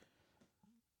high.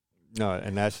 No,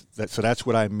 and that's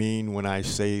what I mean when I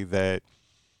say that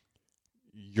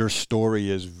your story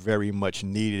is very much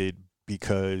needed,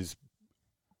 because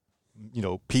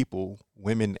people,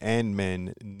 women and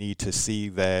men, need to see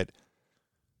that,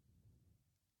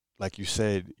 like you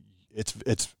said, it's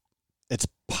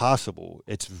possible.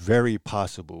 It's very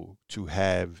possible to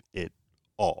have it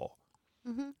all.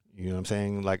 Mm-hmm. You know what I'm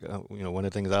saying? Like, one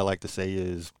of the things I like to say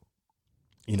is,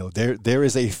 there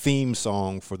is a theme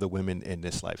song for the women in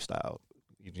this lifestyle.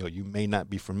 You may not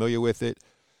be familiar with it.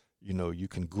 You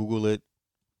can Google it.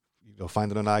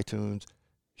 Find it on iTunes.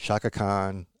 Shaka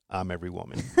Khan, I'm Every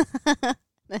Woman.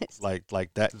 Nice.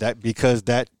 Like that because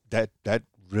that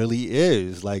really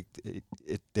is like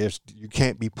there's you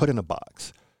can't be put in a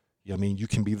box. I mean, you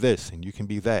can be this, and you can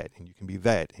be that, and you can be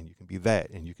that, and you can be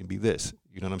that, and you can be this.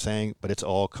 You know what I'm saying? But it's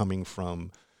all coming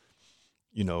from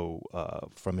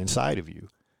from inside of you.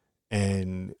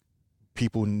 And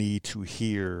people need to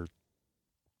hear,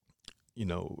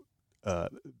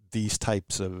 these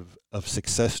types of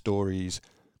success stories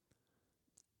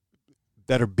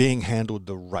that are being handled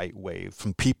the right way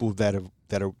from people that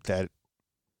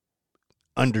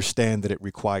understand that it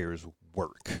requires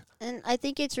work. And I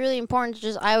think it's really important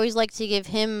to I always like to give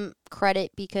him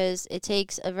credit, because it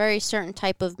takes a very certain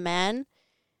type of man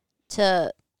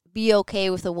to be okay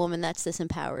with a woman that's this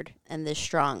empowered and this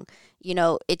strong.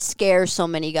 It scares so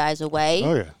many guys away.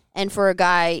 Oh, yeah. And for a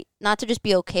guy not to just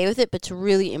be okay with it, but to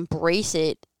really embrace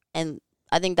it. And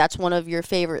I think that's one of your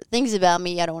favorite things about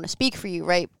me. I don't want to speak for you,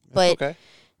 right? But okay.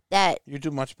 That you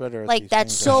do much better. Like,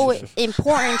 that's so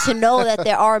important to know that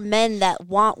there are men that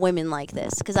want women like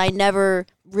this, because I never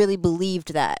really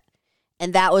believed that.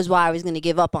 And that was why I was going to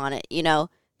give up on it,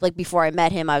 Like, before I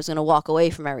met him, I was going to walk away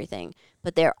from everything.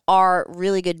 But there are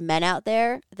really good men out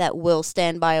there that will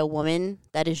stand by a woman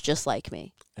that is just like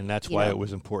me. And that's why it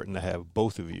was important to have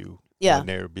both of you in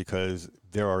there, because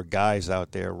there are guys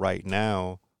out there right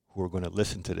now who are going to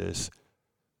listen to this,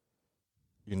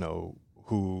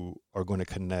 who are going to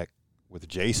connect with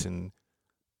Jason,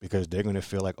 because they're going to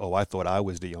feel like, oh, I thought I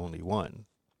was the only one.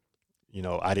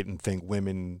 I didn't think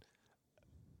women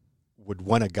would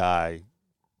want a guy,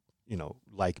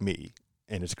 like me.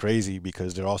 And it's crazy,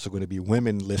 because there are also going to be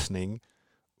women listening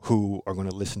who are going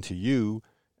to listen to you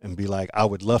and be like, I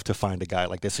would love to find a guy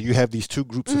like this. So you have these two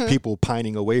groups of people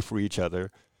pining away for each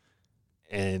other,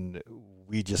 and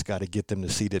we just got to get them to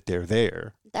see that they're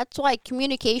there. That's why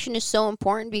communication is so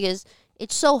important, because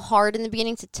it's so hard in the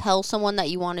beginning to tell someone that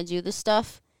you want to do this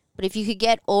stuff. But if you could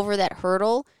get over that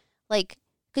hurdle,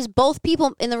 because both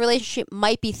people in the relationship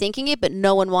might be thinking it, but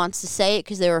no one wants to say it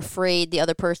because they're afraid the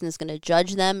other person is going to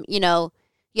judge them.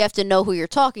 You have to know who you're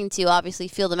talking to, obviously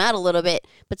feel them out a little bit,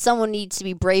 but someone needs to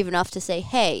be brave enough to say,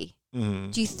 hey,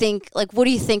 do you think, what do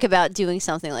you think about doing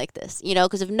something like this?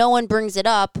 Because if no one brings it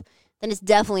up, then it's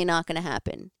definitely not going to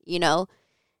happen,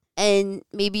 And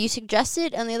maybe you suggest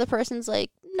it, and the other person's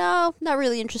like, no, not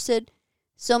really interested.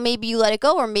 So maybe you let it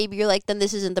go, or maybe you're like, then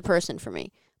this isn't the person for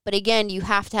me. But again, you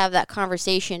have to have that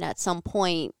conversation at some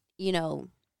point,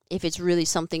 if it's really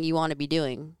something you want to be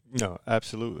doing. No,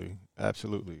 absolutely.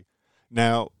 Absolutely.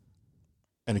 Now,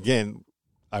 and again,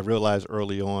 I realized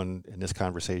early on in this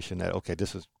conversation that, okay,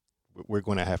 we're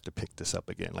going to have to pick this up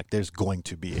again. Like, there's going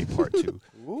to be a part 2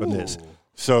 from this.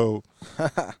 So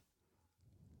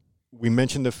we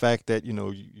mentioned the fact that,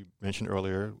 you mentioned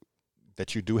earlier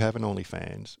that you do have an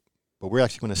OnlyFans, but we're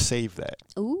actually going to save that.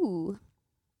 Ooh.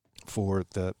 For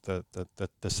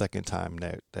the second time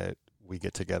that we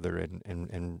get together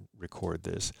and record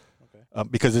this. Okay.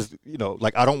 Because it's,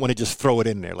 I don't want to just throw it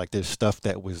in there. Like, there's stuff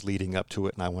that was leading up to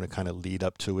it, and I want to kind of lead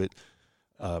up to it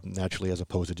naturally, as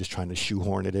opposed to just trying to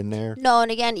shoehorn it in there. No,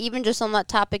 and again, even just on that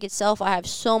topic itself, I have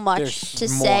so much to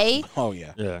say. Oh,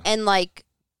 yeah. And,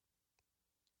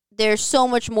 there's so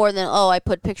much more than, I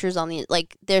put pictures on the,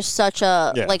 there's such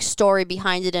a, story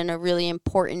behind it, and a really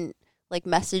important,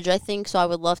 message, I think. So I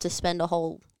would love to spend a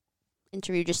whole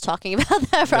interview just talking about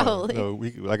that, probably. No,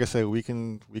 like I said, we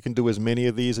can do as many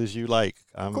of these as you like.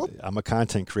 Cool. I'm a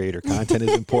content creator. Content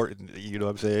is important, you know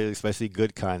what I'm saying? Especially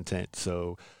good content.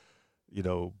 So,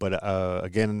 but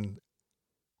again,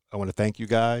 I want to thank you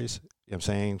guys, you know what I'm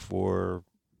saying, for,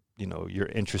 your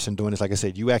interest in doing this. Like I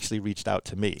said, you actually reached out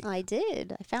to me. I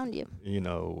did. I found you.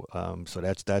 So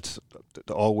that's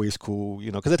always cool,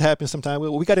 because it happens sometimes.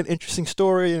 Well, we got an interesting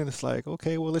story, and it's like,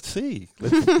 okay, well, let's see.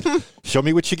 Show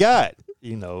me what you got,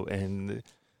 and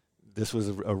this was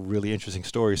a really interesting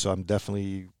story. So I'm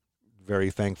definitely very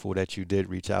thankful that you did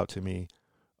reach out to me,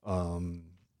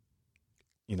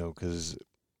 because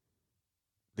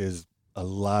there's a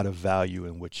lot of value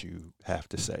in what you have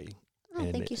to say. Oh,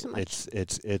 and thank you so much.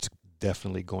 It's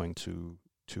definitely going to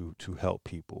help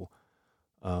people.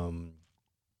 And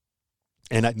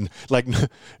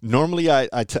normally I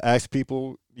ask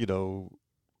people,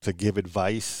 to give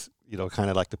advice, kind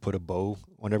of like to put a bow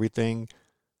on everything.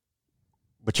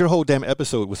 But your whole damn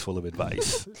episode was full of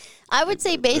advice. I would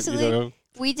say basically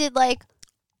we did like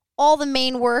all the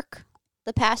main work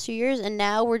the past few years, and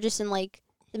now we're just in like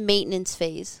the maintenance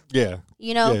phase. Yeah.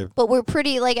 Yeah. But we're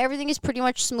pretty, like, everything is pretty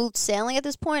much smooth sailing at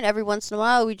this point. Every once in a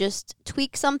while, we just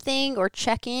tweak something or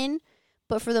check in.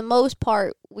 But for the most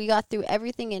part, we got through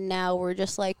everything, and now we're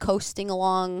just, like, coasting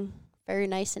along very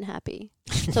nice and happy.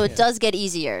 So it does get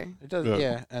easier. It does,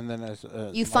 yeah. And then as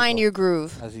you find your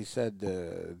groove. As he said,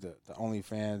 the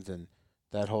OnlyFans and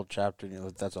that whole chapter,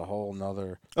 that's a whole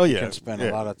nother. Oh yeah, you can spend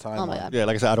a lot of time. Oh my God. Yeah,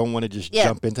 like I said, I don't want to just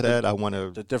jump into that. I want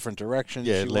to the different directions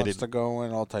she wants to go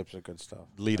in, all types of good stuff.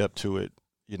 Lead up to it,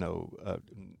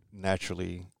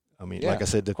 naturally. I mean, like I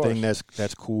said, the thing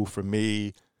that's cool for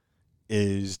me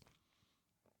is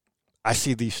I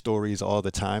see these stories all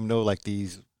the time. Though, like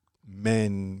these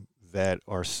men that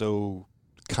are so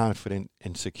confident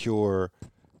and secure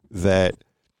that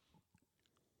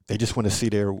they just want to see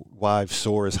their wives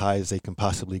soar as high as they can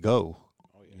possibly go.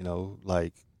 Oh, yeah.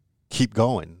 Like keep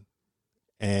going.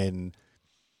 And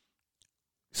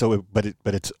so, but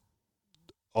it's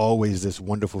always this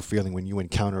wonderful feeling when you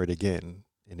encounter it again,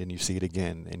 and then you see it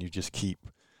again, and you just keep,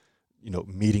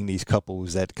 meeting these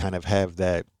couples that kind of have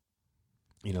that,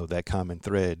 that common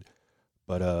thread.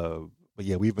 But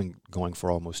yeah, we've been going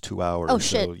for almost 2 hours. Oh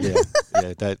shit! So yeah,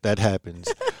 that happens.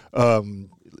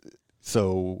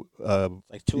 So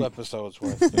like 2 episodes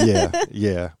worth.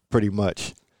 Yeah, pretty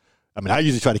much. I mean, I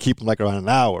usually try to keep them like around an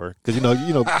hour because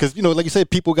like you said,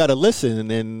 people got to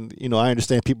listen, and I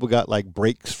understand people got like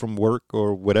breaks from work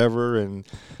or whatever, and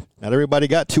not everybody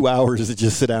got 2 hours to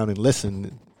just sit down and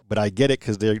listen. But I get it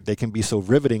because they can be so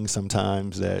riveting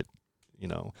sometimes that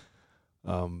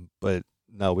But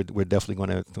no, we're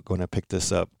definitely going to pick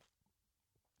this up.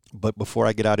 But before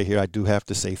I get out of here, I do have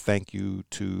to say thank you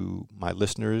to my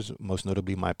listeners, most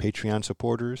notably my Patreon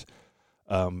supporters,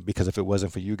 because if it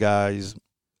wasn't for you guys,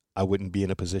 I wouldn't be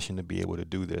in a position to be able to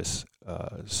do this.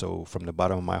 So from the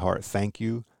bottom of my heart, thank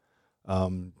you.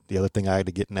 The other thing I had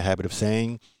to get in the habit of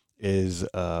saying is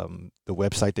the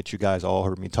website that you guys all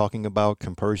heard me talking about,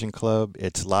 Compersion Club.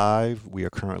 It's live. We are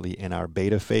currently in our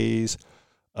beta phase.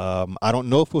 I don't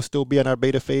know if we'll still be in our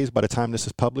beta phase by the time this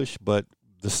is published, but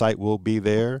the site will be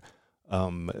there.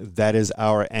 That is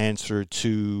our answer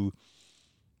to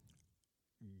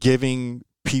giving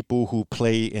people who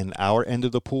play in our end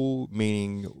of the pool,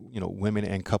 meaning, women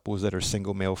and couples that are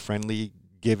single male friendly,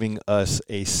 giving us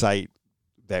a site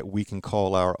that we can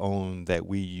call our own that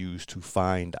we use to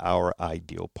find our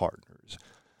ideal partners.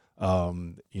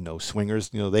 Swingers,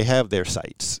 they have their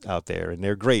sites out there and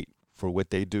they're great for what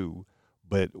they do,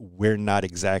 but we're not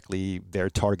exactly their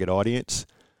target audience.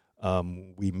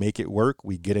 We make it work.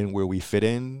 We get in where we fit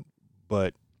in,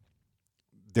 but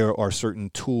there are certain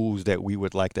tools that we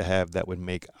would like to have that would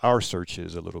make our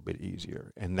searches a little bit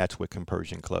easier. And that's what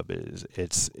Compersion Club is.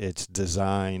 It's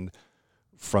designed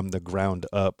from the ground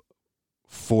up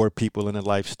for people in a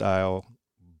lifestyle,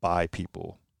 by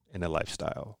people in a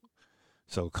lifestyle.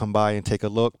 So come by and take a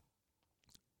look.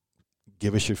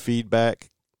 Give us your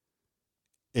feedback.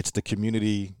 It's the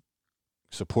community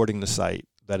supporting the site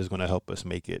that is going to help us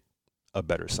make it a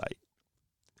better site.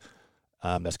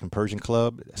 That's Compersion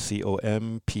Club,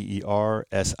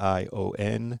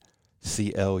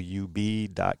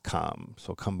 CompersionClub.com.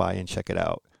 So come by and check it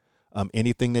out.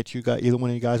 Anything that you got, either one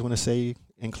of you guys want to say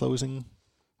in closing?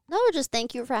 No, just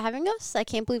thank you for having us. I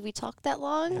can't believe we talked that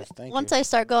long. Yes, Once I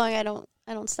start going, I don't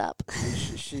stop.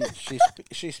 She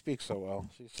speaks so well.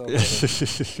 She's so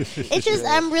It's just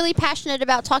I'm really passionate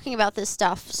about talking about this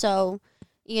stuff. So,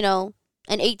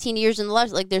 and 18 years in the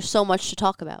life, like there's so much to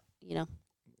talk about,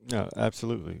 No,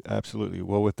 absolutely. Absolutely.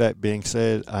 Well, with that being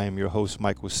said, I am your host,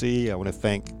 Michael C. I want to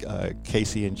thank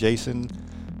Casey and Jason.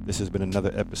 This has been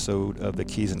another episode of the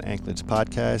Keys and Anklets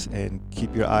podcast, and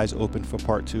keep your eyes open for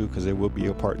part 2 because there will be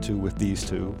a part 2 with these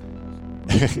two.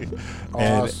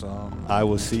 Awesome. I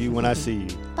will see you when I see you.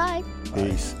 Bye.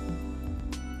 Peace. Bye.